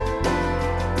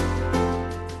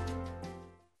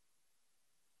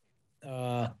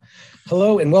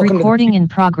Hello and welcome Recording in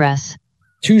progress.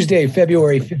 Tuesday,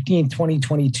 February 15,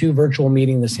 2022, virtual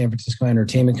meeting of the San Francisco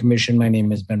Entertainment Commission. My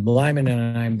name is Ben Blyman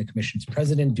and I'm the Commission's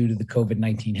president. Due to the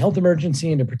COVID-19 health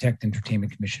emergency and to protect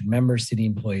Entertainment Commission members, city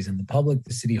employees, and the public,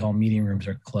 the City Hall meeting rooms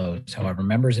are closed. However,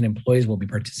 members and employees will be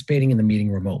participating in the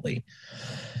meeting remotely.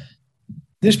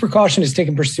 This precaution is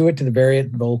taken pursuant to the various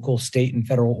local, state, and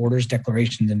federal orders,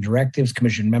 declarations, and directives.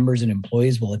 Commission members and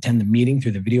employees will attend the meeting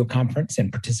through the video conference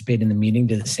and participate in the meeting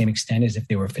to the same extent as if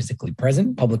they were physically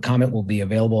present. Public comment will be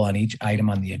available on each item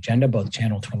on the agenda. Both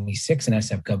Channel 26 and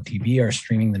SF TV are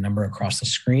streaming the number across the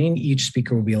screen. Each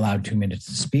speaker will be allowed 2 minutes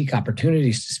to speak.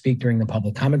 Opportunities to speak during the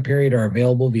public comment period are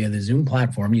available via the Zoom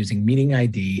platform using meeting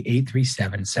ID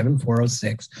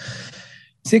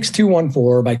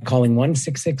 837-7406-6214 by calling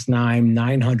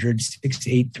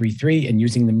 1-669-900-6833 and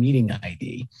using the meeting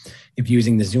ID. If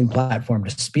using the Zoom platform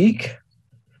to speak,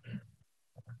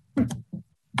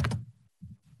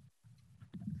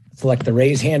 select the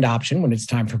raise hand option when it's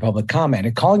time for public comment.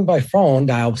 And calling by phone,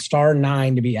 dial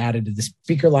 *9 to be added to the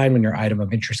speaker line when your item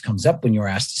of interest comes up. When you're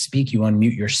asked to speak, you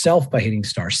unmute yourself by hitting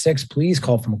 *6. Please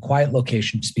call from a quiet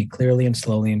location, speak clearly and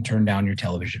slowly, and turn down your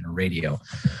television or radio.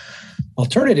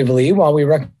 Alternatively, while we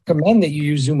recommend that you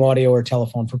use Zoom audio or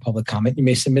telephone for public comment, you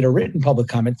may submit a written public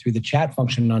comment through the chat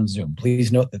function on Zoom.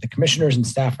 Please note that the commissioners and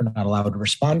staff are not allowed to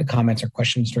respond to comments or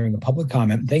questions during the public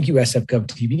comment. Thank you, SF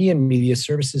TV and Media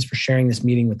Services, for sharing this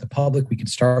meeting with the public. We can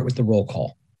start with the roll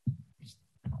call.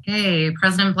 Okay,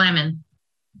 President Blyman.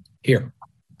 Here.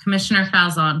 Commissioner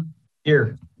Falzon.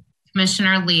 Here.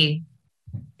 Commissioner Lee.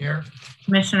 Here.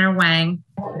 Commissioner Wang.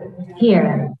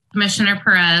 Here. Commissioner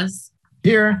Perez.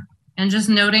 Here. And just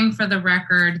noting for the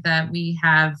record that we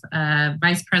have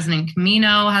Vice President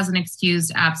Camino has an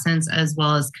excused absence, as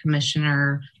well as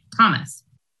Commissioner Thomas.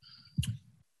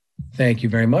 Thank you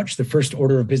very much. The first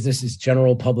order of business is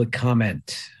general public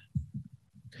comment.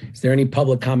 Is there any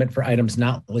public comment for items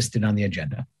not listed on the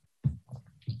agenda?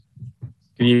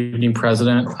 Good evening,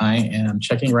 President. I am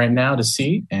checking right now to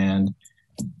see, and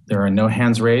there are no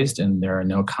hands raised and there are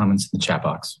no comments in the chat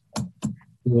box.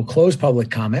 We will close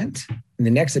public comment. And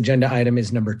the next agenda item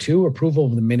is number 2, approval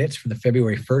of the minutes for the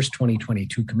February 1st,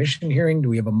 2022 commission hearing. Do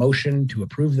we have a motion to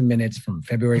approve the minutes from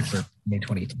February 1st,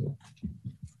 2022?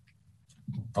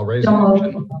 I'll raise the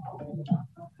motion.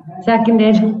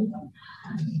 Seconded.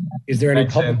 Is there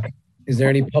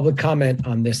any public comment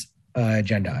on this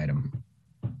agenda item?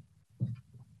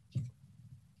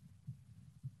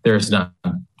 There's none.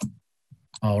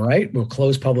 All right, we'll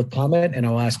close public comment and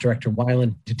I'll ask Director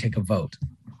Weiland to take a vote.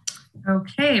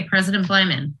 Okay, President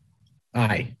Blyman.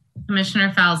 Aye.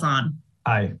 Commissioner Falzon.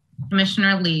 Aye.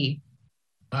 Commissioner Lee.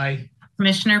 Aye.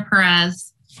 Commissioner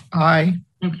Perez. Aye.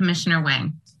 And Commissioner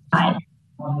Wang. Aye.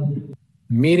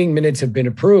 Meeting minutes have been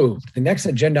approved. The next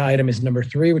agenda item is number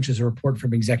 3, which is a report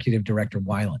from Executive Director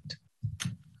Weiland.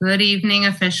 Good evening,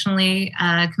 officially,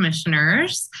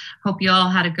 commissioners. Hope you all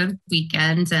had a good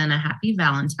weekend and a happy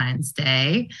Valentine's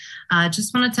Day.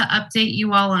 Just wanted to update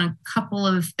you all on a couple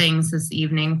of things this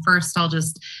evening. First, I'll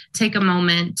just take a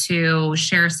moment to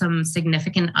share some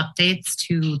significant updates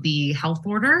to the health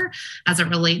order as it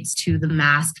relates to the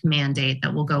mask mandate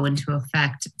that will go into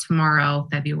effect tomorrow,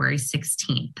 February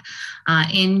 16th.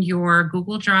 In your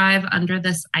Google Drive, under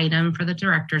this item for the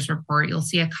director's report, you'll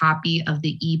see a copy of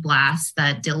the e-blast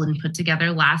that Dylan put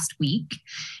together last week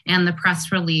and the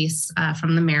press release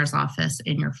from the mayor's office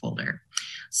in your folder.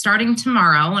 Starting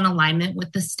tomorrow, in alignment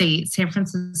with the state, San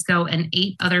Francisco and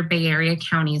 8 other Bay Area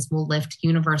counties will lift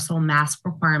universal mask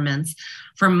requirements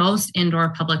for most indoor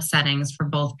public settings for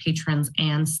both patrons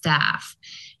and staff.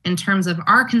 In terms of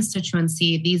our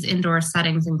constituency, these indoor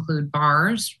settings include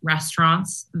bars,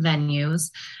 restaurants,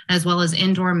 venues, as well as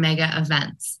indoor mega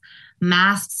events.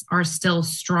 Masks are still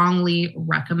strongly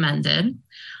recommended,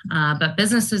 but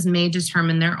businesses may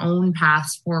determine their own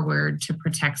paths forward to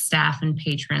protect staff and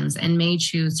patrons and may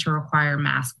choose to require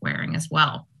mask wearing as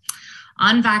well.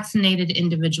 Unvaccinated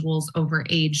individuals over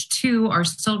age 2 are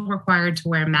still required to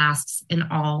wear masks in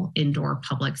all indoor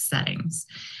public settings.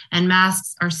 And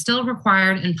masks are still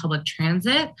required in public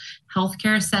transit,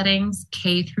 healthcare settings,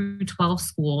 K through 12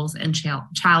 schools, and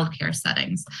childcare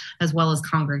settings, as well as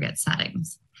congregate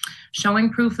settings.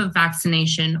 Showing proof of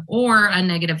vaccination or a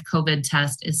negative COVID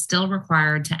test is still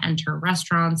required to enter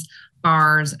restaurants,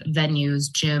 bars, venues,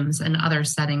 gyms, and other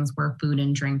settings where food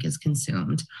and drink is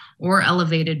consumed or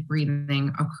elevated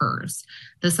breathing occurs.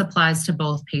 This applies to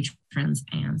both patrons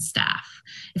and staff.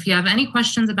 If you have any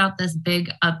questions about this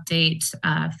big update,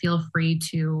 feel free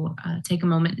to take a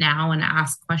moment now and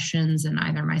ask questions, and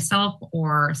either myself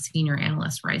or Senior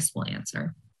Analyst Rice will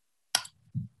answer.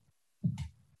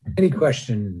 Any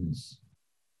questions?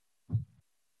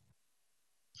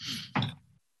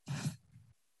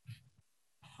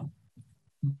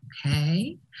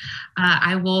 Okay.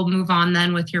 I will move on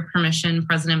then with your permission,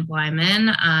 President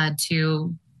Blyman,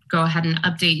 to go ahead and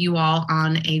update you all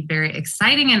on a very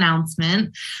exciting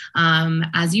announcement.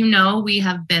 As you know, we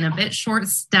have been a bit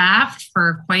short-staffed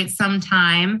for quite some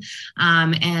time.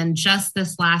 And just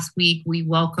this last week, we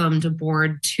welcomed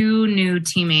aboard 2 new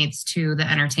teammates to the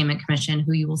Entertainment Commission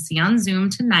who you will see on Zoom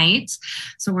tonight.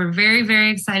 So we're very, very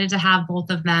excited to have both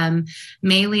of them.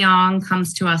 Mei Liang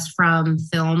comes to us from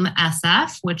Film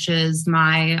SF, which is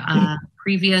my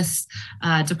previous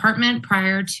department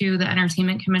prior to the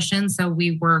Entertainment Commission. So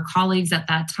we were colleagues at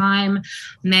that time.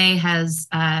 Mei has,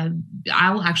 I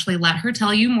will actually let her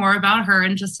tell you more about her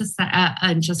in just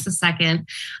a second.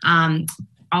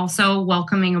 Also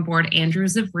welcoming aboard Andrew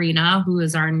Zavrina, who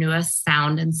is our newest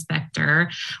sound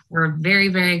inspector. We're very,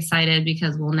 very excited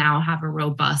because we'll now have a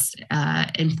robust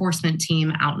enforcement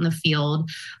team out in the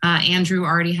field. Andrew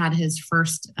already had his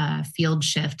first field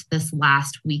shift this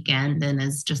last weekend and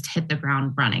has just hit the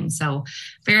ground running. So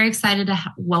very excited to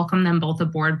welcome them both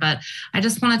aboard. But I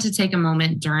just wanted to take a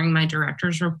moment during my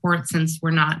director's report, since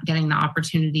we're not getting the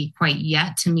opportunity quite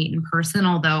yet to meet in person,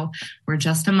 although we're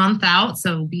just a month out.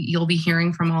 So you'll be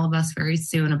hearing from all of us very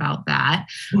soon about that,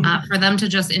 for them to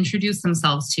just introduce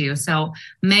themselves to you. So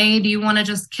Mei, do you want to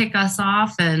just kick us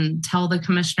off and tell the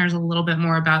commissioners a little bit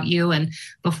more about you? And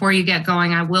before you get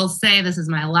going, I will say this is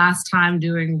my last time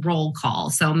doing roll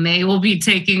call. So Mei will be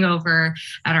taking over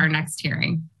at our next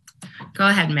hearing. Go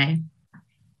ahead, Mei.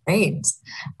 Great.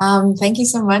 Thank you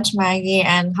so much, Maggie,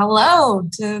 and hello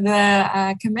to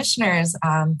the commissioners.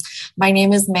 My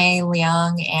name is Mei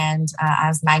Liang, and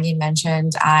as Maggie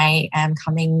mentioned, I am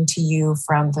coming to you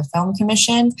from the Film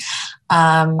Commission.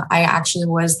 I actually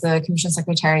was the commission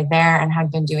secretary there and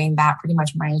had been doing that pretty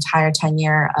much my entire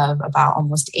tenure of about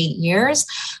almost 8 years.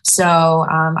 So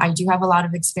I do have a lot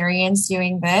of experience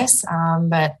doing this,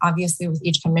 but obviously with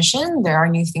each commission, there are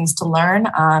new things to learn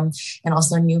and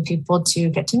also new people to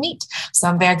get to meet. So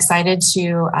I'm very excited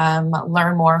to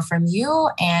learn more from you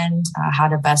and how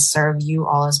to best serve you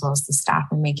all as well as the staff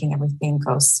in making everything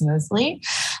go smoothly.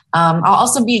 I'll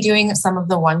also be doing some of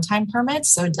the one-time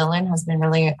permits. So Dylan has been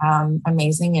really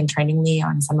amazing in training me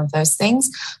on some of those things.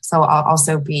 So I'll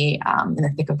also be in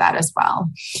the thick of that as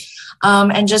well.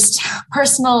 And just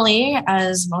personally,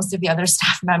 as most of the other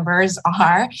staff members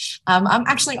are, I'm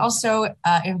actually also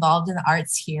involved in the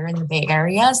arts here in the Bay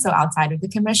Area. So outside of the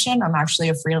commission, I'm actually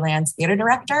a freelance theater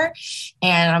director.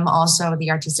 And I'm also the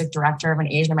artistic director of an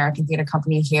Asian American theater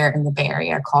company here in the Bay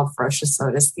Area called Ferocious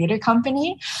Lotus Theater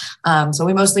Company. So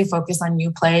we mostly focus on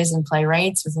new plays and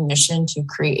playwrights with a mission to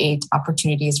create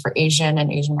opportunities for Asian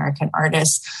and Asian American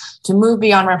artists to move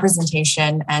beyond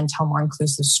representation and tell more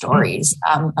inclusive stories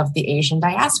of the Asian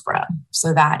diaspora.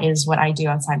 So that is what I do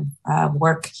outside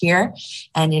work here,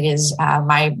 and it is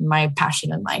my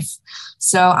passion in life.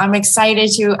 So I'm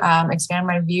excited to expand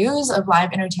my views of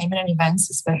live entertainment and events,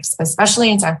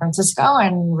 especially in San Francisco,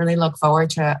 and really look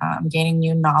forward to gaining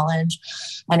new knowledge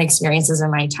and experiences in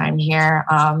my time here.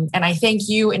 And I thank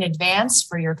you in advance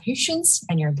for your patience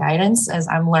and your guidance as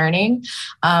I'm learning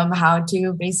how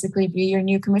to basically be your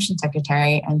new commission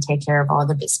secretary and take care of all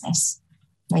the business.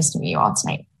 Nice to meet you all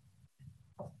tonight.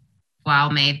 Wow,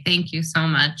 Mei, thank you so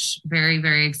much. Very,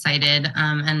 very excited.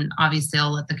 And obviously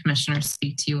I'll let the commissioners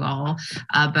speak to you all.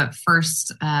 But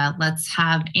first, let's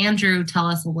have Andrew tell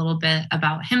us a little bit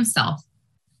about himself.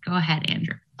 Go ahead,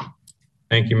 Andrew.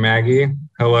 Thank you, Maggie.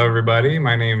 Hello, everybody.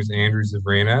 My name is Andrew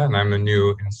Zavrina, and I'm the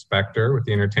new inspector with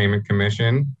the Entertainment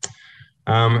Commission.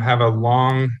 Have a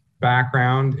long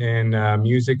background in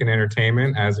music and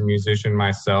entertainment. As a musician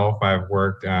myself, I've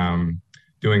worked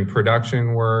doing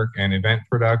production work and event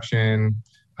production.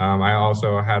 I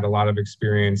also had a lot of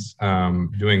experience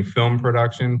doing film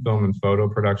production, film and photo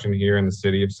production here in the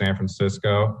city of San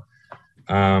Francisco.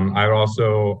 I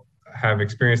also have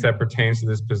experience that pertains to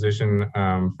this position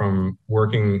from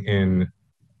working in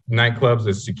nightclubs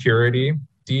as security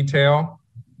detail.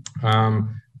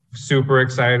 Super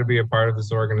excited to be a part of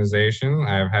this organization.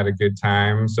 I've had a good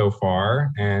time so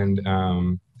far, and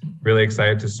really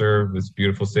excited to serve this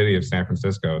beautiful city of San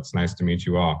Francisco. It's nice to meet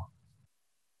you all.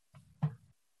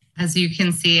 As you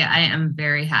can see, I am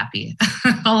very happy,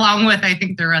 along with, I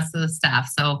think, the rest of the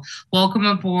staff. So welcome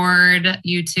aboard,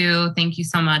 you two. Thank you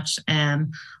so much.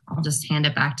 And I'll just hand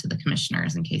it back to the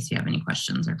commissioners in case you have any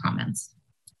questions or comments.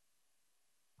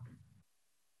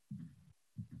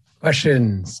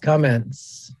 Questions,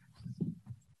 comments?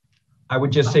 I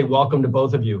would just say welcome to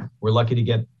both of you. We're lucky to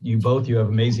get you both. You have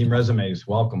amazing resumes.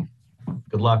 Welcome.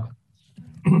 Good luck.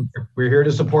 We're here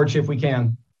to support you if we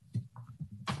can.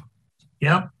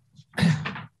 Yep.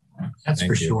 That's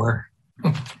Thank for you. sure.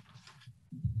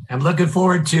 I'm looking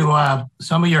forward to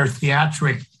some of your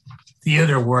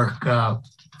theater work that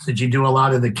you do a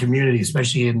lot in the community,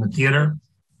 especially in the theater,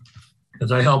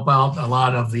 because I help out a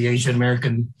lot of the Asian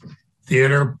American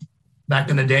theater back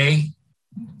in the day.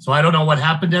 So I don't know what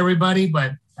happened to everybody,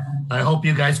 but I hope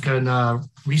you guys can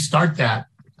restart that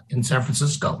in San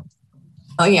Francisco.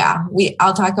 Oh yeah,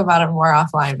 I'll talk about it more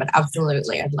offline, but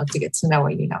absolutely, I'd love to get to know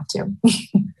what you know too.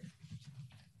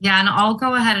 Yeah, and I'll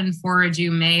go ahead and forward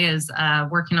you. May is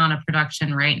working on a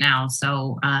production right now,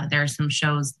 so there are some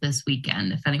shows this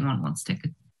weekend if anyone wants to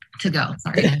go.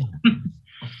 Sorry.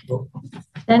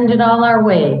 Send it all our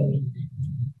way.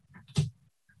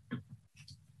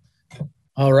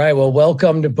 All right. Well,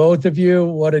 welcome to both of you.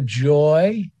 What a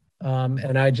joy.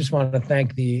 And I just want to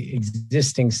thank the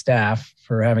existing staff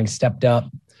for having stepped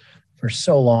up for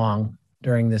so long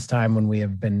during this time when we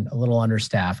have been a little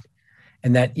understaffed.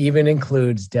 And that even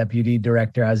includes Deputy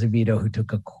Director Azevedo, who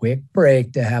took a quick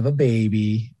break to have a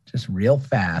baby, just real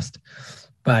fast.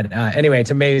 But anyway, it's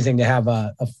amazing to have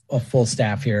a full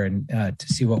staff here and to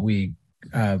see what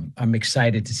I'm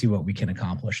excited to see what we can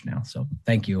accomplish now. So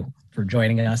thank you for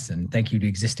joining us, and thank you to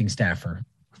existing staff for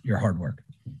your hard work.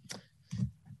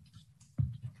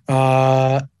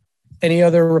 Any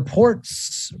other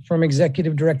reports from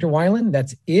Executive Director Weiland?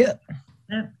 That's it.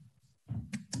 Yep.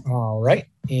 All right.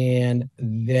 And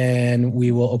then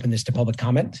we will open this to public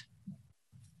comment.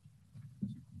 I'm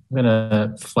going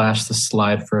to flash the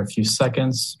slide for a few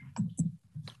seconds.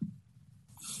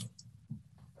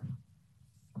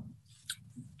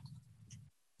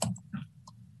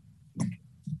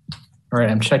 All right,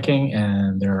 I'm checking,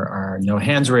 and there are no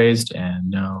hands raised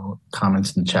and no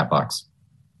comments in the chat box.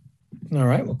 All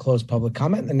right, we'll close public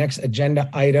comment. The next agenda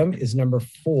item is number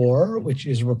 4, which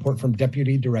is a report from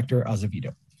Deputy Director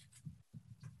Azevedo.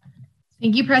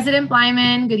 Thank you, President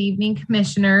Blyman. Good evening,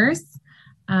 commissioners.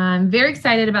 I'm very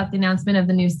excited about the announcement of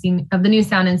the new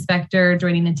sound inspector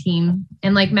joining the team.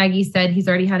 And like Maggie said, he's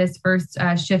already had his first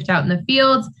shift out in the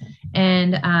field,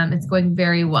 and it's going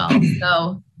very well.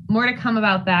 So more to come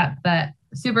about that, but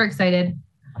super excited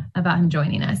about him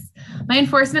joining us. My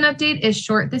enforcement update is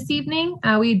short this evening.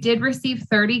 We did receive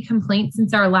 30 complaints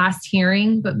since our last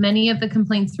hearing, but many of the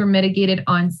complaints were mitigated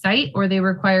on site, or they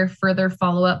require further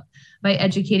follow-up by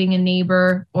educating a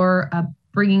neighbor or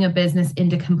bringing a business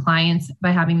into compliance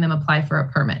by having them apply for a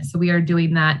permit. So we are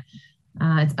doing that.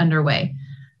 It's underway.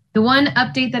 The one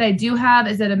update that I do have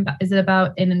is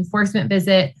about an enforcement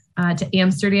visit to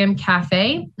Amsterdam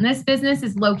Cafe. And this business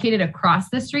is located across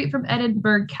the street from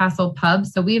Edinburgh Castle Pub.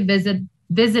 So we have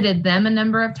visited them a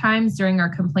number of times during our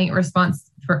complaint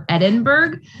response for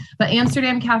Edinburgh, but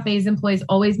Amsterdam Cafe's employees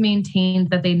always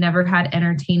maintained that they never had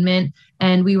entertainment,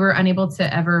 and we were unable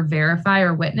to ever verify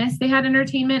or witness they had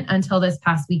entertainment until this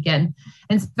past weekend.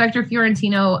 Inspector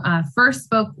Fiorentino first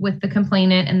spoke with the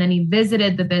complainant, and then he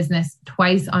visited the business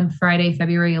twice on Friday,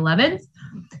 February 11th.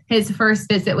 His first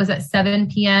visit was at 7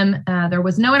 p.m. There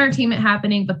was no entertainment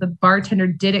happening, but the bartender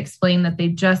did explain that they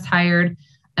just hired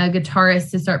a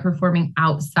guitarist to start performing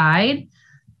outside.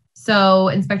 So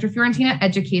Inspector Fiorentina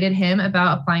educated him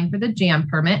about applying for the jam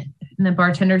permit, and the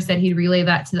bartender said he'd relay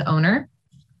that to the owner.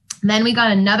 Then we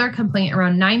got another complaint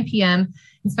around 9 p.m.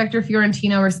 Inspector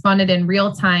Fiorentino responded in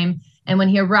real time, and when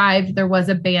he arrived, there was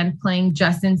a band playing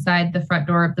just inside the front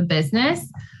door of the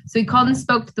business. So he called and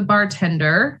spoke to the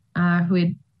bartender, who he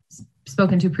had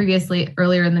spoken to previously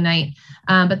earlier in the night.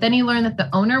 But then he learned that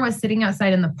the owner was sitting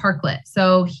outside in the parklet.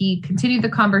 So he continued the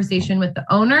conversation with the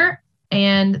owner,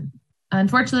 and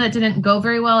unfortunately, that didn't go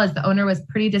very well, as the owner was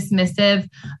pretty dismissive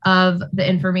of the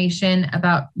information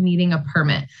about needing a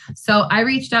permit. So I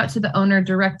reached out to the owner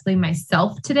directly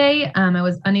myself today. I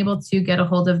was unable to get a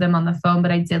hold of them on the phone, but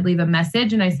I did leave a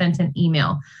message and I sent an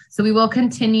email. So we will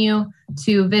continue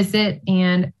to visit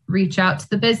and reach out to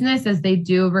the business, as they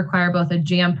do require both a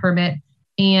jam permit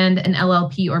and an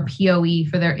LLP or POE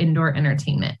for their indoor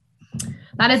entertainment.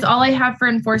 That is all I have for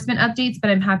enforcement updates,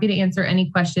 but I'm happy to answer any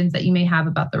questions that you may have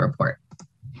about the report.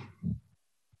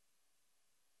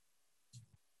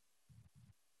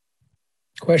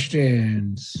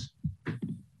 Questions?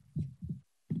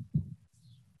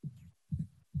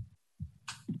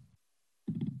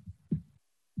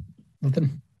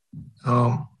 Nothing?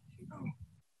 Oh,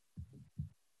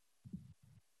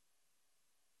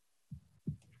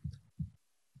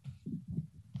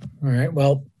 all right.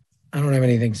 Well, I don't have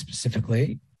anything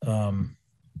specifically to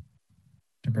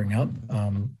bring up.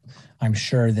 I'm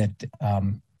sure that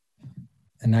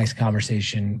a nice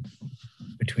conversation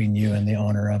between you and the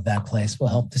owner of that place will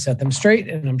help to set them straight,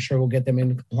 and I'm sure we'll get them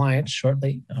into compliance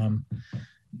shortly.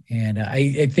 And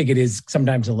I think it is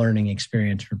sometimes a learning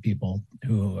experience for people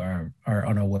who are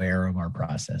unaware of our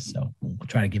process. So we'll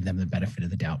try to give them the benefit of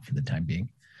the doubt for the time being.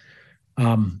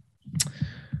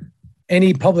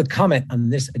 Any public comment on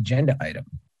this agenda item?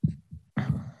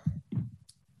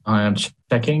 I'm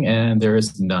checking and there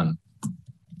is none.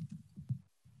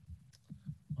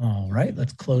 All right,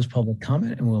 let's close public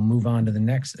comment and we'll move on to the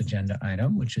next agenda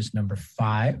item, which is number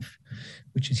 5,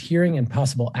 which is hearing and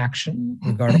possible action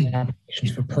regarding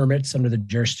applications for permits under the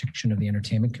jurisdiction of the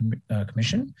Entertainment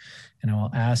Commission. And I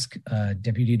will ask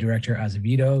Deputy Director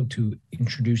Azevedo to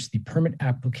introduce the permit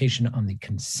application on the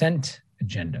consent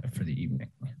agenda for the evening.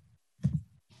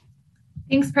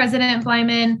 Thanks, President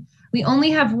Blyman. We only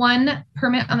have one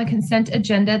permit on the consent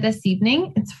agenda this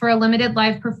evening. It's for a limited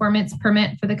live performance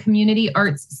permit for the Community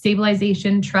Arts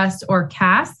Stabilization Trust, or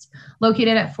CAST,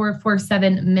 located at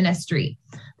 447 Minna Street.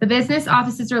 The business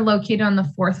offices are located on the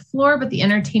 4th floor, but the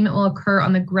entertainment will occur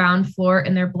on the ground floor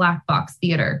in their Black Box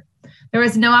Theater. There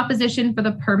was no opposition for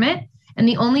the permit, and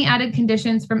the only added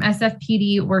conditions from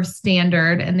SFPD were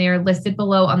standard, and they are listed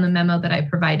below on the memo that I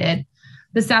provided.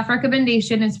 The staff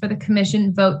recommendation is for the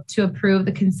commission vote to approve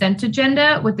the consent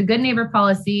agenda with the good neighbor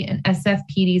policy and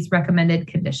SFPD's recommended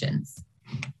conditions.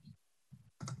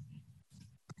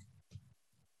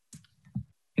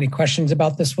 Any questions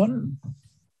about this one?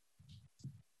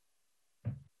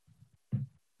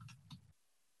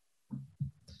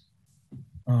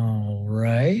 All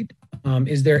right.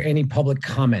 Is there any public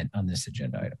comment on this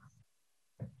agenda item?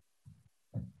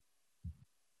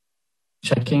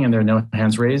 Checking and there are no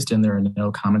hands raised and there are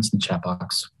no comments in the chat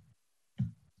box.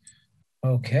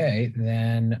 Okay,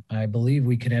 then I believe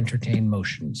we could entertain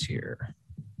motions here.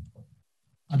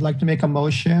 I'd like to make a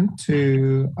motion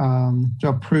to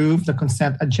approve the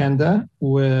consent agenda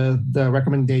with the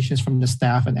recommendations from the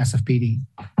staff and SFPD.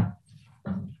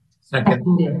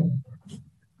 Second.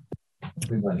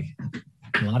 Everybody.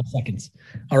 A lot of seconds.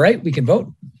 All right, we can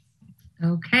vote.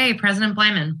 Okay, President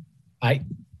Blyman. Aye.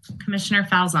 Commissioner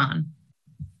Falzon.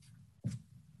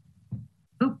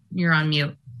 Oh, you're on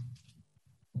mute.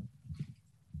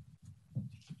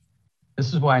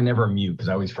 This is why I never mute, because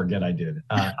I always forget I did.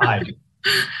 Aye.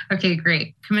 Okay,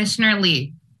 great. Commissioner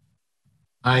Lee.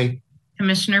 Aye.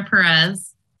 Commissioner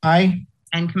Perez. Aye.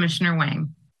 And Commissioner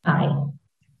Wang. Aye.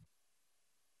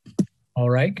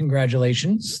 All right,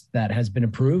 congratulations. That has been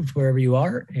approved wherever you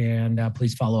are. And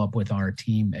please follow up with our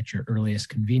team at your earliest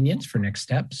convenience for next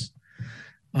steps.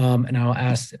 And I'll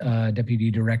ask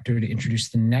Deputy Director to introduce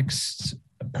the next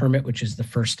permit, which is the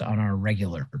first on our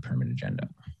regular permit agenda.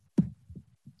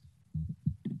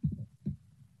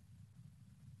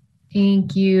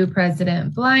 Thank you,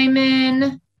 President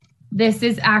Blyman. This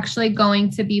is actually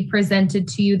going to be presented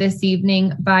to you this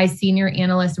evening by Senior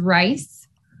Analyst Rice.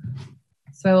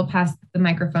 So I will pass the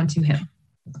microphone to him.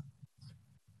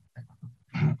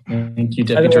 Thank you,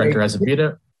 Deputy Director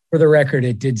Azevedo. For the record,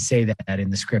 it did say that in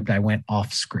the script. I went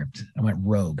off script. I went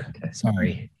rogue. Okay.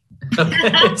 Sorry.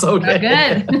 It's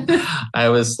okay. Oh, good. I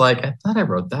was like, I thought I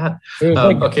wrote that.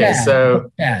 Like okay,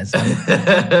 so Jazz.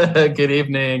 good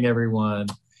evening, everyone.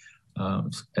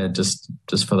 And just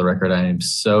for the record, I am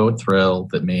so thrilled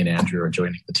that me and Andrew are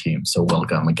joining the team. So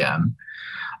welcome again.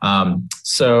 All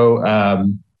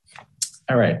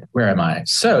right, where am I?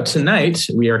 So tonight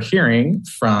we are hearing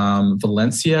from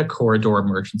Valencia Corridor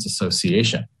Merchants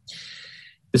Association.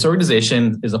 This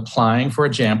organization is applying for a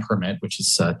jam permit, which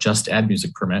is a just add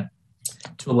music permit,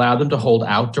 to allow them to hold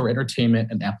outdoor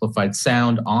entertainment and amplified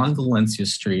sound on Valencia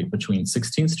Street between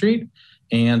 16th Street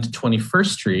and 21st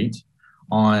Street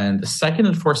on the 2nd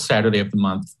and 4th Saturday of the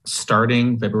month,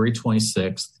 starting February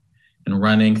 26th and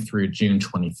running through June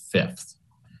 25th.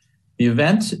 The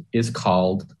event is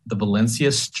called the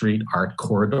Valencia Street Art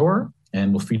Corridor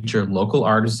and will feature local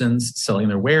artisans selling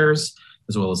their wares,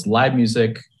 as well as live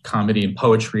music, comedy, and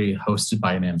poetry hosted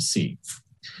by an MC.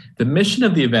 The mission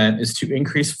of the event is to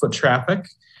increase foot traffic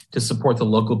to support the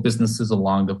local businesses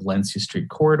along the Valencia Street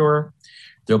Corridor.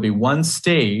 There'll be one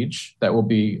stage that will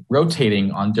be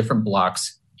rotating on different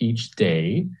blocks each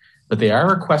day, but they are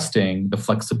requesting the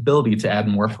flexibility to add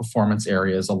more performance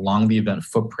areas along the event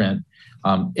footprint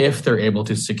if they're able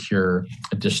to secure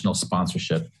additional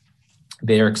sponsorship.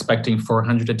 They are expecting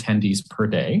 400 attendees per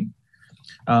day.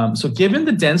 So given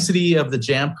the density of the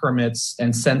jam permits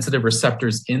and sensitive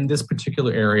receptors in this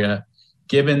particular area,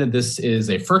 given that this is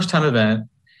a first-time event,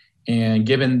 and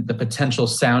given the potential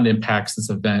sound impacts this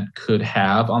event could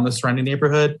have on the surrounding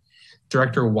neighborhood,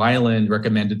 Director Weiland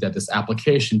recommended that this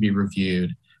application be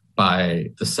reviewed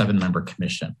by the 7-member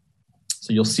commission.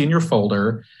 So you'll see in your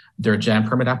folder their jam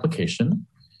permit application,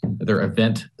 their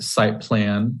event site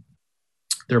plan,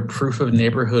 their proof of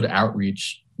neighborhood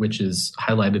outreach which is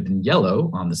highlighted in yellow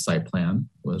on the site plan.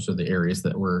 Those are the areas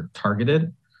that were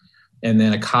targeted. And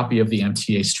then a copy of the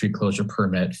MTA street closure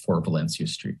permit for Valencia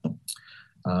Street.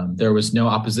 There was no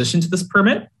opposition to this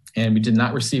permit, and we did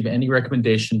not receive any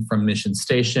recommendation from Mission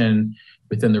Station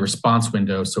within the response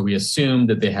window. So we assume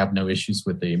that they have no issues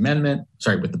with the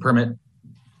with the permit.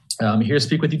 Here to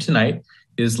speak with you tonight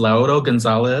is Lauro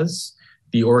Gonzalez,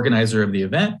 the organizer of the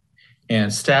event,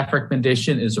 and staff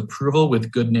recommendation is approval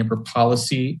with good neighbor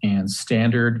policy and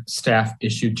standard staff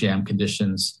issued jam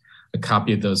conditions. A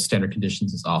copy of those standard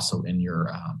conditions is also in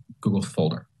your Google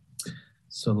folder.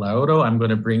 So Lauro, I'm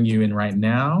going to bring you in right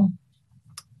now.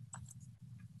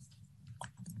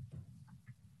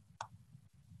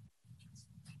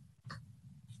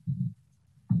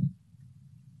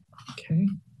 Okay.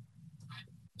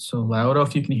 So Lauro,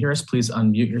 if you can hear us, please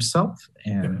unmute yourself.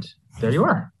 And there you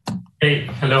are. Hey,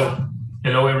 hello.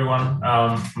 Hello, everyone.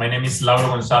 My name is Lauro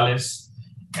Gonzalez,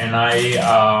 and I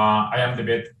am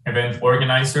the event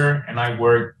organizer, and I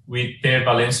work with the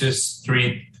Valencia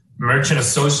Corridor Merchant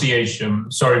Association,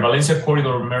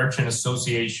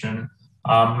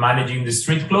 managing the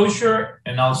street closure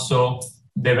and also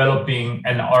developing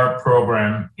an art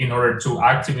program in order to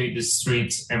activate the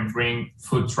streets and bring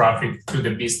foot traffic to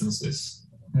the businesses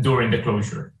during the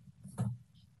closure.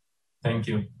 Thank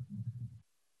you.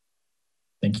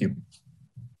 Thank you.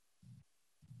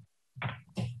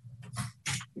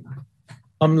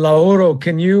 Lauro,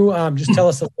 can you just tell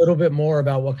us a little bit more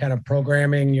about what kind of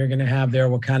programming you're going to have there,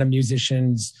 what kind of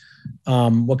musicians,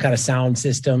 what kind of sound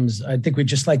systems? I think we'd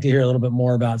just like to hear a little bit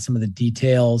more about some of the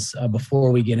details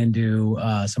before we get into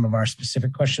some of our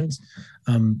specific questions.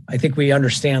 I think we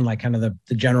understand like kind of the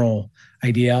general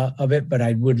idea of it, but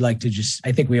I would like to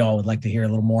I think we all would like to hear a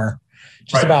little more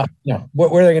just about,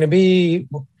 where they're going to be,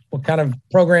 what kind of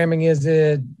programming is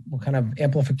it, what kind of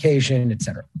amplification, et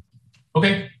cetera.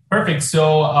 Okay. Perfect.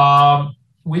 So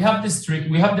we have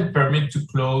the permit to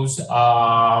close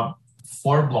 4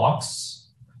 blocks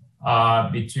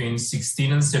between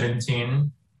 16 and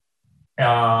 17,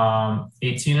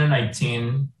 18 and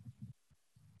 19,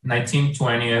 19,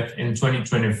 20th, and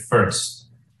 21st.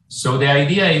 So the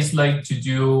idea is like to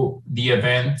do the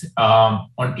event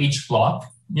on each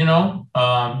block,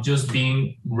 just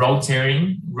being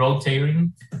rotating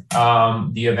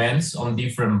the events on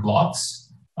different blocks.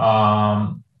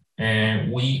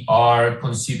 And we are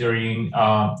considering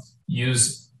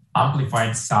use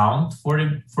amplified sound for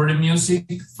the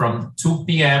music from 2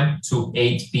 p.m. to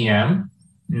 8 p.m.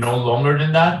 No longer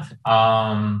than that.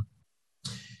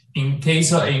 In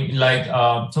case of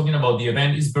talking about the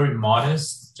event, is very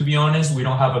modest. To be honest, we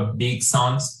don't have a big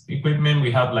sound equipment.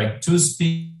 We have like 2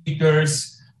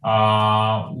 speakers,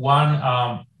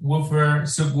 1 woofer,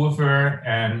 subwoofer,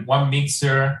 and 1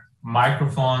 mixer,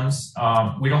 microphones.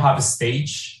 We don't have a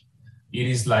stage. It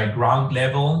is like ground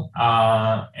level,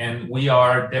 and we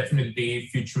are definitely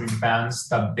featuring bands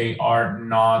that they are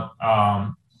not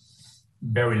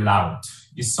very loud.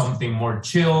 It's something more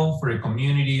chill for the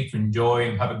community to enjoy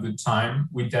and have a good time.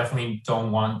 We definitely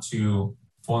don't want to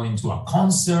fall into a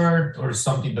concert or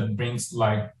something that brings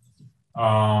like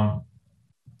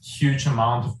huge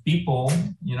amount of people,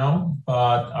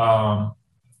 but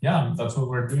yeah, that's what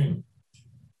we're doing.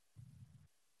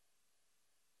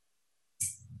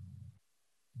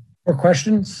 More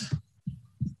questions?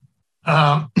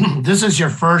 This is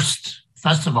your first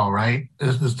festival, right?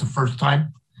 This is the first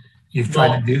time you've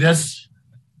tried to do this?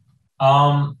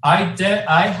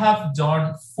 I have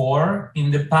done 4 in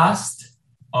the past,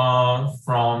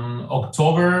 from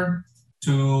October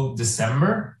to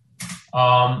December.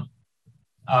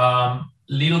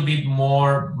 Little bit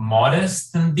more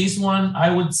modest than this one,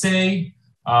 I would say.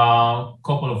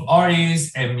 Couple of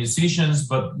artists and musicians,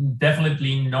 but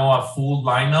definitely not a full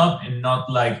lineup and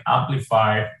not like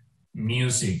amplified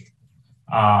music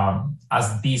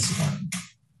as this one.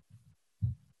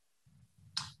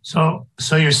 So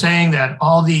you're saying that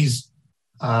all these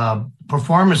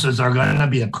performances are going to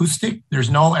be acoustic? There's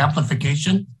no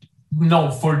amplification? No,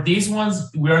 for these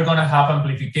ones, we are going to have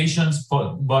amplifications,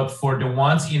 but for the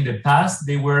ones in the past,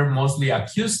 they were mostly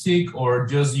acoustic or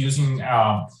just using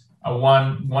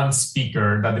one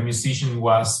speaker that the musician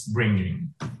was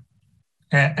bringing.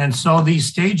 And so these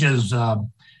stages,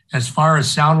 as far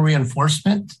as sound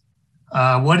reinforcement,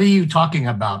 what are you talking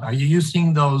about? Are you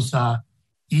using those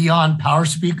Eon power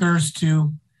speakers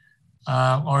or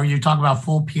are you talking about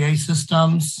full PA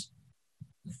systems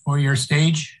for your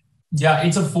stage? Yeah,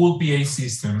 it's a full PA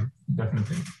system,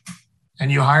 definitely.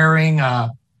 And you're hiring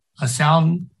a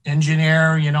sound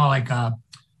engineer, like a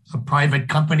private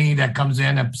company that comes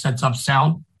in and sets up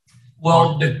sound?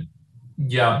 Well,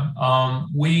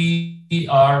 we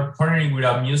are partnering with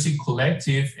a music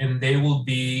collective, and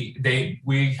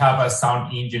we have a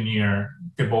sound engineer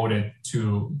devoted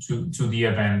to the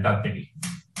event that day.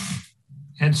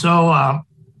 And so,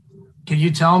 can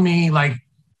you tell me, like,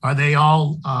 are they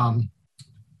all,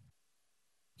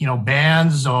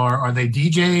 bands, or are they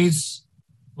DJs?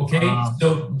 Okay,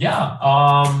 so yeah,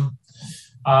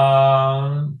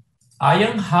 I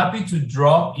am happy to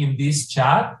drop in this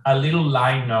chat a little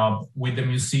lineup with the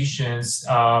musicians.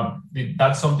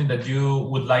 That's something that you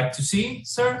would like to see,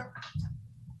 sir?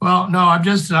 Well, no, I'm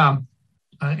just an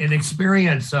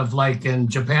experience of, like, in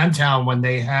Japantown when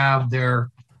they have their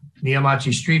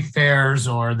Nihonmachi street fairs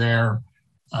or their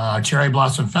cherry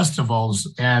blossom festivals,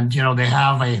 and they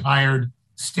have a hired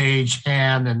stage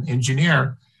hand and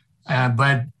engineer,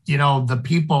 but the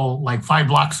people like 5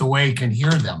 blocks away can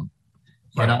hear them.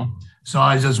 So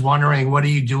I was just wondering, what are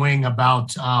you doing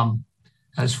about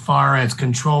as far as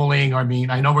controlling? I mean,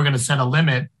 I know we're going to set a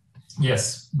limit.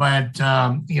 Yes. But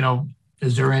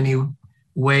is there any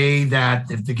way that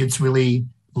if it gets really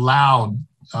loud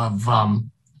of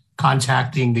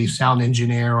contacting the sound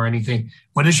engineer or anything?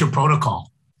 What is your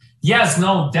protocol? Yes,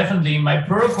 no, definitely. My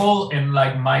protocol and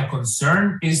like my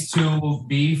concern is to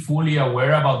be fully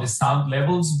aware about the sound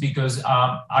levels, because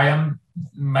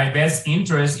my best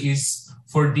interest is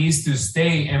for this to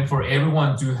stay and for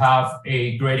everyone to have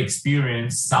a great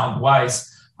experience sound-wise.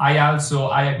 I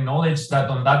acknowledge that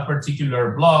on that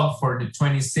particular blog for the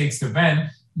 26th event,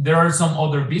 there are some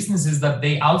other businesses that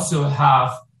they also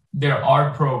have their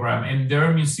art program and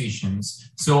their musicians.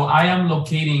 So I am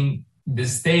locating the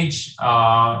stage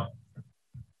on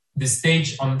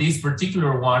this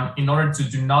particular one in order to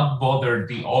do not bother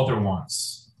the other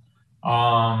ones.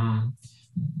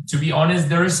 To be honest,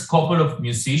 there's a couple of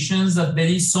musicians that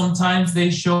sometimes they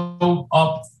show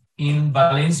up in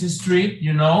Valencia Street,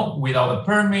 without a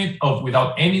permit or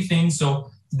without anything.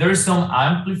 So there's some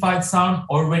amplified sound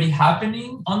already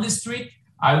happening on the street.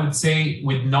 I would say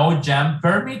with no jam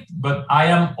permit, but I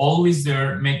am always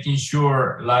there making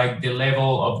sure like the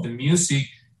level of the music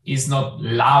is not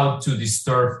loud to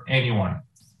disturb anyone.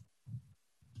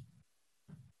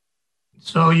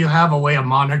 So you have a way of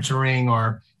monitoring,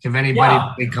 or if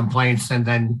anybody complaints, and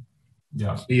then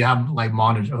you have like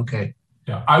monitor. Okay.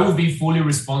 Yeah, I will be fully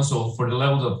responsible for the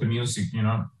level of the music,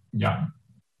 Yeah.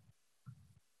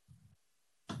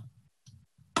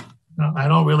 No, I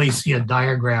don't really see a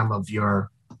diagram of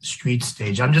your street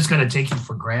stage. I'm just going to take it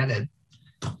for granted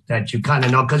that you kind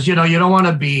of know, because you don't want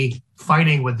to be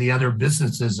fighting with the other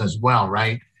businesses as well,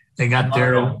 right? They got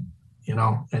their,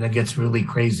 and it gets really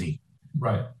crazy.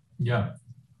 Right. Yeah.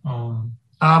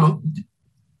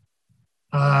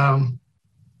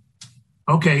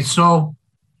 Okay, so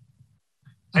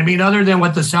I mean, other than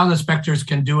what the sound inspectors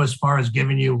can do as far as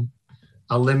giving you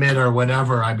a limit or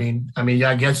whatever, I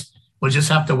guess we'll just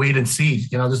have to wait and see.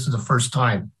 This is the first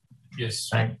time. Yes.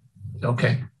 Right.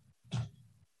 Okay.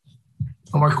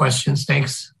 No more questions.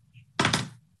 Thanks.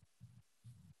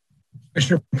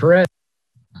 Commissioner Perez.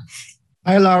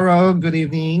 Hi, Lauro. Good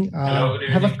evening. Hello, good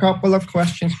evening. I have a couple of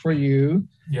questions for you.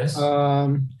 Yes.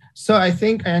 So I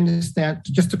think I understand,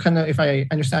 just to kind of, if I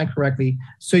understand correctly,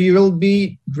 so you will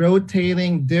be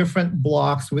rotating different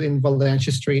blocks within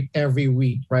Valencia Street every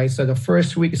week, right? So the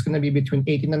first week is going to be between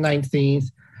 18th and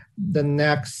 19th. The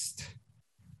next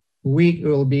week it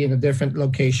will be in a different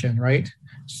location, right?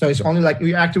 So it's only like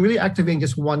you're really activating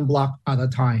just one block at a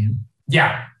time.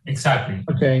 Yeah, exactly.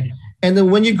 Okay. And then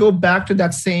when you go back to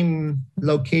that same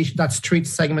location, that street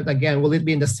segment again, will it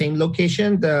be in the same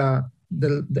location, the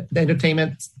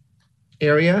entertainment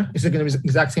area? Is it going to be the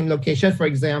exact same location? For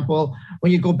example,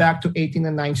 when you go back to 18th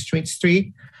and 9th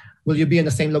Street, will you be in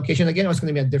the same location again, or it's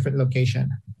going to be a different location?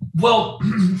 Well,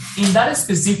 in that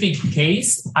specific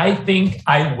case, I think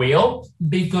I will,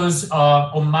 because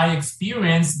on my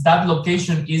experience, that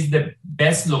location is the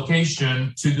best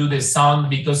location to do the sound,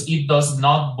 because it does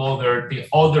not bother the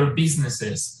other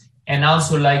businesses. And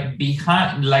also like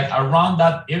around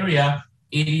that area,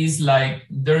 it is like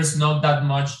there's not that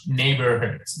much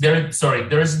neighborhoods.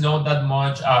 There's not that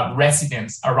much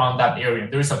residents around that area.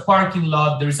 There's a parking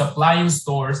lot, there's appliance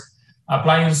store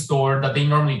that they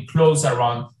normally close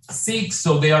around 6,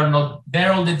 so they are not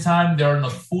there all the time. They are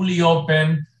not fully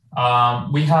open.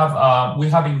 We have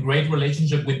a great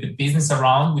relationship with the business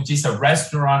around, which is a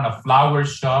restaurant, a flower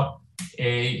shop,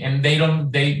 and they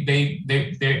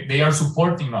are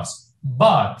supporting us.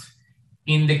 But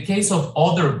in the case of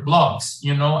other blocks,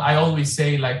 I always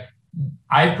say, like,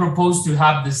 I propose to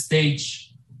have the stage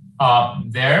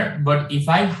there, but if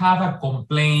I have a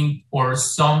complaint or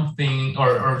something,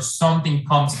 or something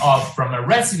comes up from a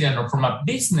resident or from a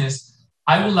business,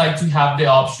 I would like to have the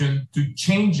option to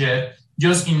change it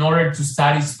just in order to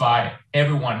satisfy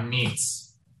everyone's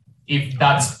needs, if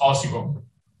that's possible.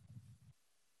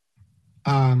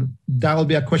 That will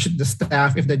be a question to the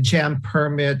staff. If the jam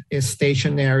permit is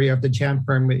stationary, if the jam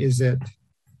permit is it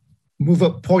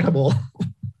move-up portable?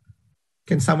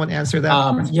 Can someone answer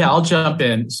that? Yeah, I'll jump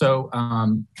in. So,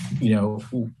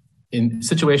 in a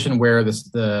situation where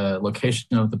the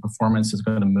location of the performance is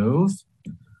going to move,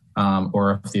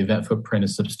 or if the event footprint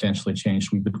is substantially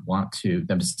changed, we would want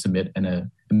them to submit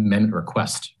an amendment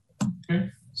request.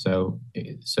 Okay. So,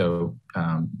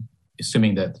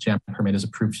 assuming that the jam permit is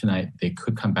approved tonight, they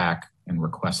could come back and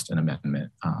request an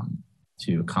amendment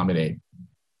to accommodate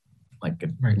a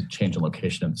change in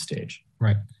location of the stage.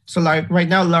 Right. So like right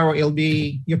now, Laura,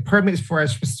 your permit is for a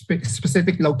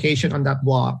specific location on that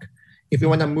block. If you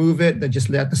want to move it, then just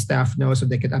let the staff know so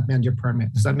they can amend your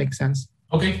permit. Does that make sense?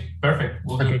 Okay, perfect.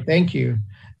 We'll do it. Thank you.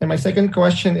 And my second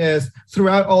question is,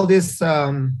 throughout all this,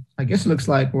 I guess it looks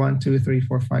like 1, 2, 3,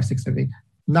 4, 5, 6, 7, 8,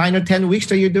 9 or 10 weeks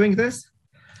that you're doing this?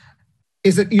 Are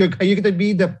you going to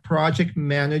be the project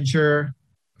manager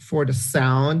for the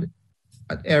sound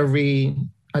at every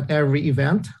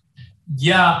event?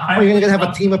 Yeah. Or are you going to have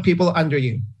a team of people under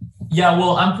you? Yeah,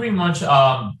 well, I'm pretty much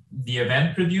the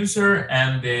event producer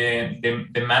and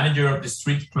the manager of the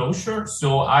street closure.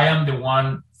 So I am the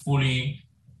one fully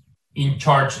in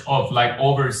charge of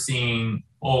overseeing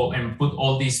all and put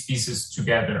all these pieces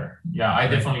together. Yeah, I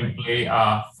definitely play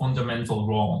a fundamental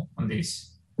role on this.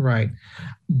 Right.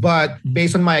 But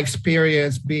based on my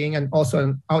experience being also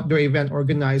an outdoor event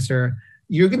organizer,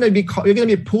 you're going to be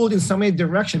pulled in so many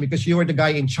directions because you are the guy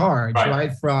in charge,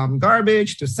 right? From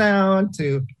garbage to sound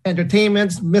to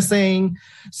entertainment, missing.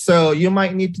 So you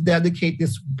might need to dedicate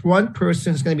this one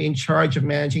person who's going to be in charge of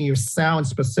managing your sound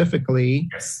specifically,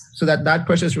 so that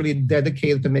person is really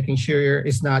dedicated to making sure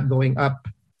it's not going up.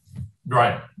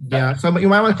 Right. Yeah. So you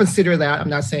might want to consider that. I'm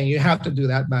not saying you have to do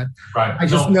that, but I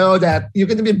just know that you're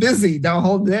going to be busy the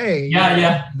whole day.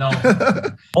 Yeah. No.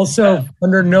 Also,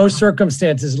 under no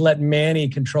circumstances, let Manny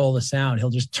control the sound.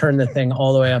 He'll just turn the thing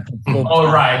all the way up. Oh,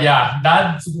 right.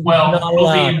 Yeah.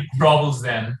 We'll be in troubles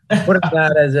then. Put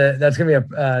that that's going to be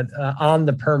on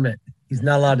the permit. He's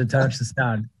not allowed to touch the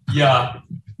sound. Yeah.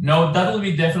 No, that will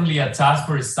be definitely a task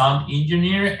for a sound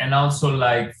engineer and also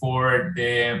for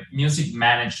the music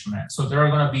management. So there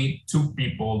are going to be two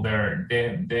people there,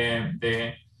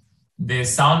 the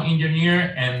sound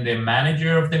engineer and the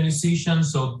manager of the musician.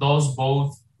 So those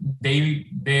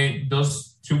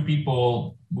two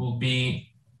people will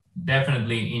be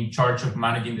definitely in charge of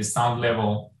managing the sound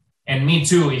level. And me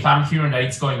too, if I'm hearing that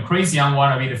it's going crazy, I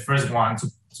want to be the first one to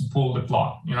pull the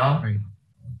plug, Right.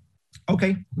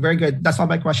 Okay, very good. That's all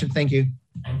my question. Thank you.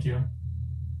 Thank you.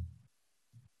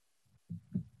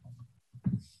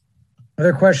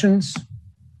 Other questions?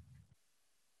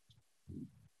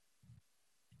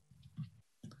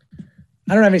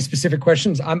 I don't have any specific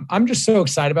questions. I'm just so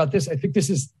excited about this. I think this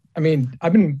is,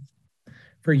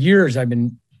 for years, I've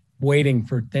been waiting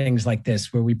for things like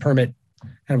this where we permit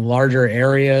kind of larger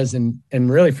areas. And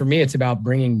really for me, it's about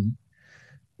bringing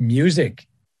music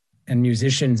and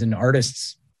musicians and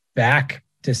artists back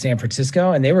to San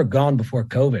Francisco, and they were gone before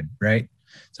COVID, right?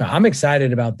 So I'm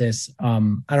excited about this. I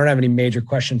don't have any major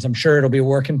questions. I'm sure it'll be a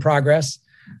work in progress.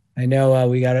 I know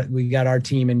we got our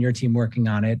team and your team working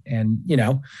on it, and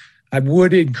I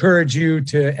would encourage you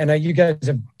to. And you guys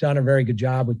have done a very good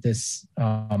job with this,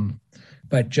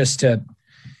 but just to,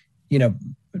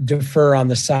 defer on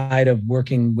the side of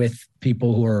working with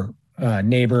people who are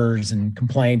neighbors and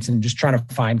complaints and just trying to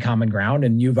find common ground.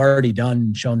 And you've already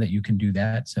shown that you can do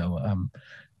that. So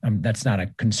that's not a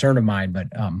concern of mine, but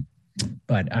I'm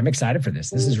excited for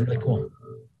this. This is really cool.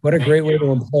 What a great way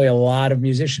to employ a lot of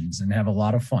musicians and have a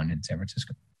lot of fun in San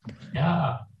Francisco.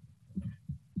 Yeah.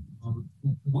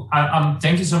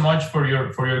 Thank you so much for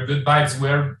your good vibes.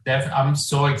 I'm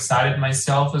so excited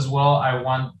myself as well. I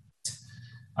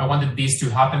wanted this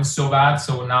to happen so bad.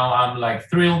 So now I'm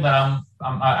thrilled that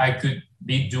I could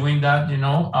be doing that,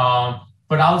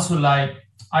 but also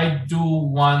I do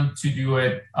want to do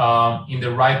it in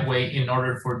the right way in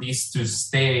order for this to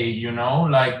stay,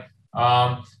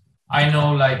 I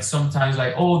know sometimes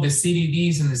the city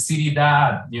this and the city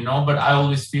that, but I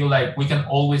always feel we can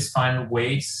always find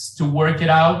ways to work it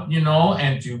out,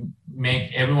 and to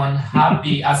make everyone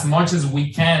happy as much as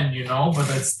we can, but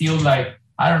that's still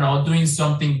doing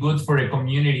something good for the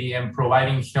community and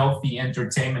providing healthy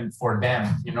entertainment for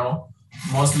them,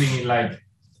 mostly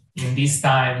in these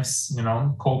times,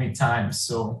 COVID times.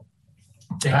 So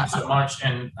thank you so much.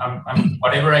 And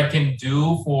whatever I can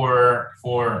do for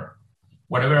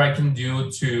whatever I can do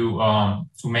to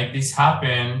make this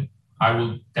happen, I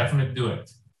will definitely do it.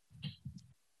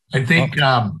 I think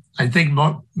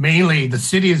mainly the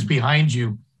city is behind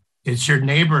you. It's your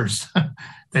neighbors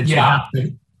that you have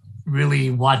to really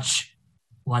watch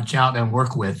out and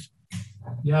work with.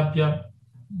 Yep.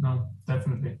 No,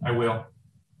 definitely, I will.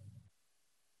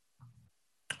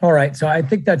 All right, so I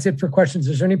think that's it for questions.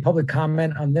 Is there any public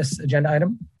comment on this agenda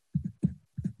item?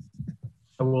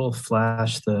 I will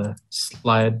flash the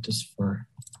slide just for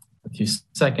a few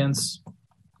seconds.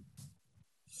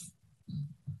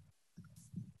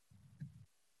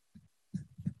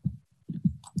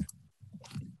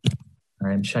 All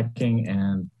right, I'm checking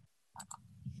and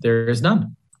there is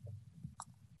none.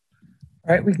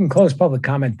 All right, we can close public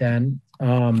comment then.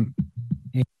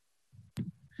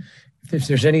 If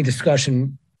there's any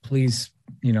discussion, please,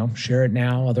 share it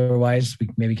now. Otherwise, we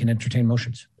maybe can entertain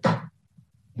motions.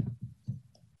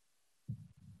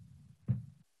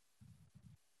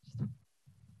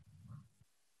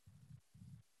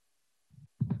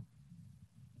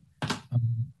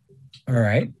 All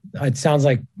right. It sounds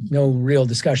like no real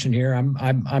discussion here.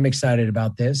 I'm excited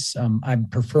about this. I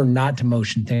prefer not to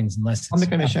motion things unless it's on the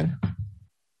commission.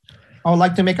 I would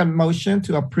like to make a motion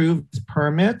to approve this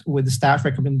permit with the staff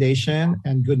recommendation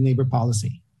and good neighbor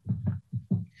policy.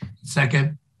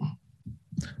 Second.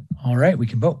 All right, we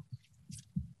can vote.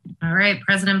 All right,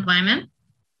 President Blyman,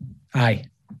 Aye.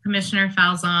 Commissioner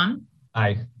Falzon,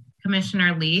 Aye.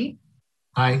 Commissioner Lee,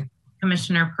 Aye.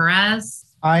 Commissioner Perez,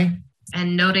 Aye.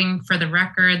 and noting for the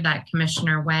record that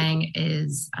Commissioner Wang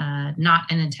is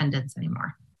not in attendance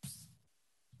anymore.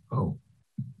 Oh.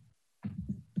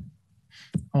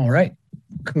 All right.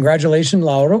 Congratulations,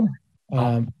 Lauro.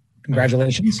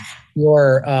 Congratulations.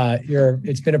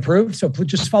 It's been approved. So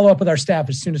just follow up with our staff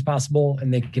as soon as possible,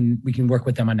 and we can work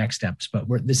with them on next steps. But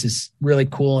this is really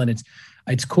cool, and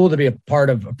it's cool to be a part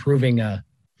of approving a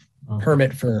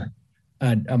permit for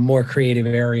a more creative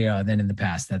area than in the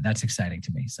past. That's exciting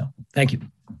to me. So thank you.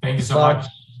 Thank you so much.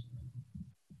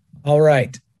 All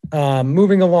right.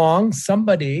 Moving along,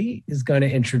 somebody is going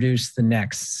to introduce the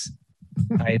next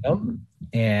item.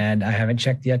 And I haven't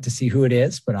checked yet to see who it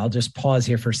is, but I'll just pause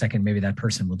here for a second. Maybe that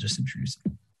person will just introduce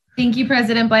it. Thank you,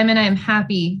 President Blyman. I am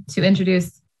happy to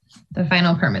introduce the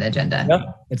final permit agenda.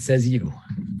 Yep, it says you.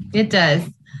 It does.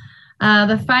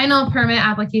 The final permit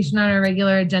application on our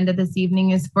regular agenda this evening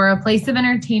is for a place of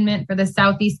entertainment for the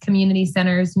Southeast Community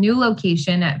Center's new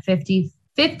location at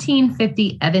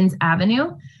 1550 Evans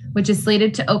Avenue, which is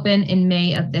slated to open in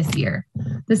May of this year.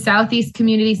 The Southeast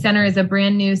Community Center is a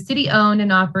brand new city-owned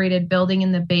and operated building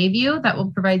in the Bayview that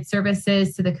will provide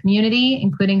services to the community,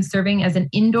 including serving as an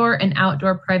indoor and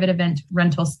outdoor private event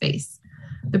rental space.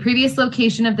 The previous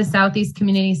location of the Southeast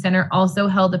Community Center also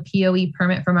held a POE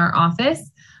permit from our office,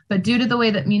 but due to the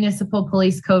way that municipal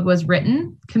police code was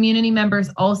written, community members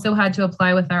also had to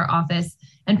apply with our office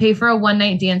and pay for a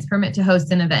one-night dance permit to host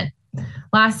an event.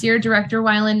 Last year, Director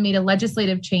Weiland made a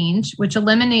legislative change, which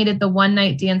eliminated the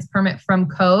one-night dance permit from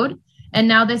code. And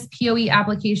now this POE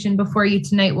application before you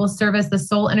tonight will serve as the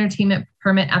sole entertainment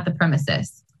permit at the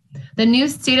premises. The new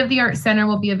state-of-the-art center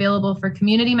will be available for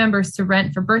community members to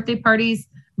rent for birthday parties,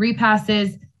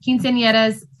 repasses,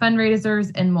 quinceañeras,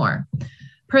 fundraisers, and more.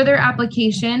 Per their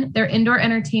application, their indoor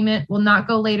entertainment will not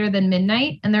go later than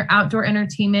midnight, and their outdoor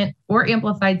entertainment or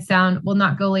amplified sound will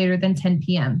not go later than 10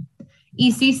 p.m.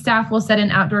 EC staff will set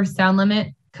an outdoor sound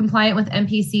limit compliant with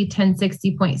MPC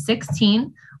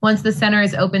 1060.16 once the center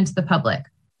is open to the public.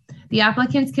 The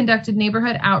applicants conducted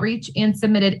neighborhood outreach and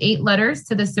submitted 8 letters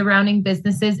to the surrounding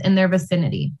businesses in their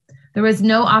vicinity. There was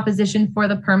no opposition for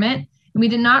the permit, and we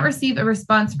did not receive a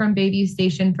response from Bayview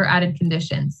Station for added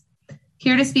conditions.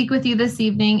 Here to speak with you this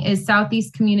evening is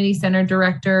Southeast Community Center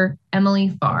Director Emily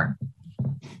Farr.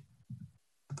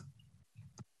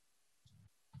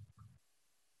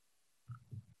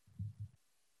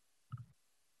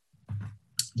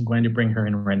 I'm going to bring her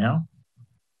in right now.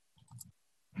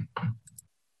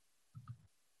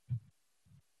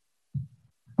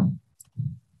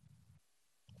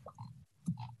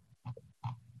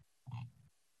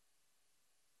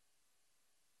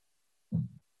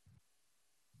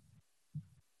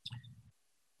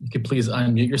 You could please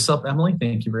unmute yourself, Emily.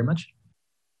 Thank you very much.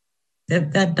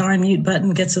 That darn mute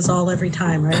button gets us all every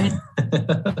time, right?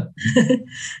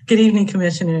 Good evening,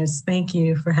 commissioners. Thank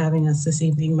you for having us this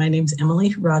evening. My name is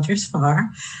Emily Rogers Farr.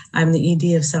 I'm the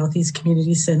ED of Southeast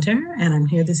Community Center, and I'm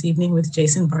here this evening with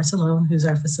Jason Barcelone, who's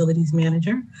our facilities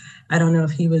manager. I don't know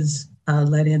if he was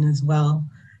let in as well,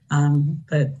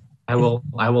 but I will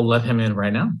let him in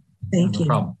right now. Thank you. No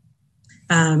problem.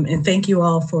 And thank you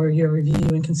all for your review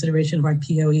and consideration of our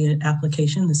POE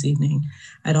application this evening.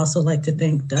 I'd also like to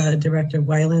thank Director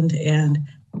Weiland and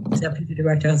Deputy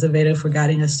Director Azevedo for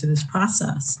guiding us through this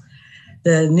process.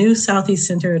 The new Southeast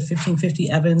Center at 1550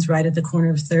 Evans, right at the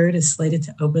corner of 3rd, is slated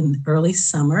to open early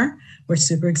summer. We're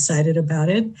super excited about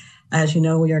it. As you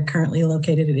know, we are currently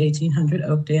located at 1800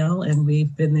 Oakdale, and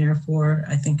we've been there for,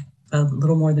 I think, a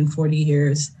little more than 40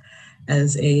 years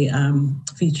as a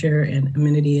feature and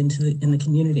amenity in the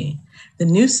community. The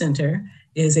new center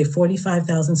is a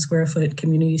 45,000 square foot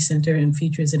community center and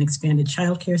features an expanded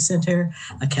childcare center,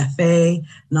 a cafe,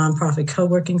 nonprofit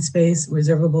co-working space,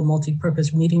 reservable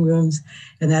multi-purpose meeting rooms,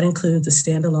 and that includes a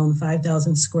standalone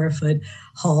 5,000 square foot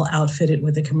hall outfitted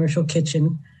with a commercial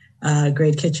kitchen,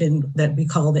 grade kitchen that we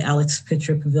call the Alex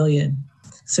Pitcher Pavilion.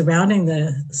 Surrounding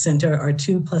the center are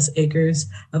 2+ acres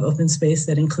of open space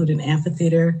that include an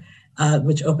amphitheater,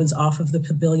 which opens off of the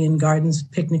pavilion, gardens,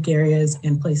 picnic areas,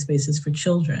 and play spaces for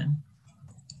children.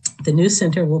 The new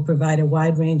center will provide a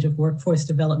wide range of workforce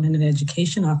development and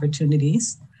education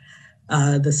opportunities.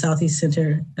 The Southeast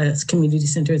Center Community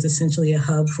Center is essentially a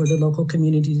hub for the local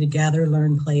community to gather,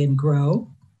 learn, play, and grow.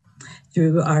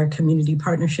 Through our community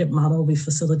partnership model, we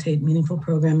facilitate meaningful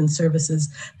programs and services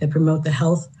that promote the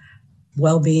health,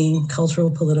 well-being,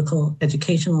 cultural, political,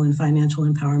 educational, and financial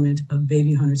empowerment of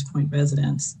Bayview Hunters Point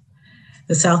residents.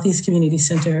 The Southeast Community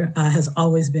Center has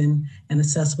always been an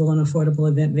accessible and affordable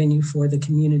event venue for the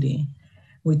community.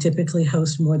 We typically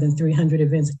host more than 300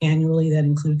 events annually that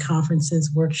include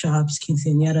conferences, workshops,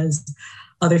 quinceañeras,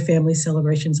 other family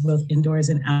celebrations, both indoors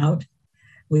and out.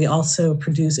 We also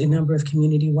produce a number of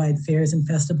community-wide fairs and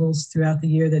festivals throughout the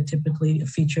year that typically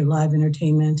feature live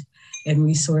entertainment and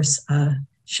resource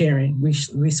sharing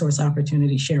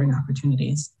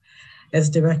opportunities. As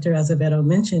Director Azevedo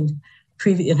mentioned,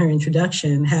 in her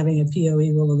introduction, having a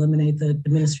POE will eliminate the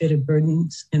administrative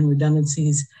burdens and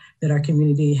redundancies that our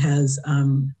community has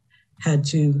had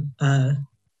to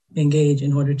engage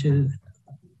in order to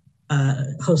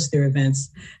host their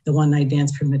events, the one-night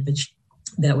dance permit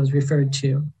that was referred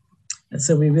to.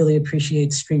 So we really appreciate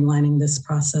streamlining this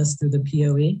process through the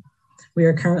POE. We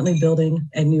are currently building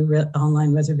a new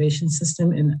online reservation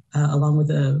system along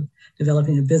with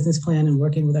developing a business plan and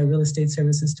working with our real estate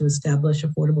services to establish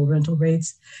affordable rental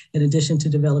rates, in addition to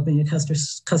developing a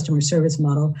customer service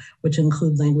model, which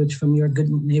includes language from your good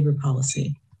neighbor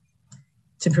policy.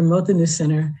 To promote the new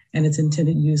center and its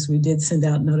intended use, we did send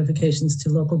out notifications to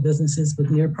local businesses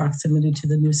with near proximity to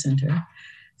the new center.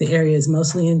 The area is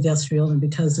mostly industrial, and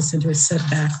because the center is set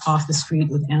back off the street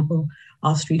with ample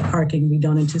off-street parking, we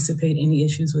don't anticipate any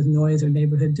issues with noise or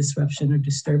neighborhood disruption or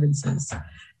disturbances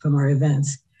from our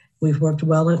events. We've worked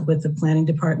well with the planning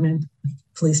department,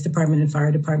 police department, and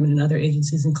fire department, and other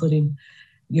agencies, including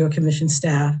your commission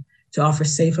staff, to offer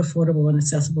safe, affordable, and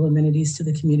accessible amenities to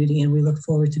the community, and we look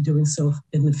forward to doing so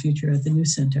in the future at the new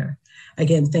center.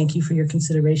 Again, thank you for your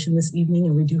consideration this evening,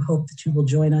 and we do hope that you will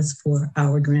join us for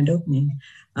our grand opening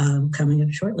coming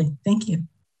up shortly. Thank you.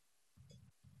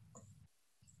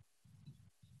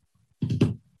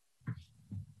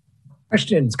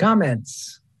 Questions,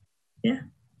 comments? Yeah.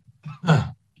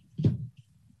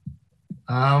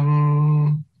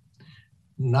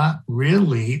 Not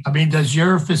really. I mean, does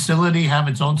your facility have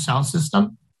its own sound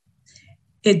system?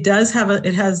 It does have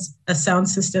it has a sound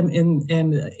system in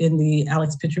the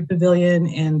Alex Pitcher Pavilion,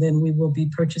 and then we will be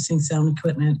purchasing sound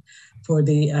equipment for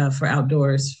for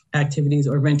outdoors activities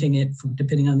or renting it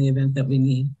depending on the event that we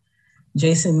need.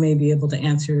 Jason may be able to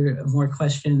answer more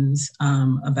questions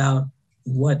about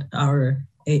what our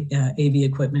AV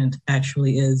equipment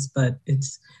actually is, but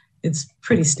it's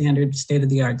pretty standard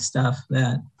state-of-the-art stuff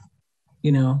that,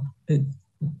 you know, it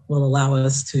will allow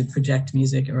us to project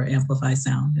music or amplify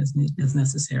sound as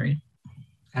necessary.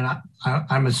 And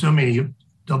I'm assuming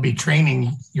they'll be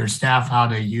training your staff how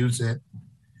to use it.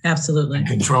 Absolutely. And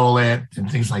control it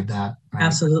and things like that. Right?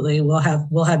 Absolutely. We'll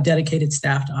have dedicated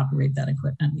staff to operate that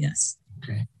equipment. Yes.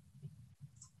 Okay.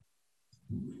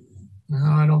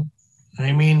 No,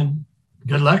 I mean,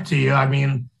 good luck to you. I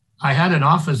mean, I had an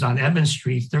office on Evans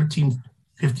Street,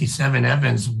 1357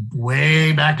 Evans,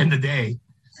 way back in the day.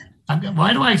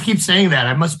 Why do I keep saying that?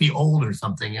 I must be old or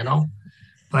something, you know?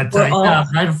 But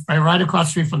right across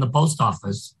the street from the post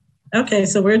office. Okay,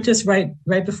 so we're just right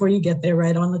before you get there,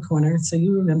 right on the corner. So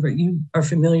you remember, you are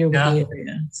familiar with the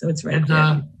area. So it's right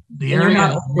there. The area, you're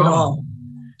not old at all.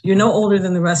 You're no older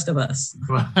than the rest of us.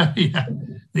 Yeah,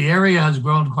 the area has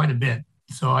grown quite a bit.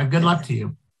 So good luck to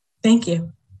you. Thank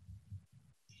you.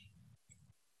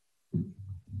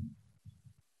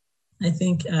 I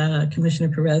think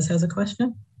Commissioner Perez has a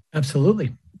question.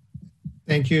 Absolutely.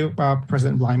 Thank you,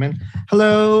 President Blyman.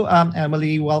 Hello,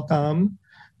 Emily, welcome.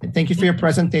 Thank you for your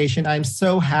presentation. I'm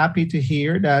so happy to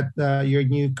hear that your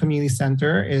new community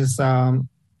center is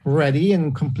ready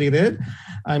and completed.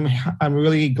 I'm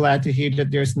really glad to hear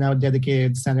that there's now a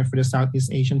dedicated center for the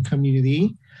Southeast Asian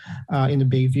community in the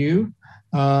Bayview.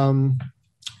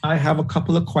 I have a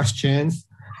couple of questions.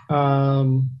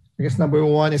 I guess number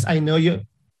one is, I know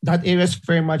that area is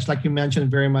very much, like you mentioned,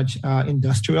 very much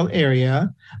industrial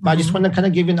area, but I just want to kind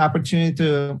of give you an opportunity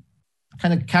to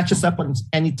kind of catch us up on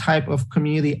any type of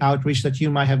community outreach that you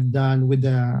might have done with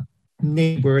the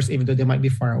neighbors, even though they might be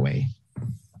far away.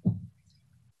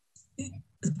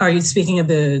 Are you speaking of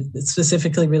the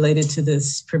specifically related to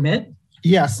this permit?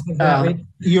 Yes,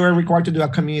 you are required to do a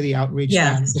community outreach.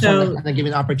 Yeah, so kind of give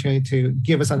an opportunity to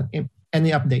give us any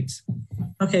updates.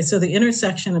 Okay, so the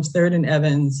intersection of 3rd and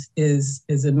Evans is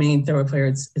a main thoroughfare.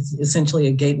 It's essentially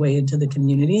a gateway into the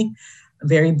community, a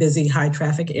very busy, high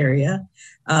traffic area.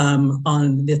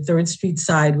 On the 3rd Street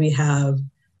side, we have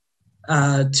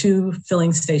 2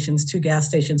 filling stations, 2 gas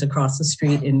stations across the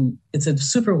street, and it's a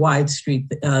super wide street.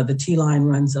 The T line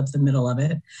runs up the middle of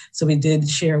it. So we did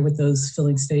share with those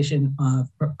filling station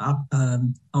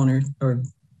owners or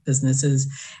businesses.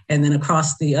 And then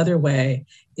across the other way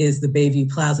is the Bayview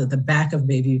Plaza, the back of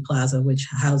Bayview Plaza, which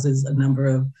houses a number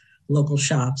of local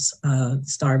shops,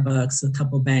 Starbucks, a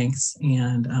couple banks,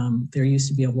 and there used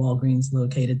to be a Walgreens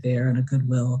located there and a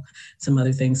Goodwill, some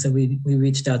other things. So we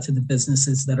reached out to the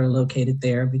businesses that are located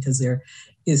there because there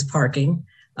is parking.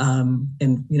 And,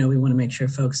 we want to make sure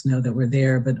folks know that we're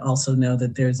there, but also know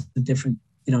that there's a different,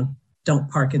 don't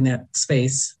park in that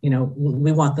space.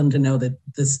 We want them to know that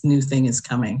this new thing is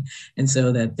coming, and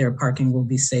so that their parking will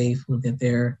be safe, that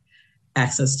their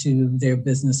access to their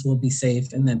business will be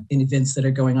safe, and that any events that are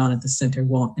going on at the center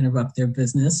won't interrupt their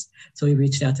business. So we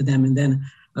reached out to them. And then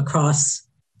across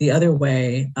the other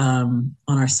way, on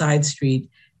our side street,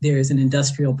 there is an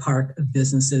industrial park of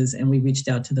businesses, and we reached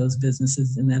out to those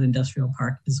businesses in that industrial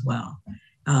park as well.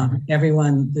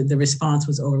 Everyone, the response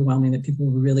was overwhelming, that people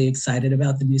were really excited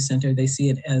about the new center. They see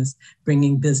it as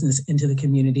bringing business into the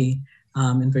community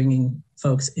and bringing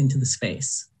folks into the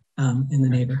space in the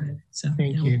neighborhood. So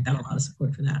thank you. We have a lot of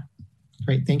support for that.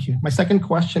 Great, thank you. My second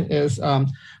question is,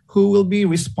 who will be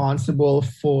responsible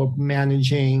for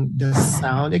managing the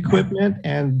sound equipment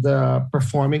and the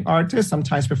performing artists?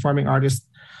 Sometimes performing artists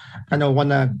kind of want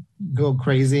to go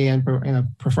crazy and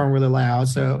perform really loud.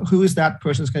 So who is that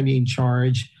person who's going to be in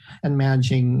charge and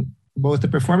managing both the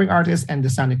performing artists and the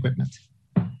sound equipment?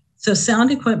 So sound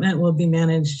equipment will be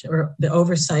managed, or the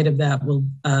oversight of that will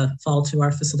fall to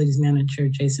our facilities manager,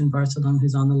 Jason Barcelona,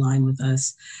 who's on the line with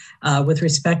us. With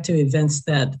respect to events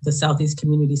that the Southeast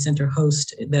Community Center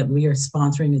hosts that we are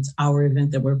sponsoring, it's our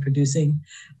event that we're producing.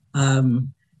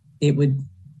 It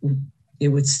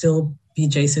would still be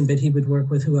Jason, but he would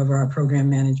work with whoever our program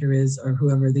manager is or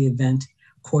whoever the event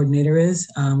coordinator is,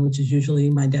 which is usually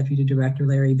my deputy director,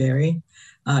 Larry Berry,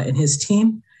 and his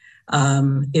team.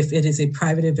 If it is a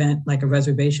private event like a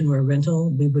reservation or a rental,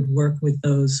 we would work with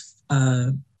those,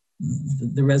 the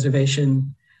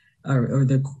reservation or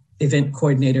the event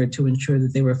coordinator to ensure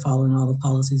that they were following all the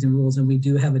policies and rules. And we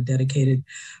do have a dedicated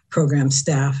program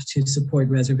staff to support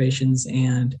reservations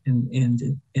and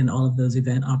all of those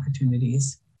event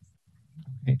opportunities.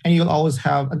 Okay. And you'll always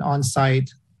have an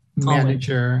on-site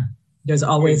manager. There's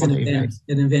always an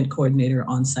event coordinator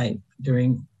on site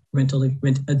during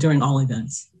during all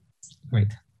events.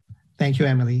 Great. Thank you,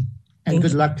 Emily. And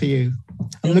good luck to you.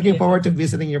 I'm looking forward to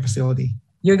visiting your facility.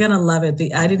 You're going to love it.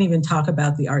 I didn't even talk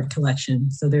about the art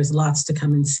collection. So there's lots to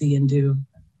come and see and do.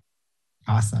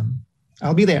 Awesome.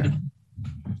 I'll be there.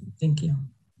 Thank you.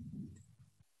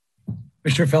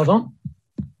 Mr. Feldon?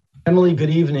 Emily, good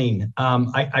evening.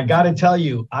 I got to tell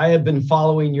you, I have been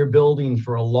following your building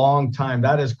for a long time.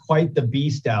 That is quite the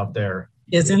beast out there.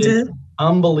 Isn't it?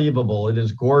 Unbelievable. It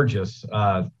is gorgeous.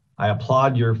 I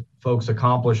applaud your folks'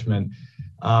 accomplishment.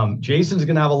 Jason's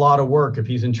going to have a lot of work if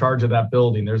he's in charge of that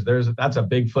building. That's a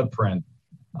big footprint.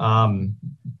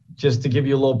 Just to give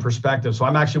you a little perspective. So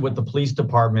I'm actually with the police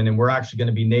department, and we're actually going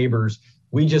to be neighbors.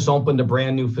 We just opened a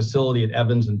brand new facility at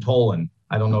Evans and Tolan.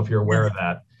 I don't know if you're aware of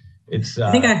that. It's.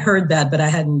 I think I heard that, but I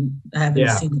haven't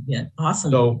seen it yet.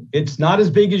 Awesome. So it's not as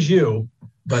big as you,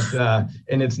 but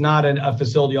and it's not a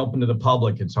facility open to the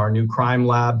public. It's our new crime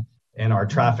lab and our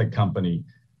traffic company.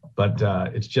 But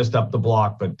it's just up the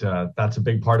block. But that's a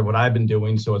big part of what I've been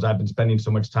doing. So as I've been spending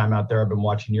so much time out there, I've been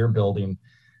watching your building.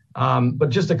 But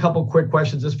just a couple quick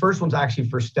questions. This first one's actually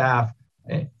for staff.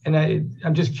 And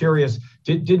I'm just curious,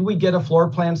 did we get a floor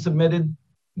plan submitted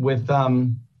with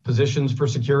positions for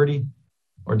security?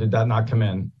 Or did that not come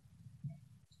in?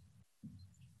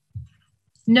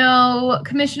 No,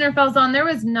 Commissioner Falzon, there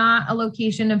was not a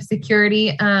location of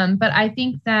security, but I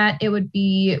think that it would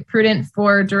be prudent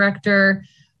for Director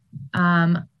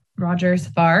Rogers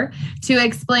Farr to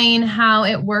explain how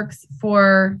it works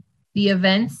for the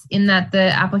events, in that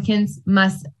the applicants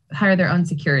must hire their own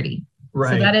security.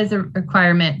 Right. So that is a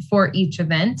requirement for each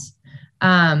event,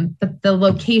 but the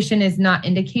location is not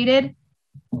indicated,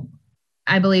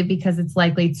 I believe, because it's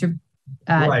likely to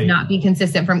not be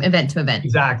consistent from event to event.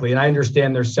 Exactly. And I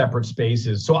understand there's separate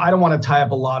spaces. So I don't want to tie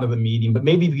up a lot of the meeting, but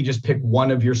maybe if you could just pick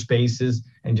one of your spaces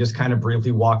and just kind of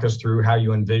briefly walk us through how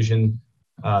you envision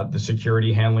the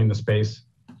security handling the space.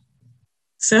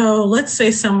 So let's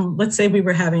say we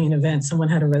were having an event, someone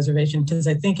had a reservation, because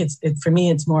I think for me,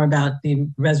 it's more about the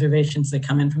reservations that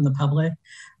come in from the public.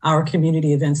 Our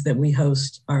community events that we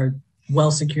host are well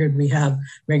secured. We have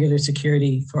regular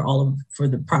security for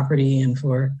the property and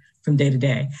from day to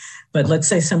day. But let's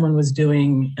say someone was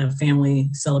doing a family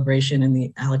celebration in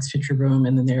the Alex Pitcher Room,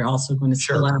 and then they're also going to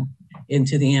spill out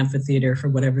into the amphitheater for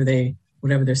whatever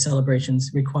their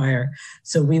celebrations require.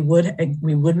 So we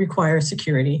would require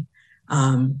security.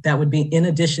 That would be in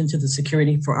addition to the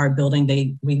security for our building.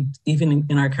 We even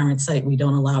in our current site, we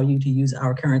don't allow you to use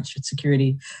our current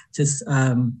security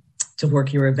to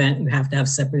work your event. You have to have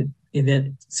separate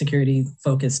event security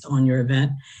focused on your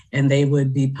event, and they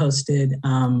would be posted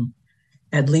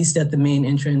at least at the main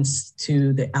entrance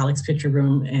to the Alex Pitcher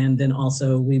Room, and then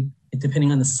also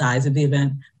depending on the size of the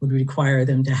event, would require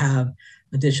them to have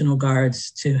additional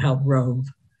guards to help rove,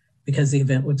 because the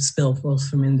event would spill both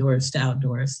from indoors to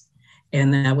outdoors.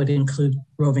 And that would include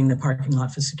roving the parking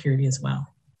lot for security as well.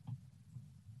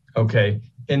 Okay.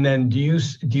 And then do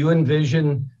you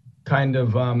envision kind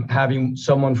of having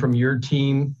someone from your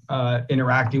team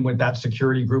interacting with that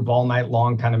security group all night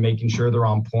long, kind of making sure they're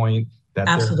on point, that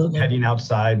Absolutely. They're heading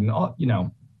outside and all,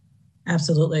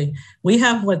 Absolutely. We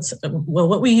have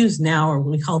what we use now, or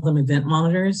we call them event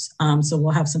monitors. So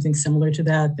we'll have something similar to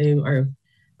that. They are,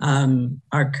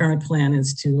 our current plan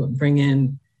is to bring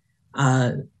in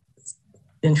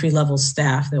entry-level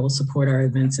staff that will support our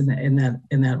events in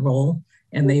that role,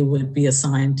 and they would be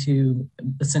assigned to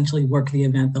essentially work the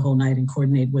event the whole night and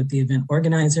coordinate with the event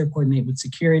organizer, coordinate with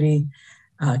security,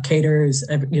 caterers,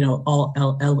 all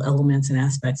elements and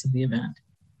aspects of the event.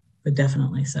 But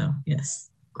definitely so, yes.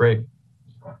 Great.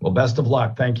 Well, best of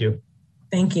luck. Thank you.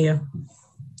 Thank you.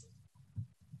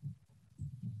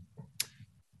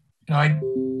 I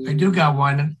do got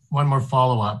one more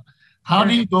follow-up. How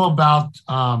do you go about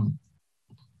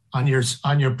on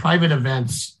your private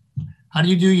events? How do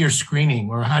you do your screening,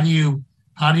 or how do you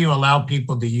allow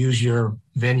people to use your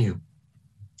venue?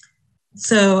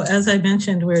 So as I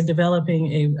mentioned, we're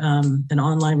developing an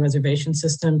online reservation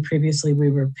system. Previously,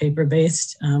 we were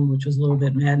paper-based, which was a little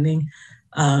bit maddening.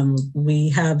 We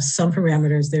have some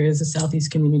parameters. There is a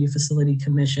Southeast Community Facility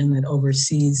Commission that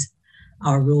oversees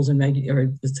our rules and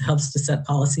helps to set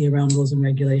policy around rules and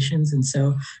regulations. And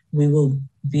so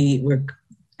we're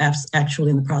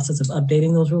actually in the process of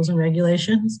updating those rules and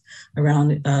regulations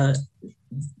around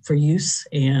for use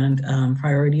and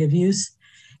priority of use.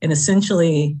 And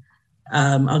essentially,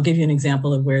 I'll give you an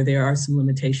example of where there are some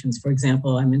limitations. For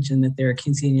example, I mentioned that there are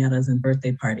quinceañeras and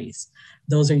birthday parties.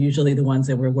 Those are usually the ones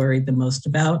that we're worried the most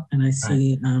about. And I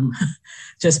see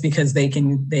just because they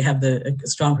have a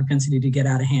strong propensity to get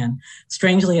out of hand.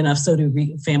 Strangely enough, so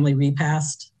do family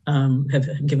repast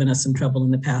have given us some trouble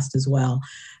in the past as well.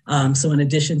 So in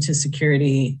addition to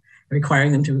security,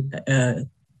 requiring them to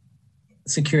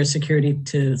secure security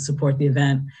to support the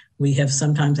event, we have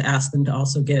sometimes asked them to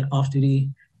also get off-duty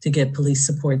to get police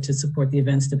support to support the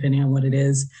events, depending on what it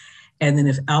is. And then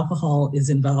if alcohol is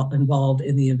involved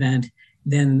in the event,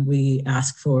 then we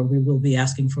will be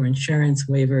asking for insurance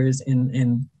waivers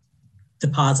and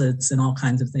deposits and all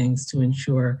kinds of things to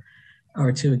ensure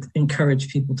or to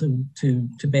encourage people to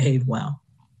behave well.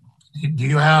 Do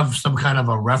you have some kind of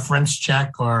a reference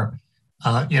check, or,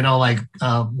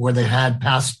 where they had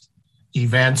past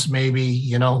events,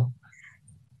 maybe,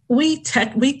 We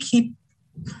keep,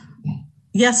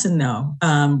 yes and no.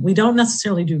 We don't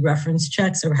necessarily do reference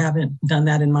checks, or haven't done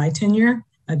that in my tenure.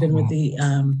 I've been with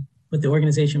the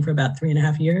organization for about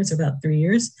 3.5 years, about 3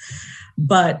 years.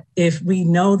 But if we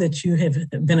know that you have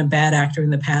been a bad actor in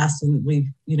the past, and we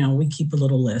keep a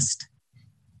little list.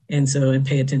 And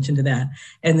pay attention to that.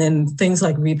 And then things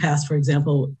like repast, for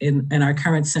example, in our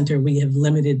current center, we have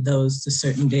limited those to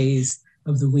certain days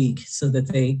of the week so that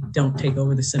they don't take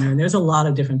over the center. And there's a lot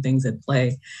of different things at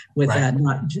play with that,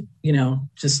 not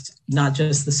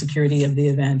just the security of the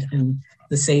event and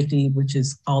the safety, which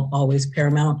is always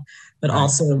paramount, but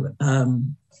also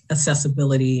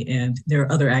accessibility, and there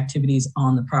are other activities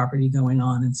on the property going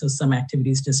on. And so some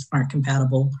activities just aren't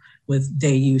compatible with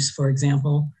day use, for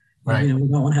example. Right. We don't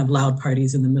want to have loud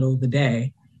parties in the middle of the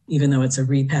day. Even though it's a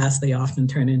repast, they often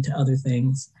turn into other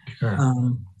things. Sure.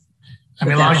 As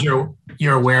long as you're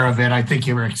aware of it, I think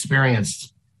you're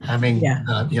experienced having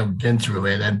been through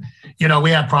it. And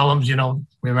we had problems.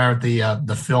 We were at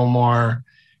the Fillmore,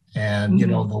 and the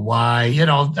Y.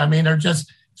 They're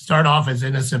just start off as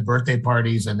innocent birthday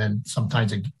parties, and then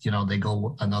sometimes they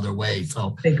go another way.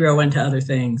 So they grow into other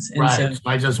things. And right. So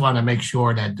I just want to make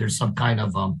sure that there's some kind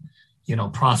of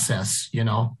process.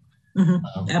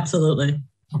 Absolutely.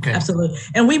 Okay. Absolutely.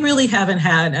 And we really haven't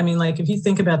had, if you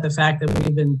think about the fact that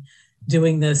we've been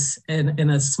doing this in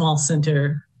a small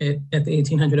center at the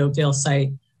 1800 Oakdale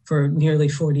site for nearly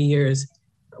 40 years,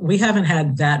 we haven't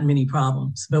had that many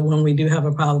problems. But when we do have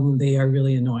a problem, they are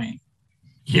really annoying.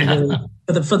 Yeah. Really,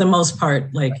 for the most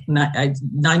part, like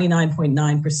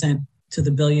 99.9% to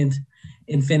the billionth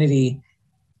infinity,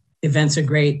 events are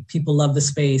great. People love the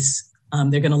space.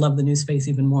 They're going to love the new space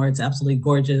even more. It's absolutely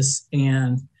gorgeous.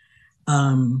 And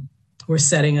we're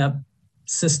setting up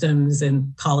systems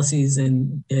and policies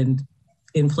in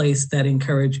place that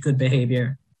encourage good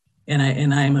behavior. And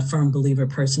I am a firm believer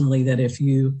personally that if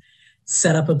you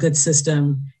set up a good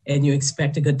system and you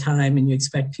expect a good time and you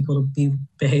expect people to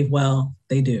behave well,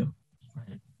 they do.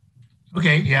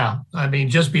 Okay, yeah.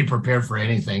 Just be prepared for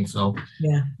anything. So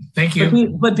yeah, thank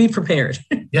you. But be prepared.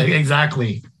 Yeah,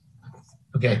 exactly.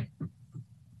 Okay.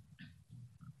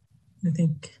 I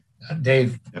think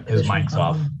Dave, his mic's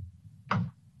off.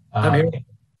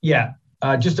 Yeah,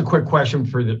 just a quick question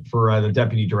for the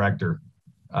deputy director.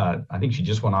 I think she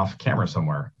just went off camera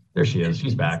somewhere. There she is.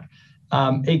 She's back.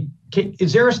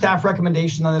 Is there a staff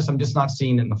recommendation on this? I'm just not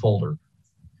seeing it in the folder.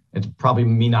 It's probably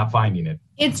me not finding it.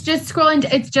 It's just scrolling.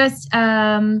 It's just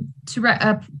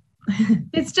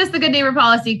it's just the good neighbor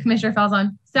policy. Commissioner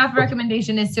Falzon. Staff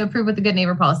recommendation is to approve with the good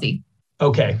neighbor policy.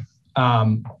 Okay.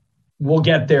 We'll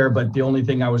get there, but the only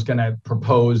thing I was going to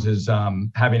propose is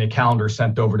having a calendar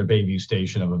sent over to Bayview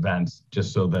Station of events,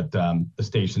 just so that the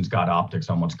station's got optics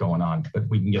on what's going on. But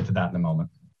we can get to that in a moment.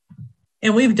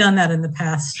 And we've done that in the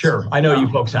past. Sure, I know you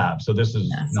folks have, so this is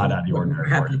not out of the ordinary.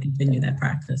 We're happy to continue that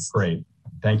practice. Great,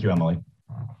 thank you, Emily.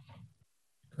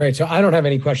 Great, so I don't have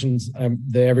any questions.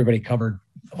 Everybody covered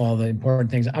all the important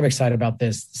things. I'm excited about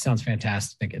this. It sounds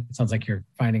fantastic. It sounds like you're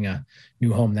finding a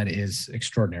new home that is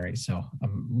extraordinary. So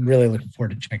I'm really looking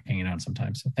forward to checking it out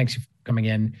sometime. So thanks for coming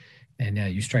in. And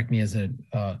you strike me as an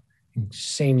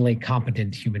insanely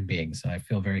competent human being. So I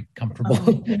feel very comfortable.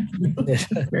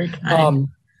 Very kind.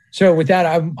 So with that,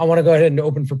 I want to go ahead and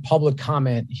open for public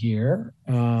comment here.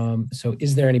 So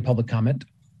is there any public comment?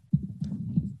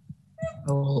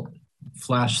 I will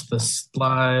flash the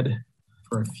slide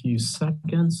for a few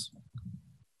seconds.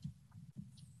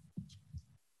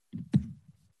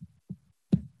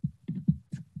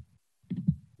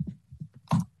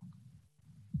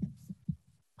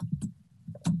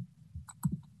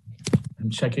 I'm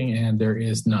checking and there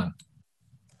is none.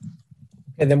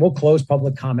 And then we'll close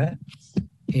public comment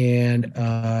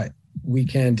and we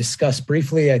can discuss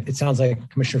briefly. It sounds like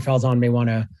Commissioner Falzon may want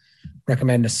to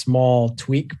recommend a small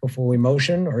tweak before we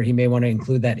motion, or he may want to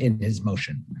include that in his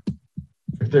motion.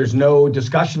 If there's no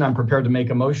discussion, I'm prepared to make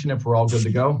a motion if we're all good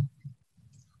to go.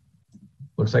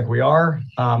 Looks like we are.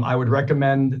 I would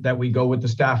recommend that we go with the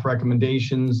staff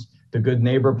recommendations, the good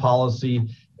neighbor policy,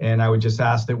 and I would just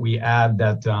ask that we add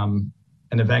that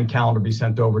an event calendar be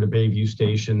sent over to Bayview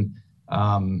Station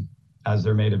as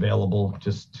they're made available,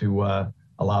 just to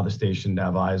allow the station to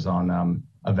have eyes on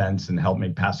events and help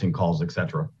make passing calls,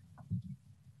 etc.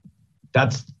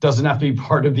 That doesn't have to be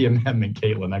part of the amendment,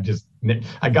 Caitlin.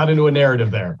 I got into a narrative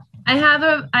there. I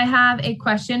have a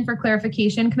question for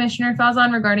clarification, Commissioner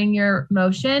Falzon, regarding your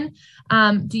motion.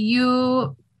 Do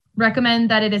you recommend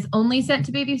that it is only sent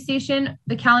to Bayview Station,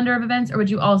 the calendar of events, or would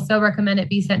you also recommend it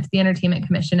be sent to the Entertainment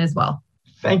Commission as well?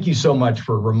 Thank you so much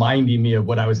for reminding me of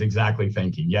what I was exactly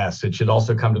thinking. Yes, it should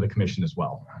also come to the commission as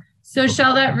well. So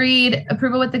shall that read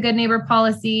approval with the good neighbor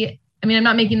policy? I mean, I'm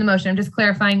not making the motion. I'm just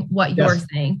clarifying what you're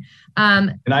saying.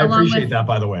 And I appreciate that,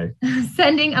 by the way.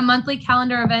 Sending a monthly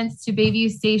calendar events to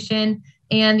Bayview Station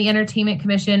and the Entertainment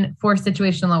Commission for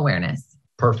situational awareness.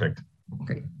 Perfect.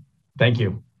 Great. Thank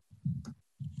you.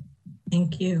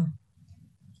 Thank you.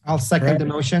 I'll second the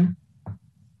motion.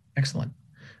 Excellent.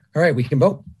 All right, we can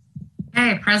vote.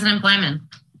 Hey, President Blyman.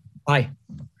 Aye.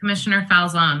 Commissioner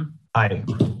Falzon. Aye.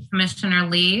 Commissioner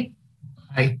Lee.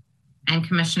 Aye. And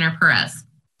Commissioner Perez.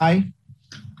 Aye.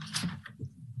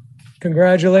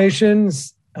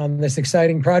 Congratulations on this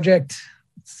exciting project.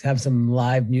 Let's have some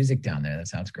live music down there. That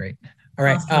sounds great. All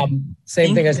right. Awesome. Same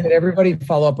Thank thing I you. said, everybody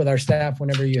follow up with our staff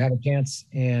whenever you have a chance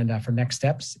and for next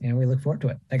steps. And we look forward to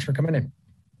it. Thanks for coming in.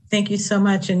 Thank you so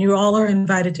much. And you all are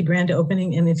invited to grand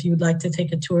opening. And if you would like to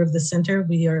take a tour of the center,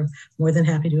 we are more than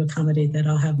happy to accommodate that.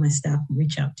 I'll have my staff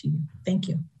reach out to you. Thank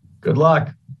you. Good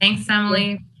luck. Thanks,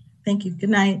 Emily. Thank you. Good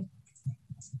night.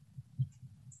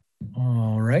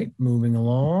 All right, moving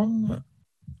along.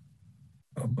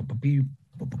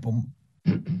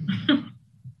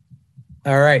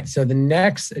 All right, so the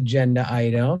next agenda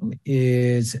item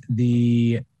is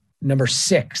the number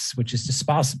 6, which is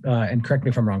and correct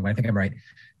me if I'm wrong, but I think I'm right.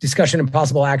 Discussion and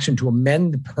possible action to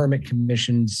amend the permit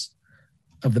commissions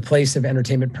of the place of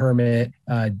entertainment permit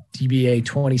DBA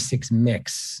 26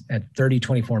 Mix at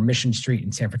 3024 Mission Street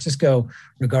in San Francisco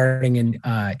regarding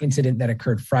an incident that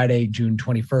occurred Friday, June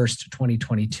 21st,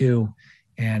 2022.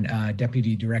 And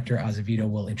Deputy Director Azevedo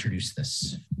will introduce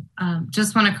this.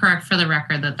 Just want to correct for the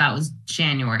record that was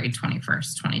January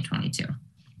 21st, 2022.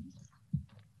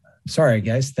 Sorry,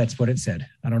 guys, that's what it said.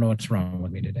 I don't know what's wrong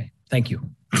with me today. Thank you.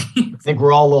 I think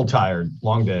we're all a little tired.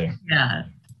 Long day. Yeah.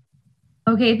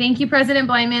 Okay, thank you, President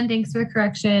Blyman. Thanks for the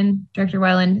correction, Director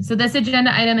Weiland. So this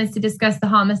agenda item is to discuss the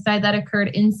homicide that occurred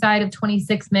inside of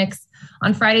 26 Mix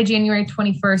on Friday, January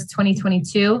 21st,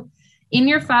 2022. In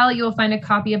your file, you will find a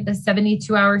copy of the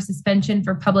 72-hour suspension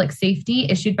for public safety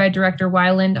issued by Director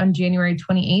Weiland on January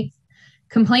 28th,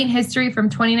 complaint history from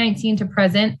 2019 to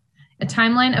present, a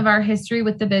timeline of our history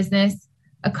with the business,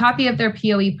 a copy of their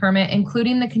POE permit,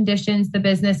 including the conditions the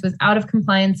business was out of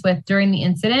compliance with during the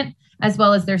incident, as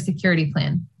well as their security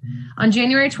plan. On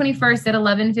January 21st at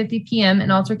 11:50 p.m.,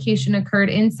 an altercation occurred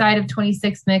inside of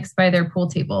 26 Mix by their pool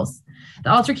tables.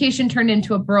 The altercation turned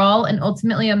into a brawl, and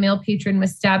ultimately a male patron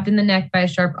was stabbed in the neck by a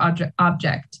sharp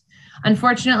object.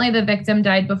 Unfortunately, the victim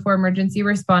died before emergency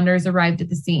responders arrived at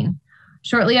the scene.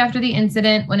 Shortly after the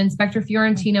incident, when Inspector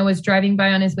Fiorentino was driving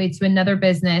by on his way to another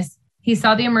business, he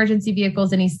saw the emergency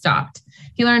vehicles and he stopped.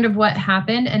 He learned of what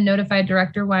happened and notified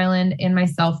Director Weiland and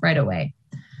myself right away.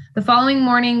 The following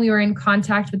morning, we were in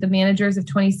contact with the managers of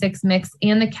 26 Mix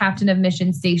and the captain of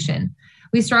Mission Station.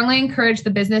 We strongly encouraged the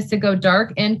business to go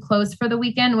dark and close for the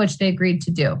weekend, which they agreed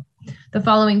to do. The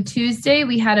following Tuesday,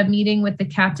 we had a meeting with the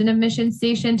captain of Mission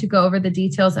Station to go over the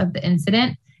details of the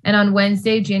incident. And on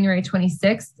Wednesday, January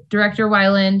 26th, Director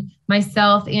Weiland,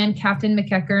 myself, and Captain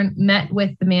McEachern met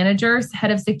with the managers,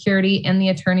 head of security, and the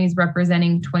attorneys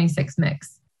representing 26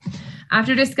 Mix.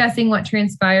 After discussing what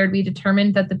transpired, we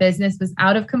determined that the business was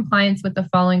out of compliance with the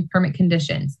following permit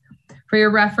conditions. For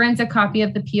your reference, a copy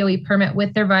of the POE permit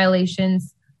with their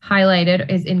violations highlighted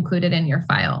is included in your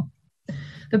file.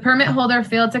 The permit holder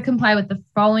failed to comply with the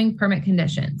following permit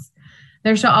conditions.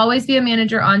 There shall always be a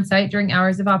manager on site during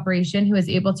hours of operation who is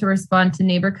able to respond to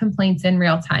neighbor complaints in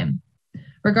real time.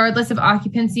 Regardless of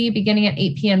occupancy, beginning at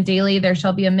 8 p.m. daily, there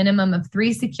shall be a minimum of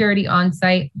 3 security on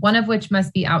site, one of which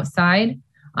must be outside.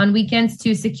 On weekends,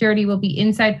 2 security will be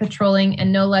inside patrolling,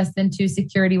 and no less than 2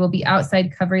 security will be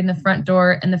outside covering the front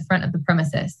door and the front of the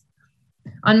premises.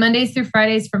 On Mondays through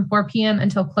Fridays from 4 p.m.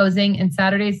 until closing, and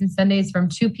Saturdays and Sundays from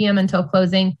 2 p.m. until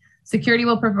closing, security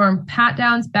will perform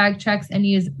pat-downs, bag checks, and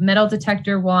use metal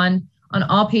detector wand on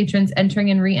all patrons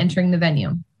entering and re-entering the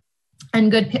venue.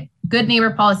 And good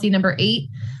neighbor policy number 8,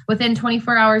 within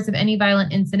 24 hours of any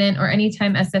violent incident or any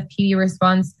time SFPD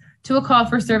responds to a call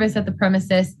for service at the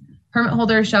premises, permit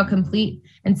holder shall complete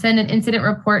and send an incident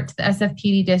report to the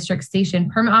SFPD district station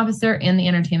permit officer and the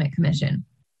Entertainment Commission.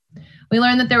 We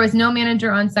learned that there was no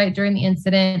manager on site during the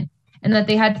incident and that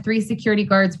they had 3 security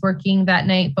guards working that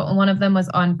night, but one of them was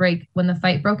on break when the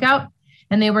fight broke out,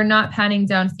 and they were not patting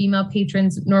down female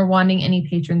patrons nor wanding any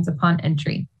patrons upon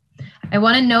entry. I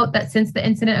want to note that since the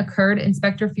incident occurred,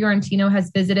 Inspector Fiorentino has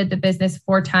visited the business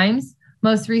 4 times,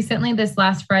 most recently this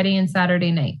last Friday and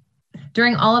Saturday night.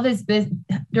 During all of his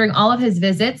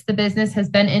visits, the business has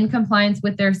been in compliance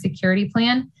with their security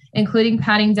plan, including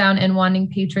patting down and wanding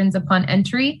patrons upon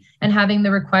entry and having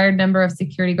the required number of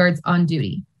security guards on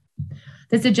duty.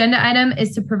 This agenda item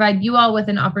is to provide you all with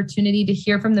an opportunity to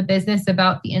hear from the business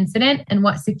about the incident and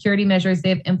what security measures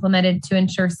they've implemented to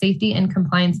ensure safety and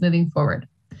compliance moving forward.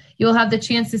 You will have the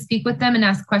chance to speak with them and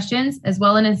ask questions, as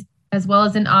well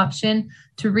as an option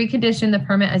to recondition the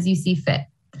permit as you see fit.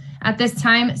 At this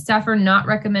time, staff are not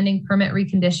recommending permit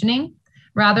reconditioning.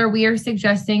 Rather, we are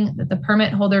suggesting that the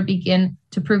permit holder begin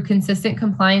to prove consistent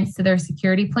compliance to their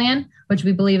security plan, which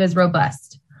we believe is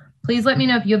robust. Please let me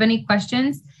know if you have any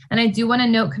questions. And I do want to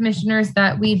note, commissioners,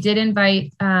 that we did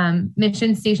invite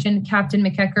Mission Station Captain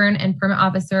McEachern and Permit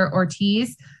Officer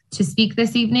Ortiz to speak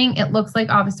this evening. It looks like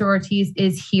Officer Ortiz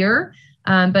is here,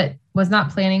 but was not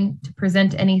planning to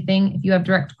present anything. If you have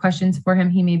direct questions for him,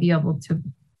 he may be able to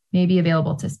may be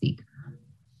available to speak.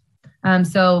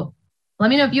 So let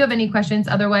me know if you have any questions.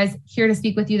 Otherwise, here to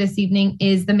speak with you this evening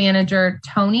is the manager,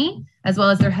 Tony, as well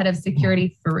as their head of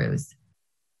security, Farouz.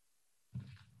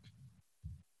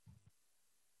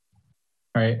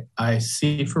 All right, I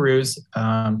see Farouz.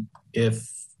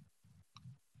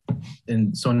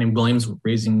 And someone named William's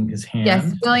raising his hand.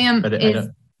 Yes, William is,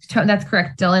 that's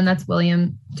correct, Dylan, that's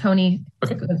William. Tony,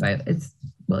 okay. It's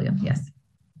William, yes.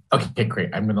 Okay,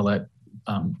 great. I'm gonna let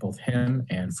both him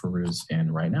and Farouz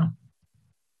in right now.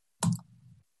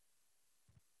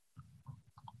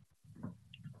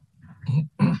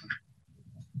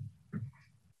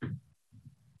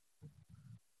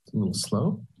 It's a little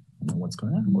slow. I don't know what's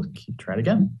going on. We'll try it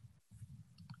again.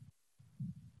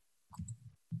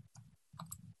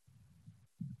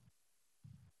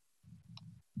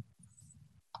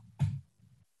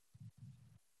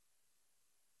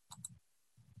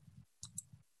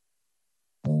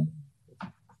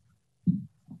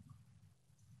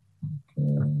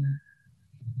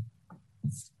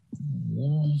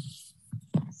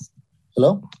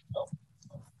 Hello?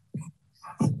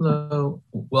 Hello,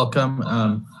 welcome.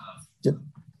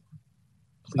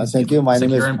 Thank you. My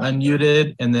name is... You're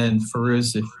unmuted, and then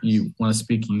Farouz, if you want to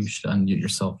speak, you should unmute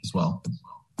yourself as well.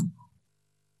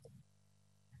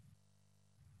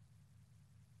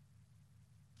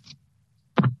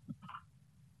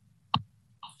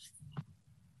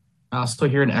 I'll still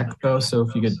hear an echo, so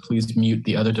if you could please mute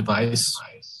the other device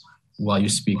while you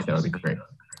speak, that would be great.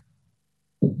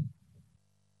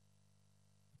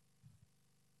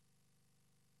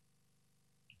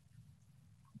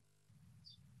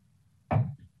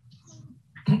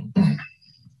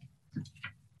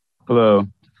 Hello.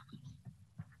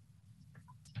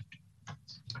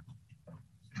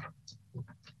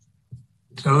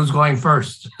 So who's going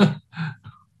first?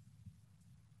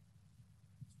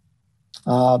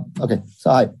 Okay,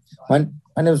 so hi. My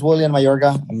name is William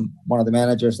Mayorga. I'm one of the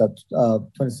managers at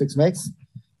 26 Mix.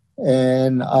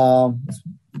 And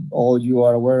all you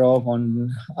are aware of,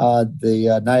 on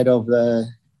the night of the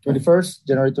 21st,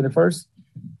 January 21st,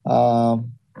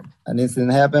 an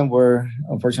incident happened where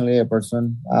unfortunately a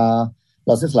person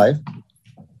lost his life.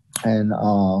 And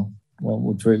well,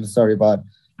 we're really sorry about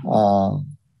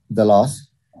the loss.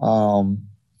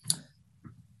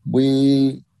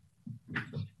 We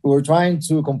were trying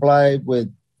to comply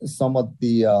with some of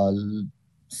the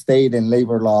state and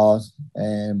labor laws,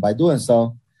 and by doing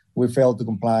so, we failed to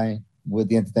comply with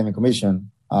the Entertainment Commission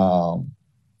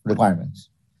requirements,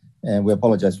 and we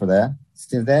apologize for that.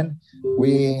 Since then,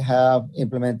 we have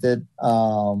implemented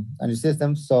a new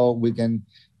system so we can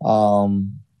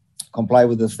comply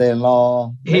with the state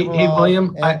law. Hey,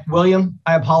 William, I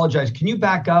apologize. Can you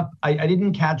back up? I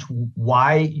didn't catch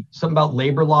why, something about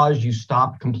labor laws, you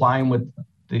stopped complying with.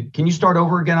 Can you start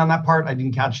over again on that part? I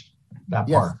didn't catch that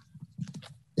part.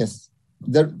 Yes.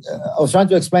 I was trying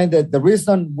to explain that the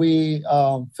reason we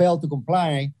failed to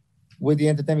comply with the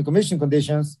Entertainment Commission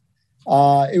conditions,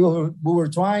 we were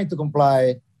trying to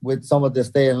comply with some of the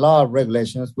state and law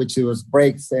regulations, which was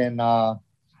breaks and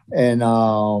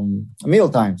meal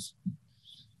times.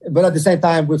 But at the same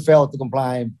time, we failed to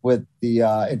comply with the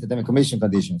Entertainment Commission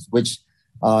conditions, which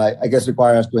I guess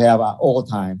require us to have at all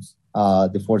times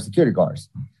the 4 security guards.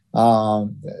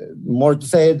 More to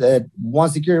say that one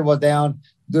security was down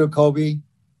due to COVID.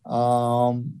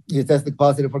 He tested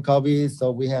positive for COVID,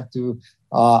 so we have to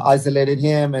isolated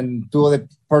him and 2 other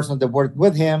persons that worked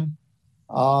with him.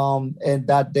 And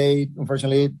that day,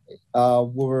 unfortunately,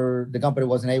 the company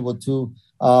wasn't able to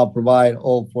provide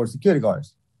all 4 security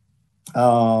guards.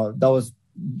 That was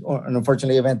an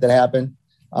unfortunate event that happened.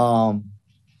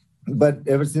 But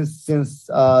ever since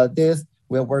this,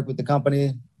 we have worked with the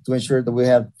company to ensure that we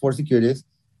have 4 securities.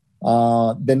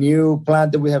 The new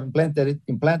plan that we have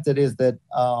implemented is that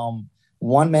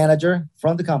one manager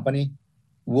from the company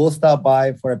will stop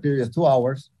by for a period of 2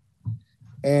 hours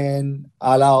and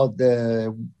allow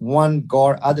the one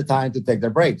guard at the time to take their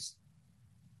breaks.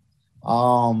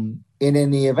 In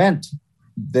any event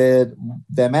that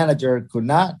the manager could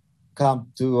not come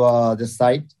to the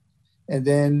site, and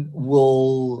then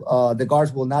the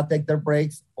guards will not take their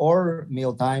breaks or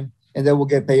mealtime, and they will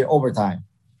get paid overtime.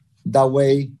 That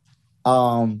way,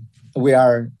 we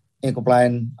are in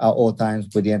compliance at all times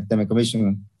with the Entertainment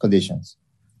Commission conditions.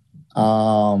 We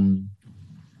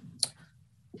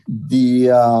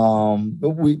are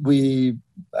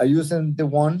using the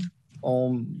one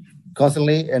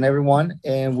constantly and everyone,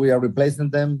 and we are replacing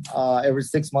them every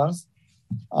 6 months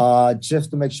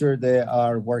just to make sure they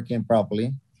are working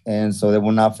properly, and so they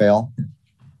will not fail.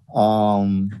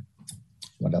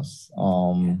 What else?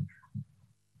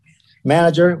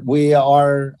 Manager, we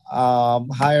are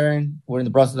hiring. We're in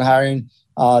the process of hiring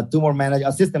 2 more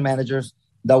assistant managers.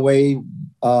 That way,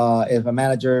 if a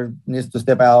manager needs to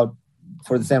step out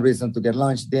for the same reason to get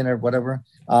lunch, dinner, whatever,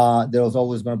 there's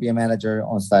always going to be a manager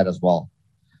on site as well.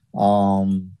 What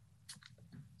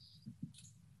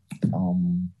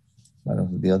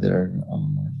else is the other?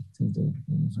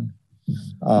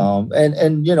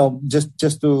 And you know,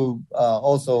 just to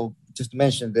also just to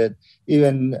mention that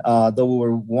even though we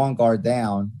were 1 guard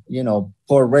down, you know,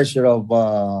 for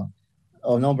ratio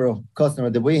of number of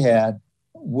customers that we had,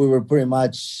 we were pretty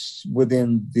much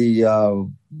within the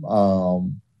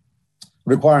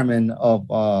requirement of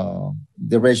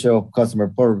the ratio of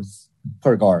customer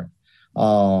per guard.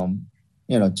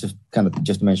 You know, just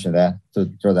to mention that,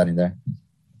 to throw that in there.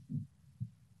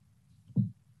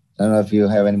 I don't know if you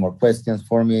have any more questions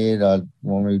for me.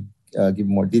 Want me to give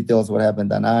more details what happened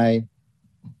that night?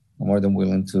 I'm more than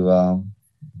willing to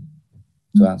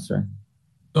answer.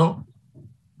 So,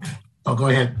 go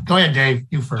ahead. Go ahead, Dave.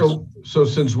 You first. So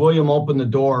since William opened the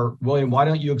door, William, why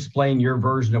don't you explain your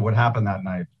version of what happened that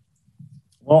night?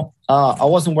 Well, I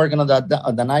wasn't working on that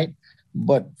the night,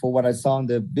 but for what I saw in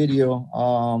the video,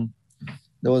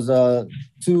 there was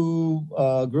 2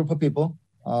 group of people.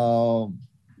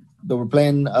 They were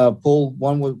playing pool.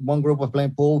 One group was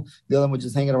playing pool. The other one was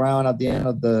just hanging around at the end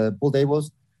of the pool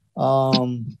tables.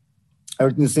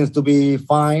 Everything seems to be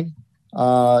fine.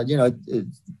 You know, it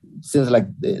seems like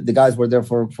the guys were there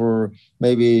for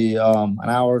maybe an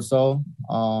hour or so.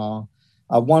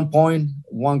 At one point,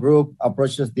 one group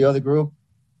approaches the other group,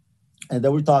 and they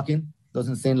were talking.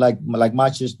 Doesn't seem like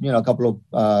much, just, you know,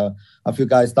 a few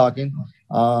guys talking.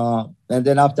 And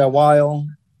then after a while,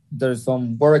 there's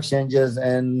some word exchanges,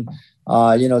 and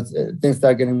you know, things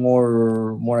start getting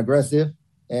more aggressive.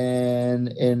 And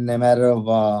in a matter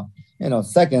of you know,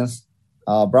 seconds,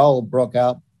 brawl broke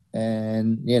out,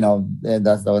 and you know, and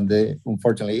that's when the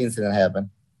unfortunately incident happened.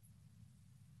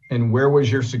 And where was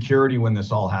your security when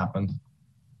this all happened?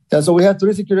 Yeah, so we had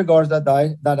 3 security guards that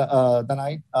died that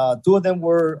night. 2 of them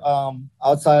were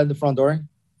outside the front door,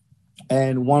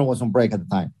 and 1 was on break at the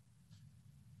time.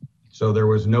 So there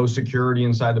was no security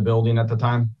inside the building at the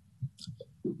time?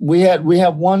 We have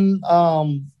 1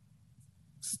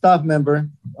 staff member,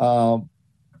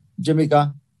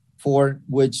 Jamaica Ford,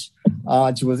 which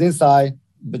she was inside,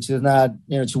 but she's not,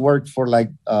 you know, she worked for like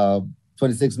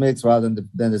 26 minutes rather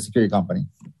than the security company.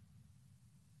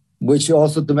 Which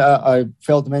also, I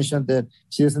failed to mention that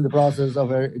she is in the process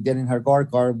of getting her guard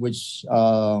card, which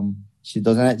she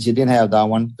didn't have that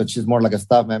one, but she's more like a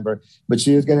staff member. But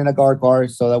she is getting a guard card,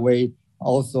 so that way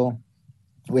also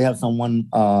we have someone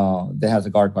that has a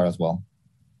guard card as well.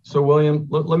 So William,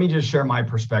 let me just share my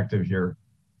perspective here.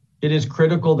 It is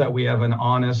critical that we have an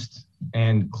honest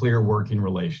and clear working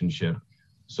relationship.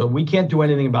 So we can't do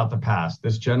anything about the past.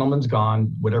 This gentleman's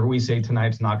gone. Whatever we say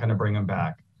tonight's not going to bring him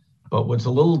back. But what's a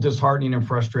little disheartening and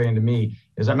frustrating to me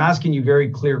is I'm asking you very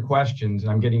clear questions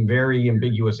and I'm getting very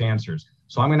ambiguous answers.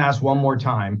 So I'm going to ask one more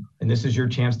time, and this is your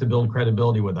chance to build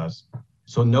credibility with us.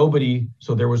 So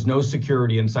there was no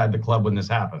security inside the club when this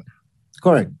happened.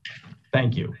 Correct.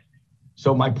 Thank you.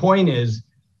 So my point is,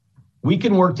 we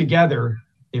can work together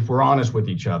if we're honest with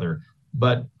each other.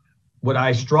 But what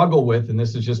I struggle with, and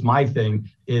this is just my thing,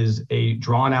 is a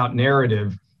drawn out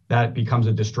narrative that becomes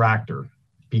a distractor.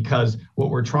 Because what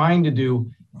we're trying to do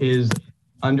is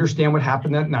understand what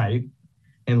happened that night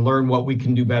and learn what we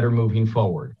can do better moving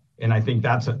forward. And I think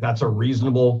that's a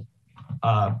reasonable,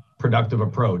 productive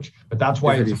approach. But that's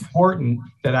why it's important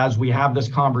that as we have this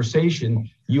conversation,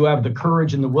 you have the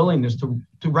courage and the willingness to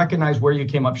recognize where you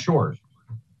came up short.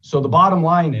 So the bottom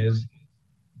line is,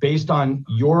 based on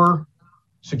your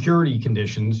security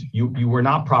conditions, you were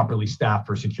not properly staffed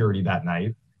for security that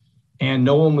night, and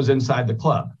no one was inside the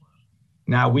club.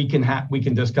 Now we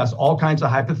can discuss all kinds of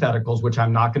hypotheticals, which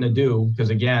I'm not going to do because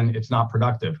again, it's not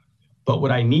productive. But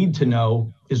what I need to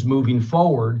know is moving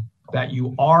forward that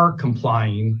you are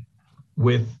complying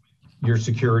with your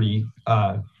security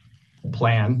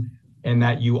plan, and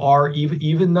that you are,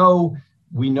 even though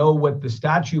we know what the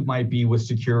statute might be with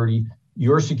security,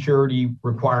 your security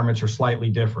requirements are slightly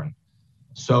different.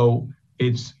 So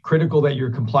it's critical that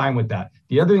you're complying with that.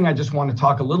 The other thing I just want to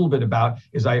talk a little bit about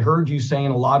is I heard you saying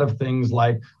a lot of things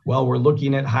like, well, we're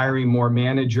looking at hiring more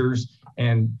managers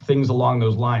and things along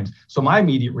those lines. So my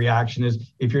immediate reaction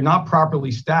is, if you're not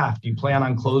properly staffed, do you plan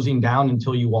on closing down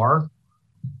until you are?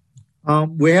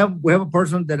 We have a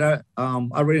person that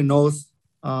already knows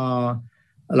a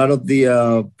lot of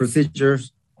the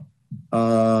procedures.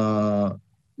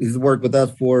 He's worked with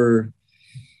us for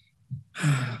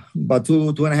about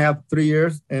 2.5, 3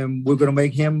 years, and we're going to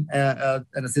make him an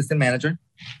assistant manager.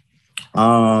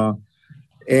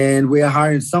 And we are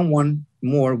hiring one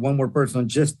more person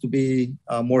just to be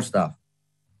more staff.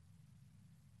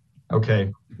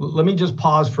 Okay. Let me just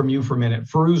pause from you for a minute.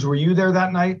 Farouz, were you there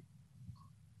that night?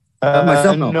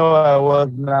 Myself, no. No, I was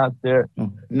not there.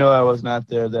 No, I was not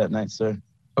there that night, sir.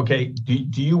 Okay.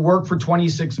 Do you work for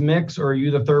 26 Mix, or are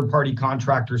you the third-party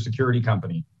contractor security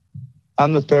company?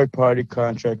 I'm the third-party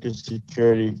contractor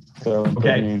security company.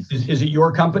 Okay. Is it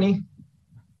your company?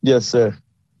 Yes, sir.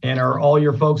 And are all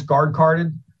your folks guard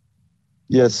carded?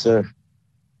 Yes, sir.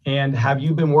 And have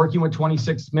you been working with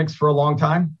 26 Mix for a long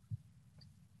time?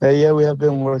 Yeah, we have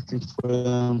been working for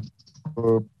them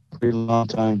for a pretty long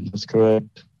time. That's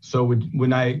correct. So would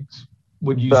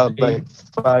you about say, like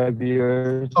 5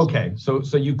 years? Okay, so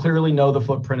you clearly know the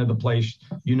footprint of the place.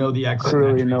 You know the exit.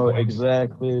 Clearly know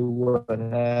exactly what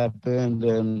happened,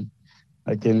 and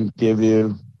I can give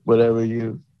you whatever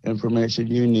information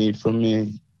you need from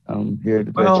me. I'm here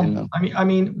to let you know. I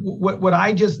mean, what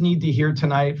I just need to hear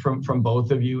tonight from both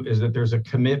of you is that there's a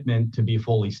commitment to be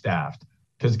fully staffed.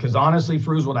 Because honestly,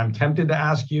 Farouz, what I'm tempted to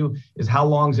ask you is how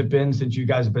long has it been since you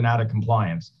guys have been out of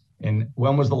compliance? And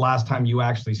when was the last time you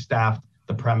actually staffed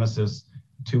the premises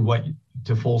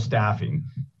to full staffing?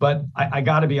 But I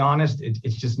got to be honest,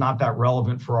 it's just not that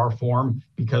relevant for our form,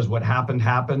 because what happened,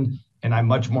 and I'm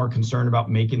much more concerned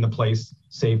about making the place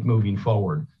safe moving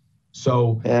forward.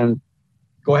 So, and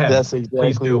go ahead. That's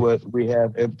exactly what we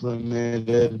have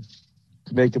implemented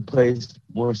to make the place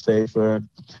more safer.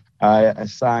 I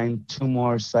assigned 2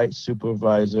 more site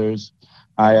supervisors.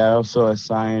 I also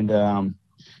assigned,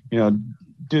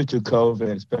 due to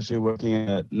COVID, especially working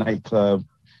at a nightclub,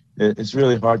 it's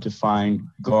really hard to find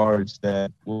guards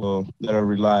that are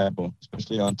reliable,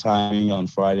 especially on timing on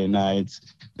Friday nights.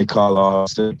 They call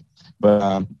off.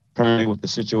 But currently with the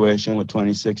situation with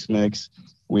 26 Mix,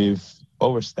 we've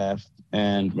overstaffed,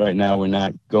 and right now we're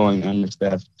not going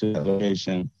understaffed to that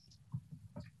location.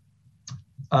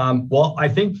 Well, I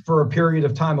think for a period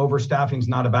of time, overstaffing is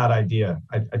not a bad idea.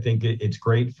 I think it's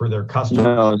great for their customers.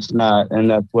 No, it's not,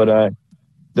 and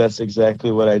that's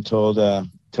exactly what I told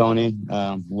Tony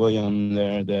William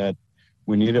there, that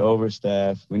we need to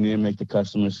overstaff. We need to make the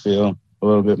customers feel a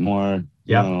little bit more,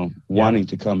 wanting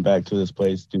to come back to this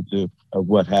place due to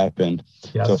what happened.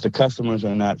 Yes. So if the customers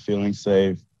are not feeling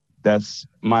safe, that's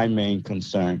my main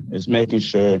concern, is making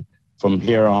sure from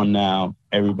here on now,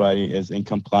 everybody is in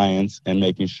compliance and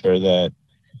making sure that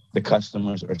the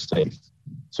customers are safe.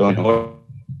 So in order,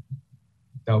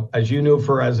 as you know,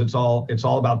 it's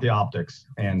all about the optics,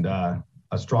 and a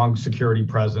strong security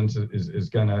presence is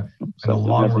going to, in the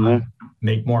long run,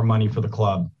 make more money for the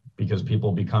club because people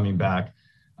will be coming back.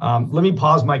 Let me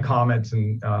pause my comments,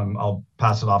 and I'll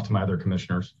pass it off to my other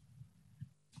commissioners.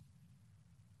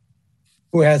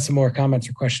 Who has some more comments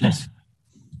or questions?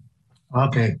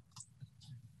 Okay.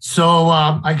 So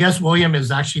I guess William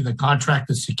is actually the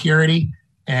contracted security,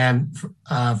 and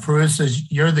Farouz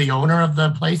says you're the owner of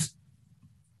the place?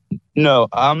 No,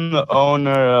 I'm the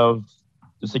owner of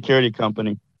the security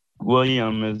company.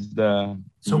 William is the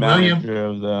manager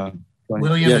of the...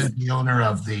 William is the owner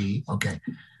of the... Okay.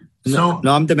 So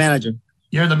no, I'm the manager.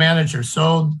 You're the manager.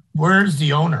 So where's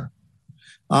the owner?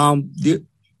 The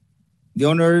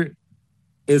owner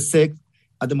is sick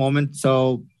at the moment,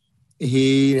 so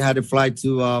he had to fly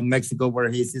to Mexico, where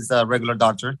he's his regular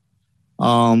doctor.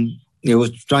 He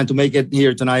was trying to make it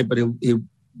here tonight, but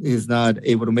he's not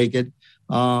able to make it.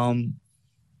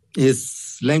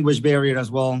 His language barrier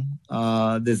as well.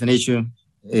 There's an issue.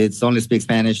 It's only speaks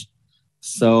Spanish.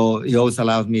 So he always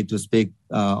allows me to speak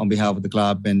on behalf of the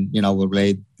club, and, we'll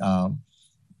relay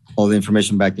all the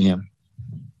information back to him.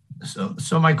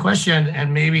 So my question,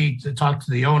 and maybe to talk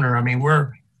to the owner, I mean,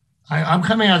 I'm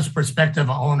coming out as perspective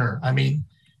of owner. I mean,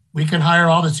 we can hire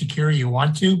all the security you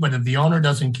want to, but if the owner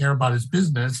doesn't care about his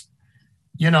business,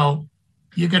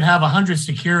 you could have 100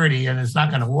 security and it's not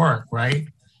going to work, right?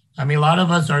 I mean, a lot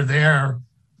of us are there,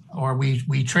 or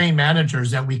we train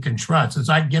managers that we can trust. It's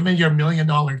like giving your $1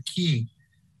 million key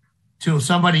to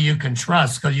somebody you can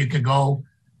trust, because you could go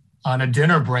on a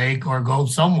dinner break or go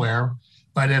somewhere.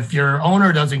 But if your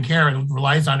owner doesn't care and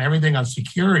relies on everything on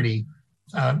security,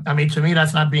 I mean, to me,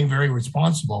 that's not being very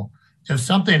responsible. If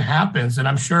something happens, and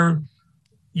I'm sure,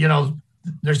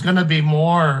 there's going to be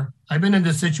more. I've been in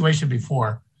this situation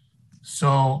before.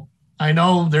 So I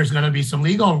know there's going to be some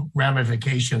legal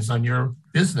ramifications on your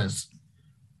business.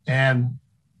 And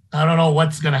I don't know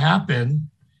what's going to happen.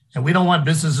 And we don't want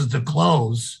businesses to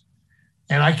close.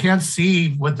 And I can't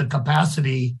see what the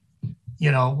capacity,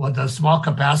 with the small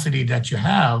capacity that you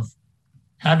have,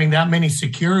 having that many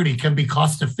security can be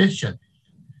cost efficient.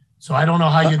 So I don't know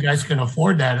how you guys can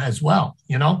afford that as well,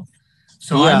 you know?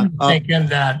 So Yeah, I'm thinking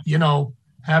that, you know,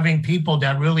 having people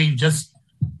that really just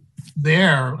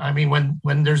there, I mean,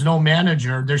 when there's no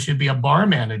manager, there should be a bar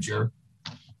manager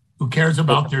who cares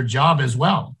about their job as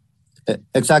well.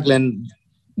 Exactly, and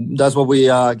that's what we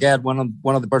get. One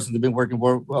of the persons that's been working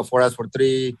for us for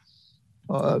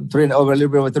over a little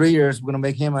bit over 3 years. We're gonna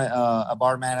make him a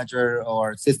bar manager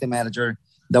or system manager.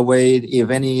 That way, if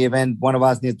any event one of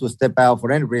us needs to step out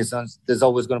for any reasons, there's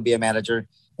always gonna be a manager.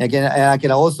 Again, and I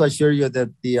can also assure you that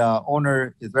the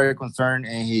owner is very concerned,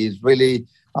 and he's really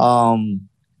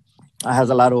has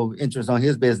a lot of interest on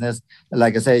his business.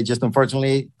 Like I say, just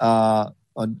unfortunately,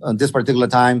 on this particular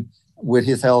time with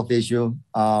his health issue,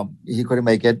 he couldn't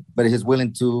make it, but he's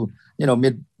willing to, you know,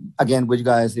 meet again with you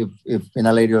guys if in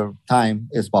a later time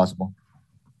is possible.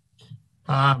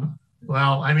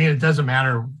 Well, I mean, it doesn't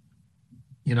matter,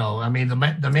 you know. I mean,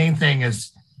 the main thing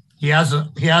is he has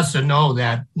to know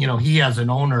that, you know, he as an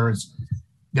owner is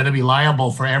going to be liable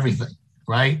for everything,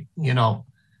 right? You know,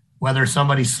 whether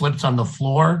somebody slips on the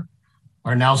floor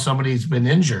or now somebody's been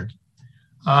injured.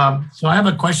 So I have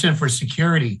a question for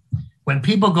security. When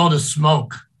people go to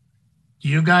smoke,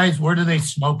 where do they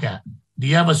smoke at? Do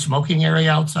you have a smoking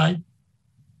area outside?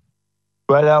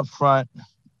 Right out front.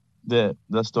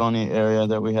 That's the only area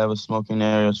that we have a smoking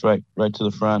area. It's right to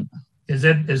the front. Is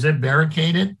it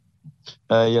barricaded?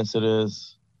 Yes, it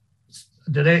is.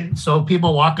 So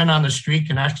people walking on the street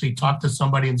can actually talk to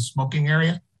somebody in the smoking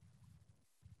area?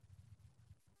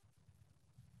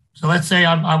 So let's say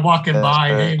I'm walking by,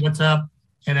 hey, what's up?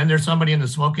 And then there's somebody in the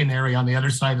smoking area on the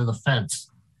other side of the fence.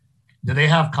 Do they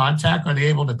have contact? Are they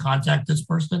able to contact this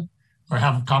person or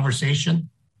have a conversation?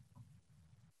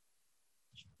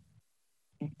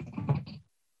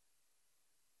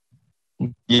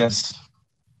 Yes.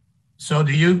 So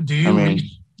do you? I mean,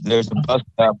 there's a bus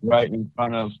stop right in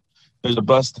front of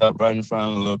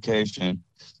the location.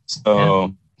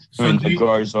 So, So I mean, the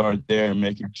guards are there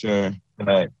making sure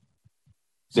that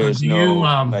there's no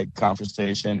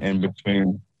conversation in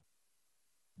between.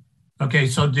 Okay,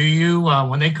 so do you,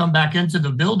 when they come back into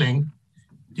the building,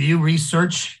 do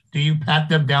you pat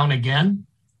them down again?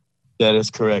 That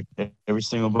is correct. Every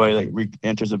single body that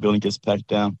enters the building gets pat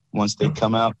down. Once they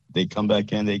come out, they come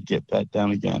back in, they get pat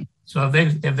down again. So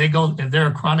if they're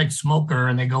a chronic smoker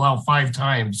and they go out 5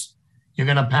 times, you're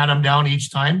gonna pat them down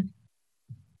each time?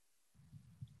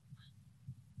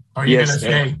 Or are you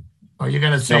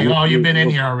gonna say, oh, you've been in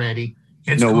here already?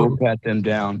 It's cool. We'll pat them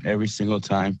down every single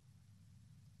time.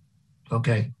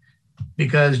 Okay.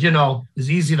 Because, you know, it's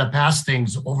easy to pass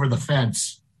things over the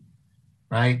fence,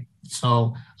 right?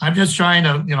 So I'm just trying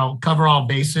to, you know, cover all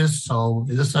bases so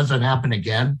this doesn't happen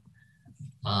again.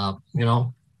 You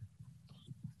know,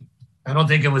 I don't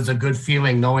think it was a good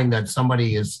feeling knowing that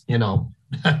somebody is, you know,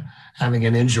 having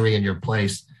an injury in your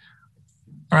place.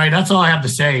 All right, that's all I have to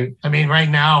say. I mean, right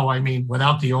now,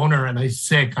 without the owner and he's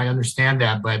sick, I understand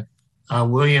that. But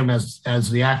William, as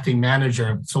the acting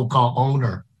manager, so-called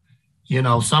owner, you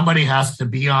know, somebody has to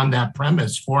be on that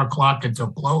premise 4 o'clock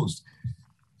until closed.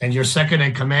 And you're second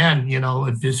in command, you know,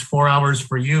 if it's 4 hours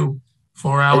for you,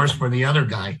 4 hours for the other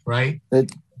guy, right?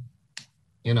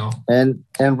 You know. And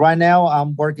right now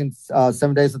I'm working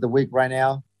 7 days of the week right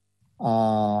now.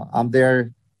 I'm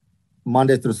there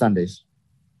Monday through Sundays.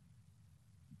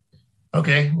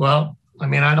 Okay, well, I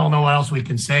mean, I don't know what else we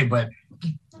can say, but,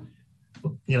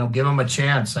 you know, give them a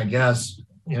chance, I guess,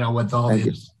 you know, with all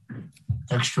these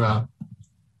extra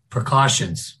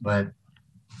precautions. But,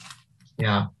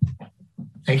 yeah,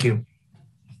 thank you.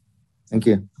 Thank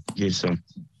you. Yes, sir.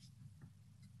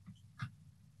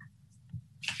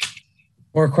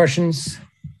 More questions?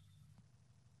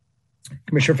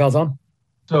 Commissioner Falzon?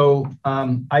 So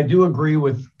I do agree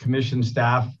with commission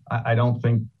staff. I don't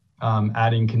think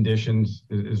adding conditions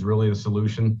is really the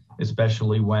solution,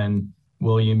 especially when,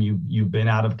 William, you've been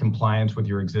out of compliance with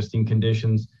your existing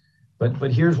conditions.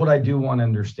 But here's what I do want to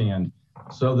understand.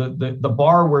 So the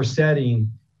bar we're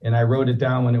setting, and I wrote it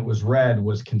down when it was read,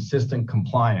 was consistent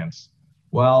compliance.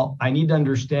 Well, I need to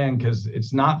understand, because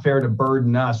it's not fair to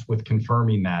burden us with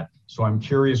confirming that. So I'm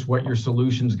curious what your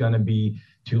solution is going to be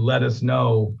to let us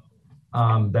know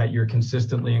that you're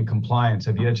consistently in compliance.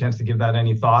 Have you had a chance to give that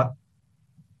any thought?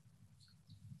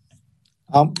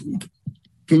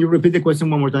 Can you repeat the question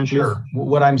one more time, please? Sure.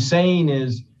 What I'm saying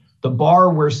is the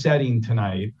bar we're setting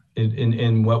tonight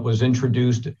in what was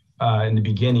introduced in the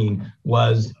beginning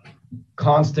was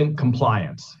constant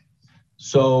compliance.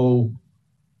 So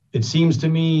it seems to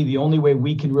me the only way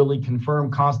we can really confirm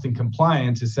constant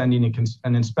compliance is sending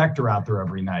an inspector out there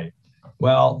every night.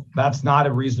 Well, that's not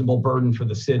a reasonable burden for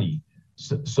the city.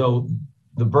 So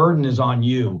the burden is on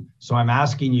you. So I'm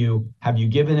asking you, have you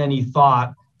given any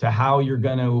thought to how you're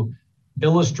going to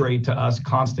illustrate to us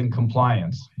constant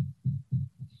compliance?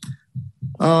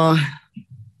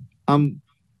 I'm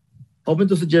open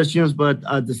to suggestions, but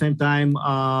at the same time,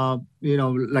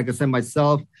 like I said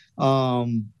myself,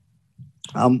 I'm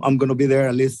going to be there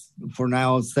at least for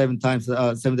now 7 days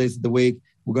of the week.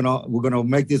 We're gonna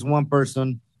make this one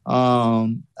person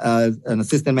as an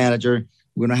assistant manager.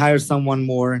 We're gonna hire someone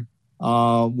more.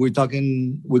 We're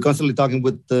constantly talking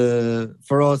with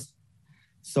for us,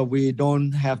 so we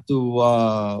don't have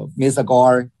to miss a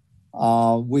guard.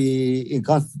 We in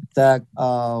contact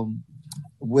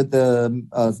with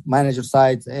the manager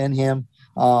sites and him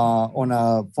on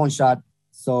a phone shot.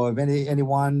 So if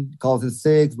anyone calls in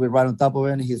sick, we're right on top of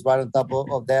it. He's right on top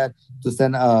of that to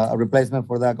send a replacement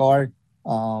for that guard.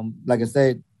 Like I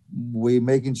said, we're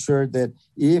making sure that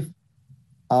if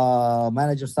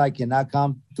manager site cannot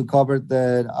come to cover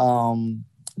the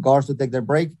guards to take their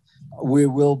break, we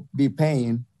will be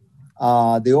paying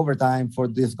the overtime for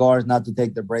these guards not to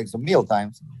take their breaks or meal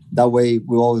times. That way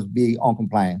we'll always be on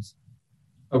compliance.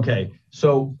 Okay,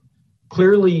 so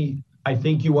clearly, I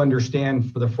think you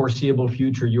understand for the foreseeable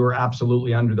future, you are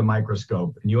absolutely under the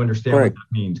microscope and you understand Correct. what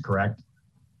that means, correct?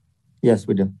 Yes,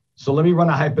 we do. So let me run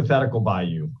a hypothetical by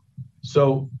you.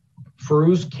 So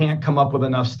Farouz can't come up with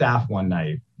enough staff one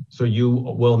night, so you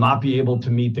will not be able to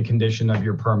meet the condition of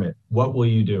your permit. What will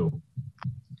you do?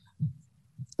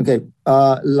 Okay,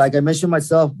 like I mentioned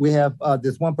myself, we have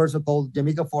this one person called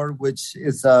Jamaica Ford, which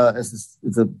is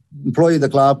an employee of the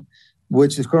club,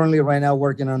 which is currently right now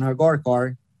working on her guard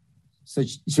car. So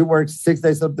she works 6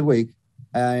 days of the week,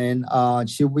 and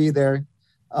she'll be there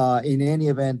in any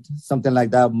event something like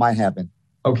that might happen.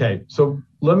 Okay, so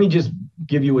let me just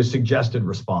give you a suggested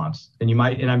response, and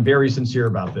I'm very sincere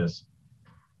about this.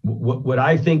 What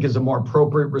I think is a more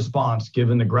appropriate response,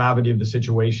 given the gravity of the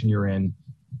situation you're in,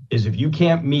 is if you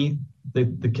can't meet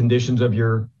the conditions of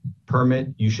your permit,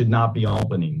 you should not be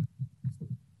opening.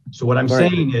 So what I'm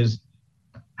saying is,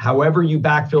 however you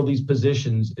backfill these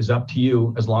positions is up to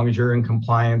you, as long as you're in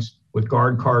compliance with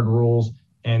guard card rules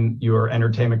and your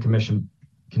entertainment commission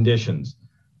conditions.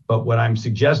 But what I'm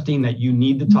suggesting that you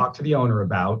need to talk to the owner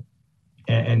about,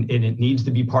 and it needs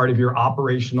to be part of your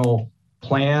operational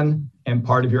plan and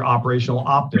part of your operational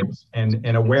optics and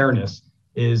awareness,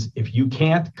 is if you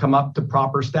can't come up to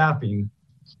proper staffing,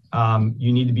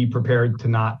 you need to be prepared to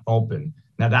not open.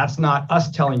 Now, that's not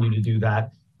us telling you to do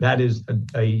that. That is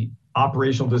a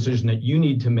operational decision that you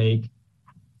need to make.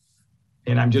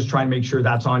 And I'm just trying to make sure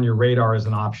that's on your radar as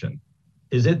an option.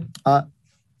 Is it?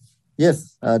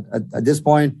 Yes, at this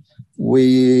point,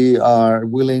 we are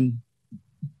willing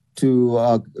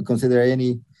to consider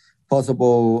any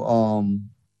possible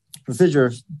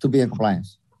procedures to be in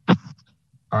compliance.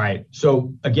 All right.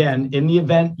 So again, in the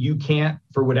event you can't,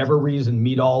 for whatever reason,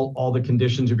 meet all the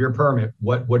conditions of your permit,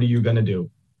 what are you going to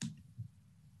do?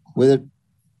 With it,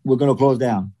 we're going to close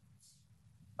down.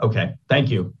 Okay. Thank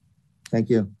you. Thank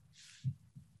you.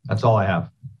 That's all I have.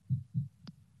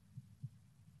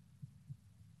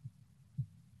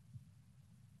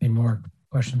 Any more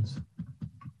questions?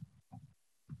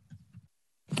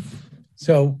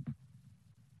 So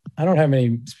I don't have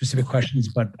any specific questions,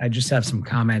 but I just have some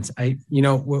comments.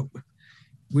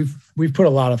 We've put a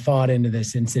lot of thought into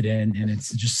this incident, and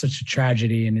it's just such a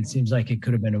tragedy, and it seems like it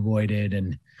could have been avoided.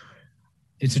 And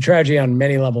it's a tragedy on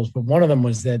many levels, but one of them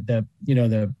was that the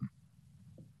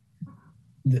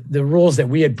rules that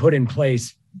we had put in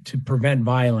place to prevent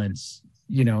violence,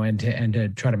 and to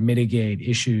try to mitigate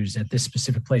issues at this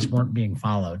specific place weren't being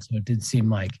followed. So it did seem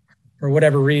like, for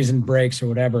whatever reason, breaks or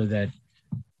whatever, that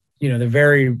the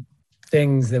very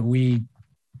things that we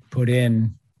put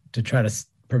in to try to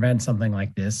prevent something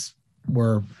like this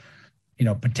were,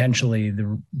 potentially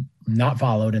not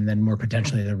followed, and then were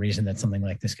potentially the reason that something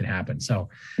like this could happen. So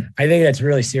I think that's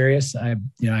really serious. I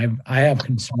have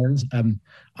concerns.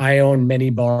 I own many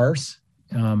bars,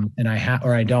 and I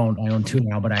own 2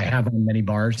 now, but I have owned many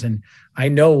bars, and I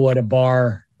know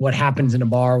what happens in a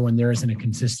bar when there isn't a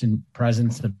consistent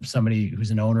presence of somebody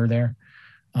who's an owner there.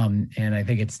 And I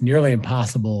think it's nearly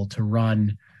impossible to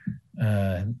run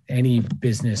any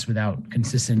business without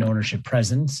consistent ownership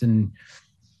presence.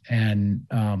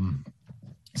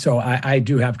 So I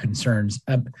do have concerns.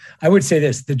 I would say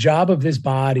this: the job of this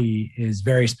body is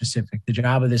very specific. The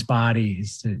job of this body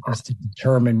is to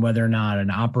determine whether or not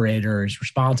an operator is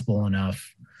responsible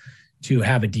enough to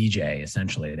have a DJ,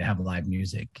 essentially, to have live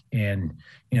music. And,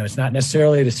 it's not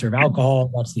necessarily to serve alcohol.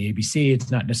 That's the ABC.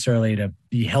 It's not necessarily to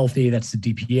be healthy. That's the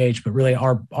DPH. But really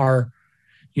our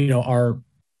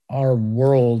our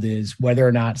world is whether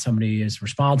or not somebody is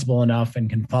responsible enough and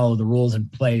can follow the rules in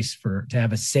place to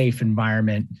have a safe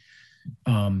environment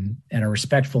and a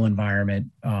respectful environment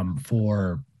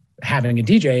for having a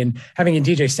DJ. And having a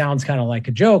DJ sounds kind of like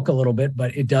a joke a little bit,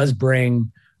 but it does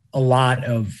bring a lot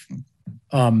of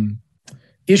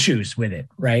issues with it,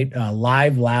 right?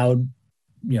 Live, loud,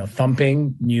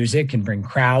 thumping music can bring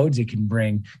crowds. It can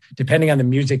bring, depending on the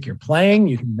music you're playing,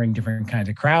 you can bring different kinds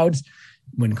of crowds.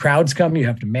 When crowds come, you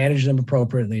have to manage them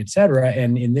appropriately, et cetera.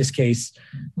 And in this case,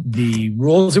 the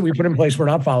rules that we put in place were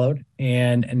not followed.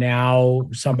 And now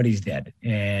somebody's dead.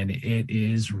 And it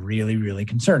is really, really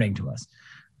concerning to us.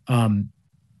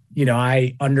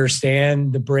 I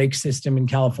understand the brake system in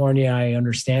California. I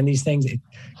understand these things. It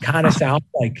kind of sounds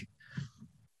like,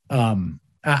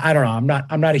 I don't know.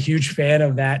 I'm not a huge fan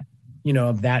of that,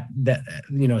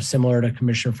 similar to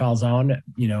Commissioner Falzon,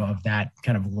 of that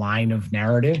kind of line of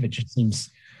narrative. It just seems,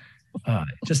 it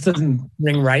just doesn't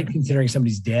ring right considering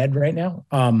somebody's dead right now.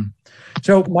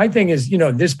 So my thing is,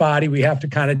 this body, we have to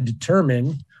kind of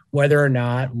determine whether or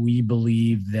not we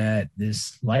believe that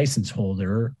this license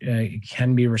holder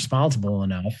can be responsible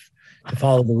enough to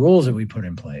follow the rules that we put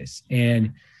in place.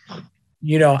 And,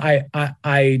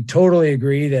 I totally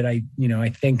agree that I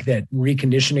think that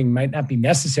reconditioning might not be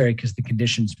necessary because the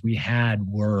conditions we had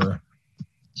were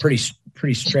pretty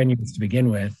strenuous to begin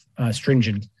with,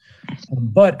 stringent.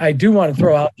 But I do want to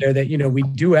throw out there that, we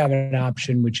do have an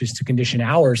option, which is to condition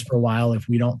hours for a while if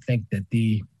we don't think that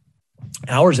the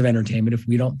hours of entertainment, if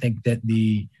we don't think that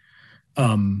the,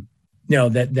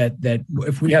 that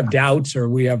if we have doubts or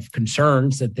we have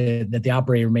concerns that the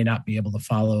operator may not be able to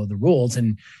follow the rules.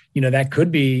 And, that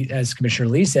could be, as Commissioner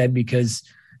Lee said, because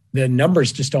the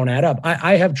numbers just don't add up.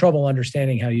 I have trouble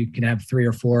understanding how you can have 3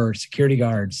 or 4 security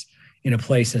guards in a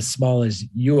place as small as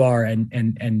you are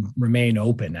and remain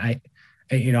open. I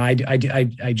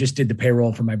just did the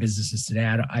payroll for my businesses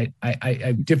today.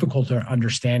 I difficult to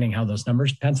understanding how those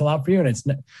numbers pencil out for you. And it's,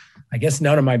 I guess,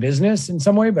 none of my business in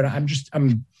some way, but I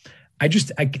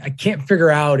can't figure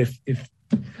out if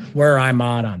where I'm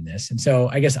on this. And so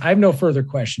I guess I have no further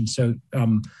questions. So,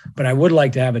 but I would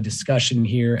like to have a discussion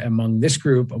here among this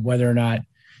group of whether or not,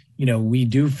 we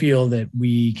do feel that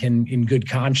we can, in good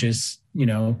conscience,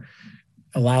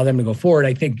 allow them to go forward.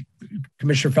 I think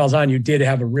Commissioner Falzon, you did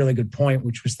have a really good point,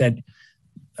 which was that,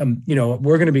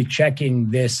 we're going to be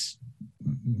checking this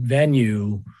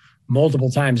venue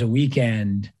multiple times a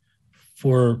weekend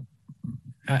for,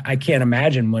 I can't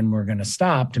imagine when we're going to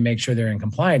stop to make sure they're in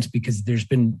compliance, because there's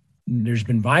been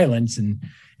violence. And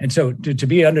so to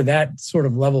be under that sort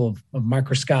of level of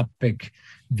microscopic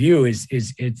view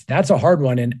that's a hard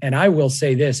one. And I will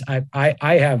say this, I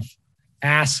have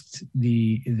asked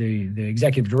the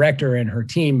executive director and her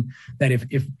team that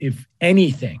if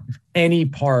any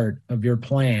part of your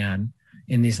plan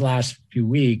in these last few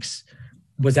weeks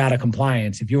was out of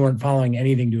compliance, if you weren't following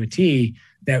anything to a T,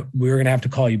 that we were going to have to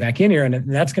call you back in here, and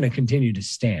that's going to continue to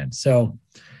stand. So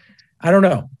I don't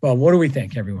know. Well, what do we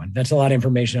think, everyone? That's a lot of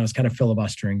information. I was kind of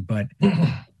filibustering, but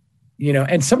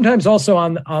and sometimes also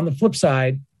on the flip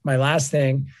side, my last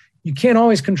thing, you can't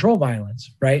always control violence,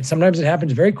 right? Sometimes it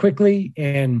happens very quickly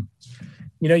and,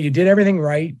 you did everything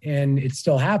right and it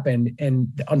still happened.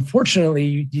 And unfortunately,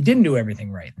 you didn't do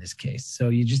everything right in this case. So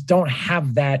you just don't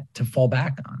have that to fall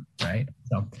back on, right?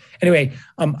 So anyway,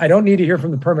 I don't need to hear from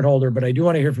the permit holder, but I do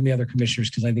want to hear from the other commissioners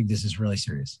because I think this is really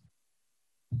serious.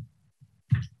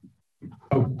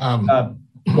 Go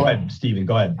ahead, Stephen,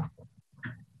 go ahead.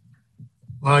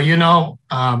 Well,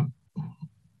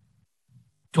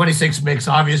 26 Mix,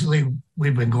 obviously,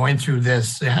 we've been going through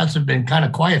this. It hasn't been kind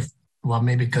of quiet, well,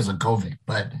 maybe because of COVID,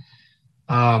 but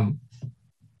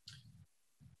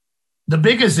the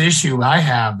biggest issue I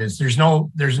have is there's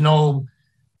nobody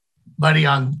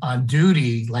on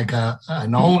duty, like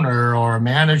an owner or a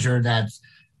manager that's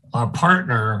a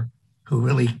partner who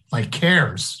really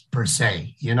cares per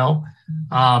se,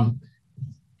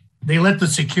 They let the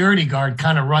security guard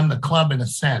kind of run the club in a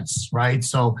sense, right?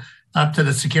 So up to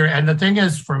the security. And the thing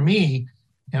is, for me,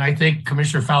 and I think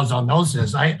Commissioner Falzon knows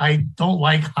this, I don't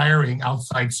like hiring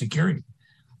outside security.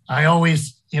 I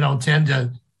always, tend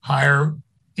to hire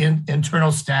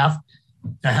internal staff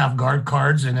to have guard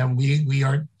cards, and then we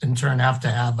are in turn have to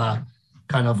have a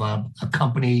kind of a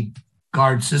company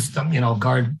guard system,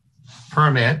 guard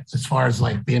permit as far as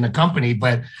being a company.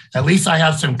 But at least I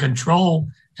have some control,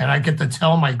 and I get to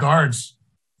tell my guards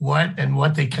what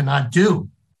they cannot do.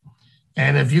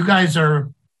 And if you guys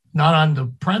are not on the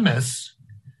premise,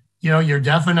 you're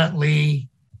definitely,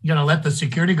 let the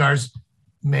security guards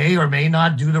may or may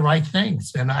not do the right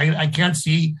things. And I can't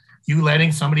see you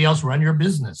letting somebody else run your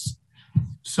business.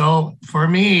 So for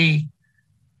me,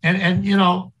 and you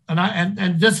know,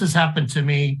 and this has happened to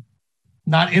me,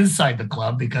 not inside the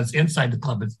club, because inside the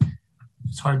club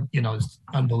it's hard, you know, it's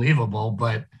unbelievable,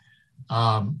 but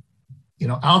you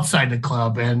know, outside the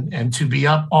club and to be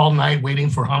up all night waiting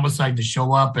for homicide to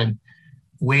show up and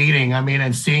waiting, I mean,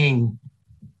 and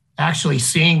actually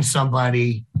seeing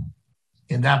somebody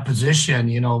in that position,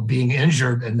 you know, being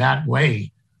injured in that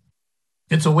way,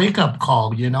 it's a wake-up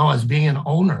call, you know, as being an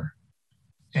owner.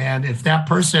 And if that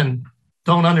person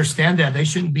don't understand that, they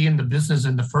shouldn't be in the business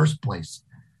in the first place.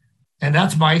 And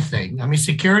that's my thing. I mean,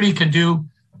 security can do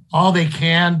all they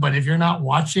can, but if you're not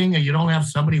watching and you don't have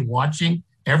somebody watching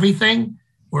everything,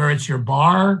 where it's your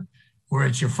bar, where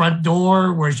it's your front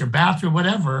door, where it's your bathroom,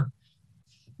 whatever,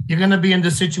 you're going to be in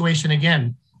this situation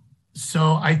again.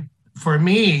 So for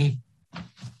me,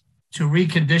 to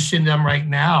recondition them right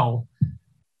now,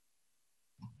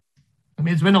 I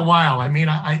mean, it's been a while. I mean,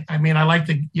 I like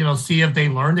to, you know, see if they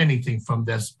learned anything from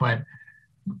this, but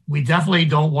we definitely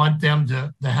don't want them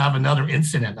to have another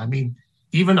incident. I mean,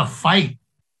 even a fight,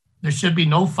 there should be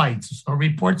no fights or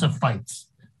reports of fights.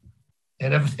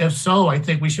 And if so, I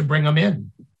think we should bring them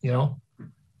in, you know? I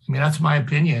mean, that's my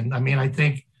opinion. I mean, I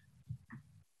think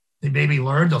they maybe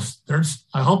learned,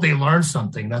 I hope they learned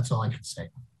something. That's all I can say.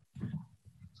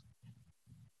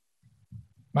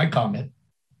 My comment.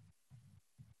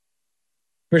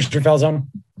 Commissioner Falzone.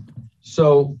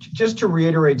 So just to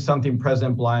reiterate something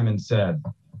President Blyman said,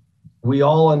 we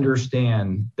all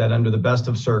understand that under the best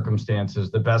of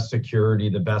circumstances, the best security,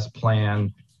 the best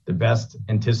plan, the best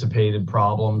anticipated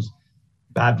problems,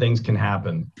 bad things can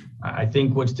happen. I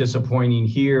think what's disappointing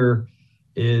here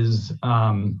is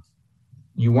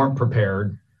you weren't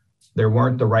prepared. There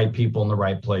weren't the right people in the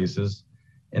right places.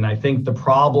 And I think the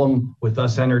problem with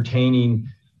us entertaining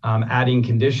adding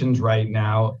conditions right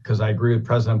now, because I agree with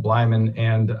President Blyman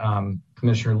and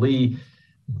Commissioner Lee,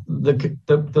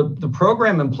 the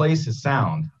program in place is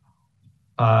sound.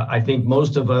 I think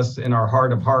most of us in our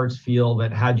heart of hearts feel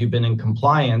that had you been in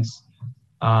compliance,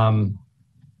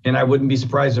 and I wouldn't be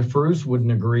surprised if Farouz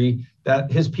wouldn't agree,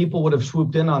 that his people would have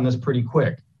swooped in on this pretty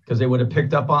quick, because they would have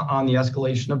picked up on the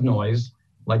escalation of noise,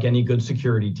 like any good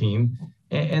security team,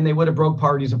 and they would have broke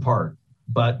parties apart.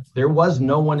 But there was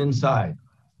no one inside.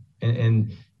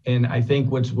 And I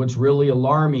think what's really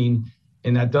alarming,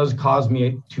 and that does cause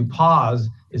me to pause,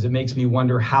 is it makes me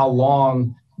wonder how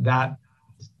long that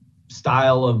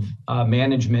style of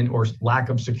management or lack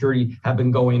of security have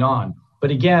been going on.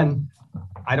 But again,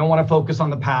 I don't want to focus on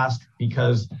the past,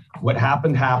 because what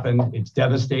happened. It's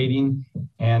devastating,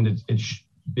 and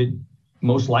it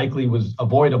most likely was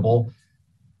avoidable.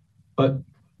 But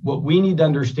what we need to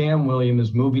understand, William,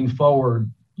 is moving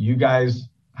forward, you guys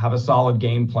have a solid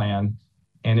game plan.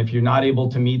 And if you're not able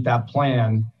to meet that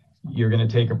plan, you're going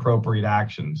to take appropriate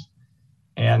actions.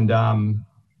 And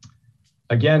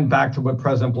again, back to what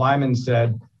President Blyman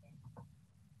said,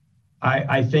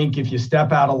 I think if you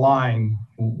step out of line,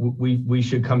 we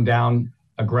should come down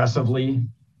aggressively,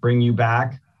 bring you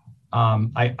back.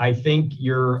 I think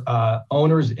your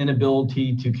owner's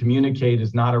inability to communicate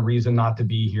is not a reason not to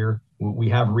be here. We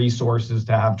have resources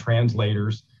to have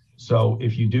translators. So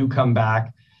if you do come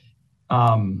back,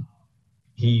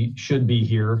 he should be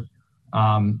here.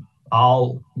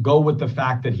 I'll go with the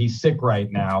fact that he's sick right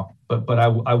now, but I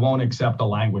won't accept a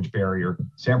language barrier.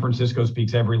 San Francisco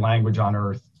speaks every language on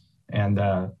earth, and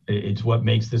it's what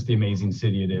makes this the amazing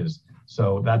city it is.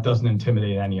 So that doesn't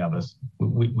intimidate any of us.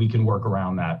 We can work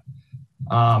around that.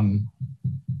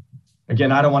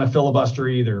 Again, I don't want to filibuster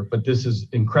either, but this is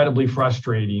incredibly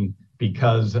frustrating,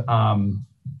 because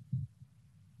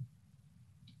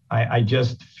I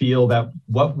just feel that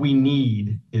what we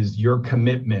need is your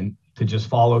commitment to just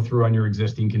follow through on your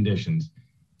existing conditions.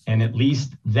 And at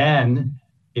least then,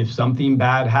 if something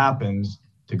bad happens,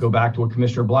 to go back to what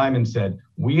Commissioner Blyman said,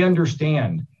 we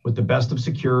understand with the best of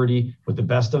security, with the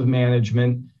best of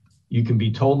management, you can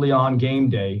be totally on game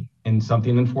day and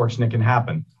something unfortunate can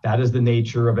happen. That is the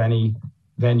nature of any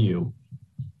venue.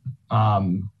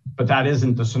 But that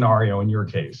isn't the scenario in your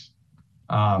case.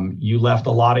 You left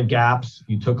a lot of gaps,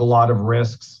 you took a lot of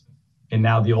risks, and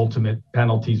now the ultimate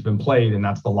penalty's been played, and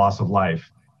that's the loss of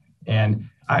life. And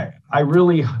I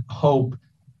really hope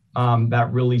that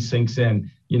really sinks in.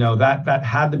 You know, that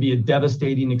had to be a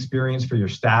devastating experience for your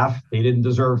staff. They didn't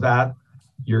deserve that.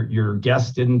 Your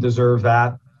guests didn't deserve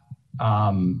that.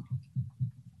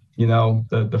 You know,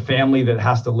 the family that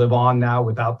has to live on now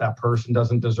without that person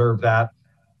doesn't deserve that.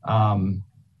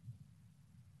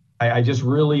 I just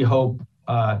really hope,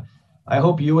 I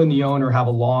hope you and the owner have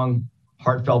a long,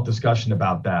 heartfelt discussion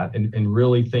about that and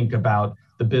really think about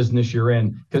the business you're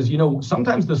in. Because, you know,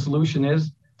 sometimes the solution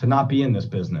is to not be in this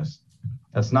business.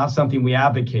 That's not something we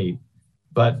advocate,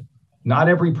 but not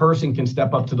every person can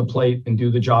step up to the plate and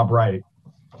do the job right.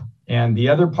 And the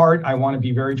other part I want to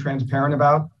be very transparent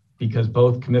about, because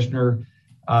both Commissioner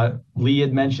Lee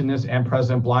had mentioned this and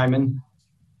President Blyman,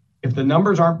 if the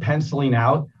numbers aren't penciling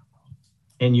out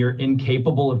and you're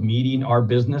incapable of meeting our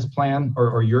business plan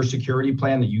or your security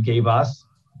plan that you gave us,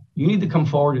 you need to come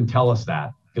forward and tell us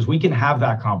that, because we can have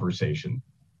that conversation.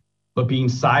 But being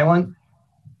silent,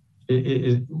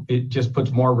 it just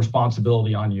puts more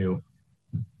responsibility on you.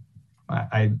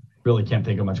 I really can't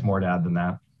think of much more to add than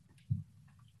that.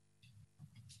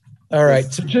 All right.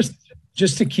 So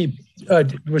just to keep,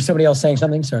 was somebody else saying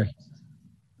something? Sorry,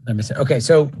 I missed it. Okay.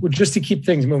 So just to keep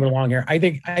things moving along here, I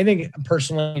think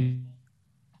personally,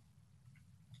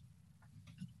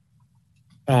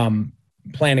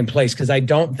 plan in place, because I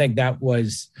don't think that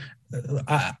was,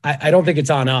 I don't think it's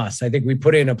on us. I think we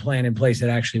put in a plan in place that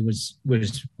actually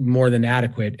was more than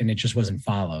adequate, and it just wasn't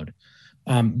followed.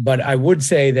 But I would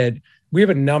say that we have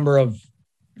a number of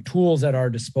tools at our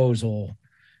disposal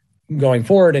going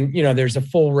forward. And, you know, there's a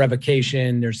full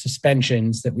revocation, there's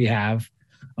suspensions that we have.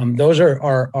 Those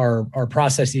are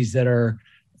processes that are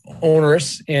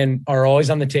onerous and are always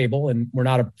on the table, and we're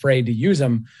not afraid to use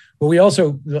them. But we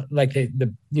also like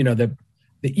the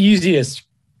easiest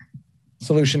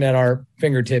solution at our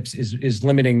fingertips is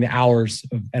limiting the hours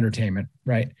of entertainment,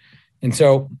 right? And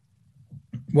so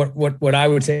what I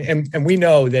would say, and we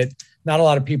know that not a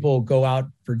lot of people go out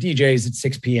for DJs at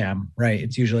 6 p.m., right?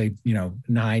 It's usually,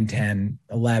 9, 10,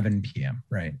 11 p.m.,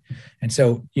 right? And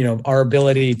so, our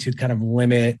ability to kind of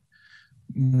limit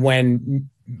when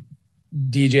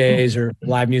DJs or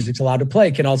live music's allowed to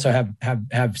play can also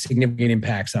have significant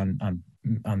impacts on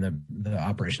the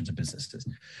operations of businesses.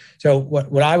 So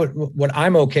what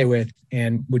I'm okay with,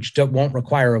 and which won't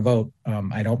require a vote,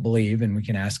 I don't believe, and we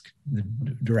can ask the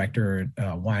director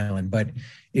Weiland, but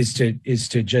is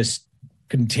to just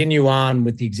continue on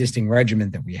with the existing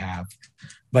regimen that we have,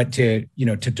 but to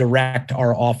direct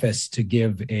our office to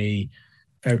give a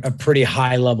pretty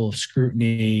high level of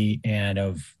scrutiny and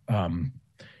of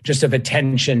just of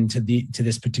attention to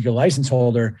this particular license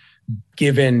holder,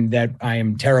 given that I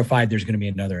am terrified there's going to be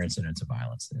another incidence of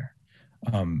violence there.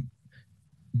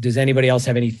 Does anybody else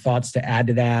have any thoughts to add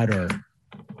to that? Or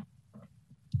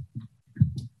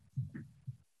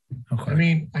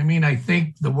okay. I mean, I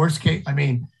think the worst case,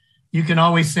 you can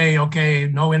always say, okay,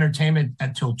 no entertainment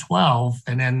until 12,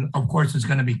 and then of course it's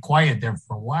going to be quiet there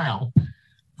for a while.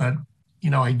 But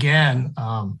again,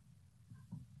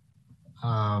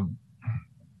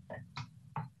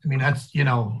 that's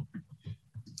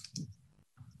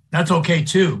that's okay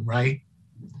too, right?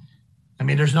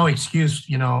 There's no excuse,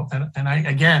 and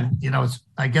I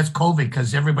guess COVID,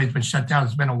 because everybody's been shut down.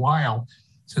 It's been a while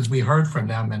since we heard from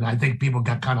them, and I think people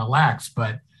got kind of lax.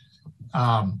 But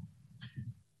I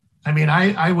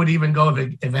would even go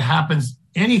if it happens,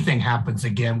 anything happens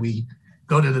again, we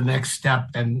go to the next step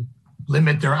and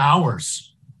limit their hours.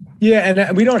 Yeah,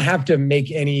 and we don't have to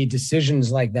make any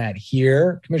decisions like that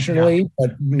here, Commissioner Lee,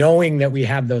 but knowing that we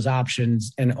have those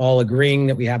options and all agreeing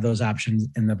that we have those options,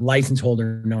 and the license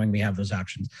holder knowing we have those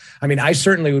options. I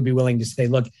certainly would be willing to say,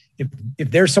 look,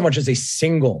 if there's so much as a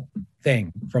single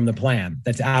thing from the plan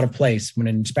that's out of place when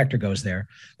an inspector goes there,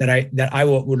 that I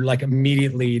would like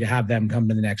immediately to have them come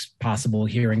to the next possible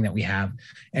hearing that we have,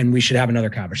 and we should have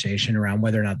another conversation around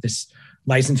whether or not this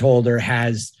license holder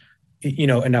has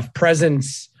enough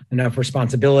presence, enough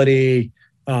responsibility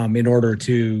in order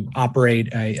to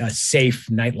operate a safe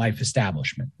nightlife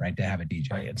establishment, right? To have a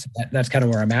DJ. And so that's kind of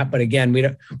where I'm at. But again, we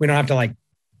don't have to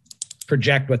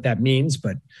project what that means.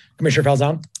 But Commissioner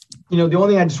Falzon? The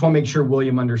only thing I just want to make sure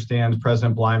William understands,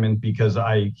 President Blyman, because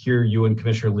I hear you and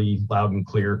Commissioner Lee loud and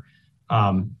clear.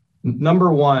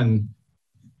 Number one,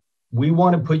 we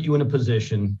want to put you in a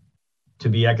position to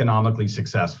be economically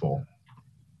successful.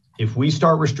 If we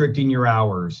start restricting your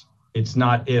hours, it's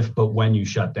not if, but when you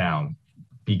shut down.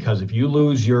 Because if you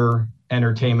lose your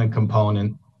entertainment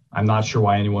component, I'm not sure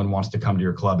why anyone wants to come to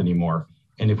your club anymore.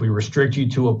 And if we restrict you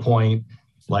to a point,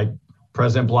 like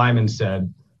President Blyman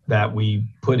said, that we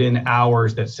put in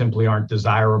hours that simply aren't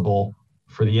desirable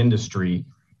for the industry,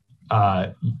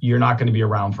 you're not going to be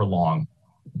around for long.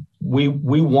 We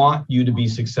want you to be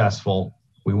successful.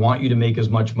 We want you to make as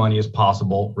much money as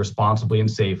possible, responsibly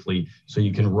and safely, so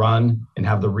you can run and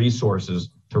have the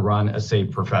resources to run a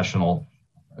safe professional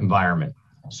environment.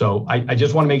 So I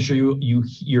just want to make sure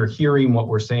you're hearing what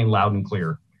we're saying loud and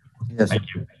clear. Yes, thank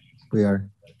you. We are.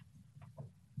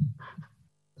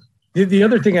 The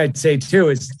other thing I'd say too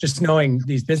is just knowing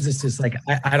these businesses, like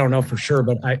I don't know for sure,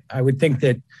 but I would think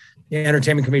that the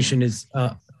Entertainment Commission is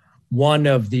one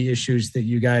of the issues that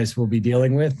you guys will be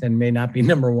dealing with, and may not be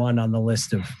number one on the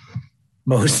list of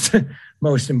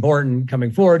most important coming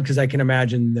forward, because I can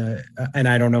imagine and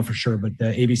I don't know for sure, but the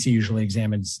ABC usually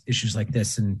examines issues like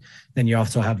this, and then you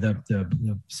also have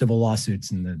the civil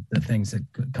lawsuits and the things that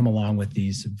come along with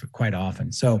these quite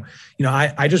often. So,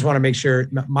 I just want to make sure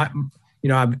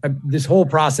this whole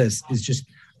process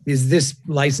is this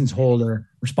license holder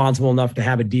responsible enough to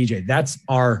have a DJ? That's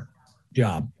our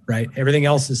job, right? Everything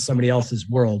else is somebody else's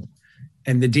world,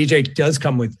 and the DJ does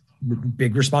come with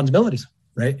big responsibilities,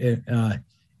 right?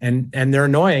 And they're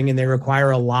annoying, and they require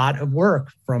a lot of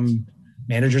work from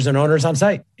managers and owners on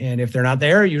site. And if they're not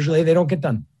there, usually they don't get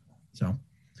done. So,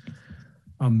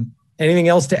 anything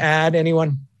else to add,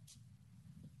 anyone?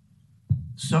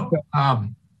 So,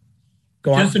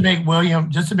 Go on. just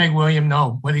to make William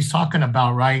know what he's talking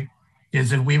about, right?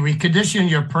 Is if we recondition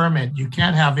your permit, you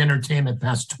can't have entertainment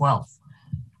past 12.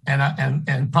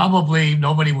 And probably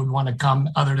nobody would want to come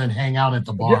other than hang out at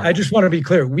the bar. I just want to be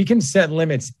clear. We can set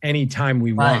limits anytime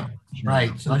we want.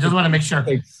 Right. So I just want to make sure.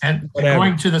 And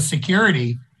going to the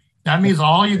security, that means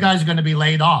all you guys are going to be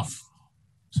laid off.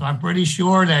 So I'm pretty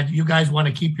sure that you guys want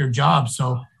to keep your job.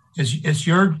 So it's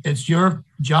your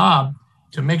job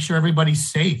to make sure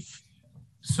everybody's safe.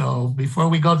 So before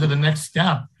we go to the next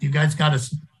step, you guys got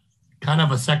kind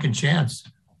of a second chance.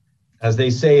 As they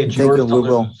say, it's yours to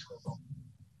lose.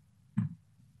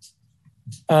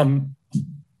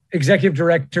 Executive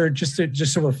Director, just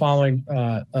so we're following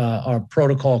our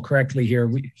protocol correctly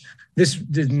here, this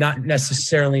does not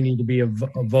necessarily need to be a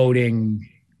voting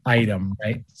item,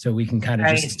 right? So we can kind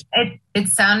of just...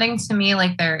 It's sounding to me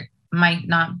like there might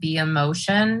not be a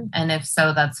motion, and if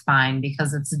so, that's fine,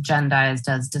 because it's agendized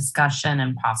as discussion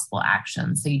and possible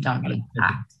action, so you don't need to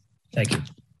act. Thank you.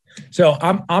 So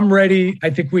I'm ready. I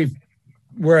think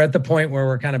we're at the point where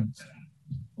we're kind of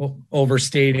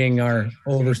overstating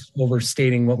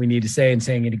what we need to say and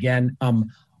saying it again.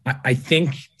 I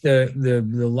think the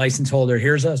license holder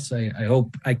hears us. I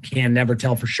hope. I can never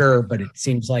tell for sure, but it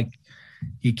seems like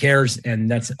he cares,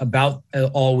 and that's about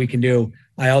all we can do.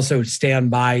 I also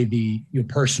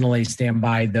personally stand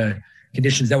by the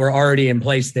conditions that were already in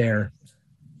place there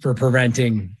for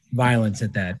preventing violence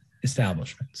at that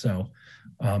establishment. So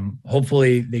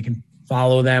hopefully they can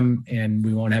follow them, and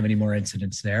we won't have any more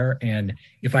incidents there. And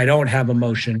if I don't have a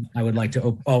motion, I would like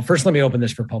to, first let me open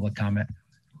this for public comment.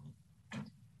 All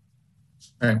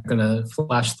right, I'm gonna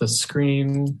flash the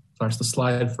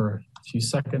slide for a few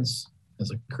seconds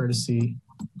as a courtesy.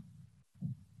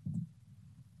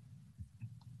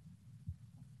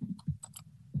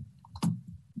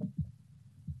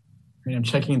 I'm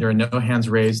checking, there are no hands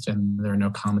raised and there are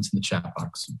no comments in the chat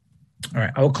box. All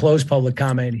right, I will close public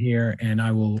comment here, and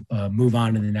I will move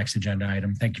on to the next agenda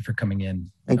item. Thank you for coming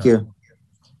in. Thank you.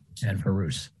 And for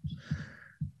Bruce.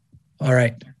 All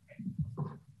right.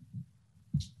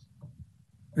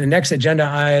 The next agenda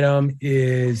item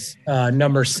is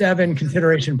number 7,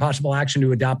 consideration and possible action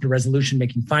to adopt a resolution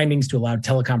making findings to allow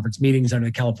teleconference meetings under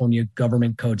the California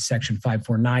Government Code Section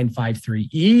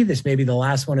 54953E. This may be the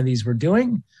last one of these we're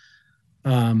doing.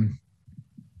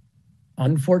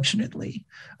 Unfortunately.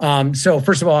 So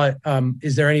first of all,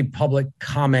 is there any public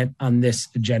comment on this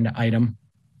agenda item?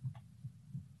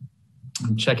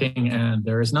 I'm checking and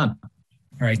there is none.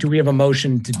 All right, do we have a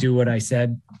motion to do what I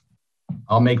said?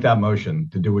 I'll make that motion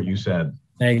to do what you said.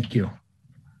 Thank you.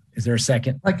 Is there a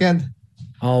second? Second.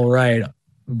 All right,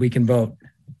 we can vote.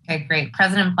 Okay, great.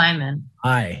 President Blyman.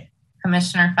 Aye.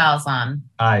 Commissioner Falzon.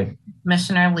 Aye.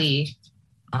 Commissioner Lee.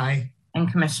 Aye. And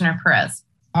Commissioner Perez.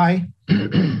 Aye.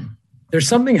 There's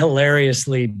something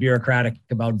hilariously bureaucratic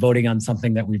about voting on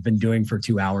something that we've been doing for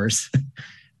 2 hours.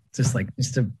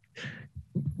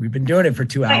 We've been doing it for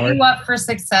 2 hours. Set you up for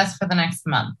success for the next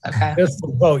month, okay? Just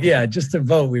to vote, yeah, just to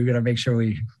vote. We're going to make sure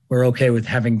we're okay with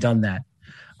having done that.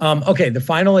 Okay, the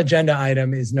final agenda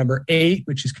item is number 8,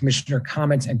 which is commissioner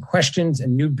comments and questions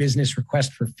and new business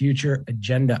request for future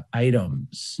agenda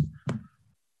items.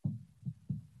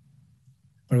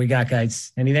 What do we got,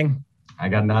 guys? Anything? I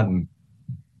got nothing.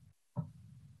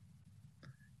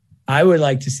 I would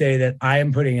like to say that I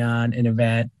am putting on an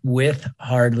event with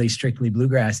Hardly Strictly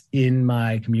Bluegrass in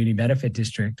my community benefit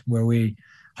district, where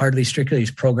Hardly Strictly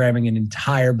is programming an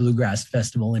entire bluegrass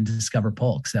festival in Discover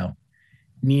Polk. So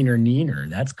neener,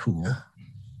 that's cool.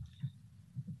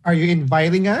 Are you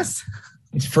inviting us?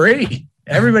 It's free.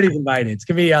 Everybody's invited. It's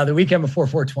gonna be the weekend before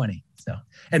 420. So,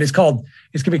 and it's gonna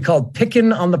be called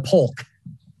Pickin' on the Polk.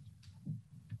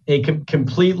 A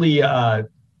completely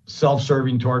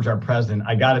self-serving towards our president,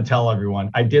 I got to tell everyone,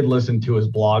 I did listen to his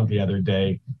blog the other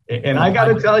day, and I got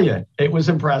to tell you, it was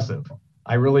impressive.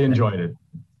 I really enjoyed it.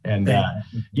 And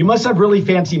you must have really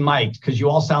fancy mics because you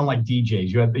all sound like DJs.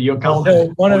 You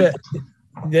have one of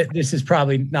this is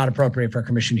probably not appropriate for a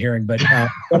commission hearing, but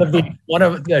one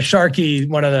of the Sharkey,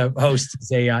 one of the hosts,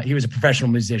 he was a professional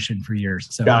musician for years.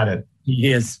 So got it.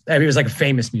 He was like a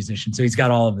famous musician, so he's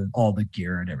got all the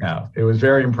gear and everything. Yeah, it was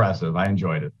very impressive. I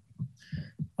enjoyed it.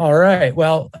 All right.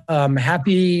 Well,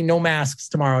 happy no masks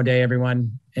tomorrow day,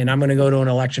 everyone. And I'm going to go to an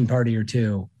election party or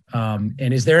two.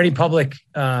 And is there any public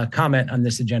comment on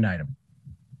this agenda item?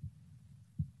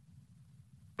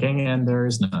 And there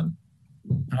is none.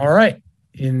 All right.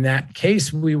 In that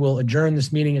case, we will adjourn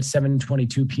this meeting at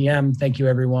 7:22 p.m. Thank you,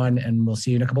 everyone, and we'll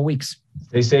see you in a couple weeks.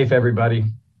 Stay safe, everybody.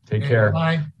 Take care.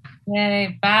 Bye.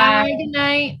 Yay, bye. Bye. Good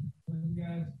night.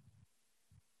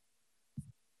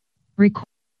 Record.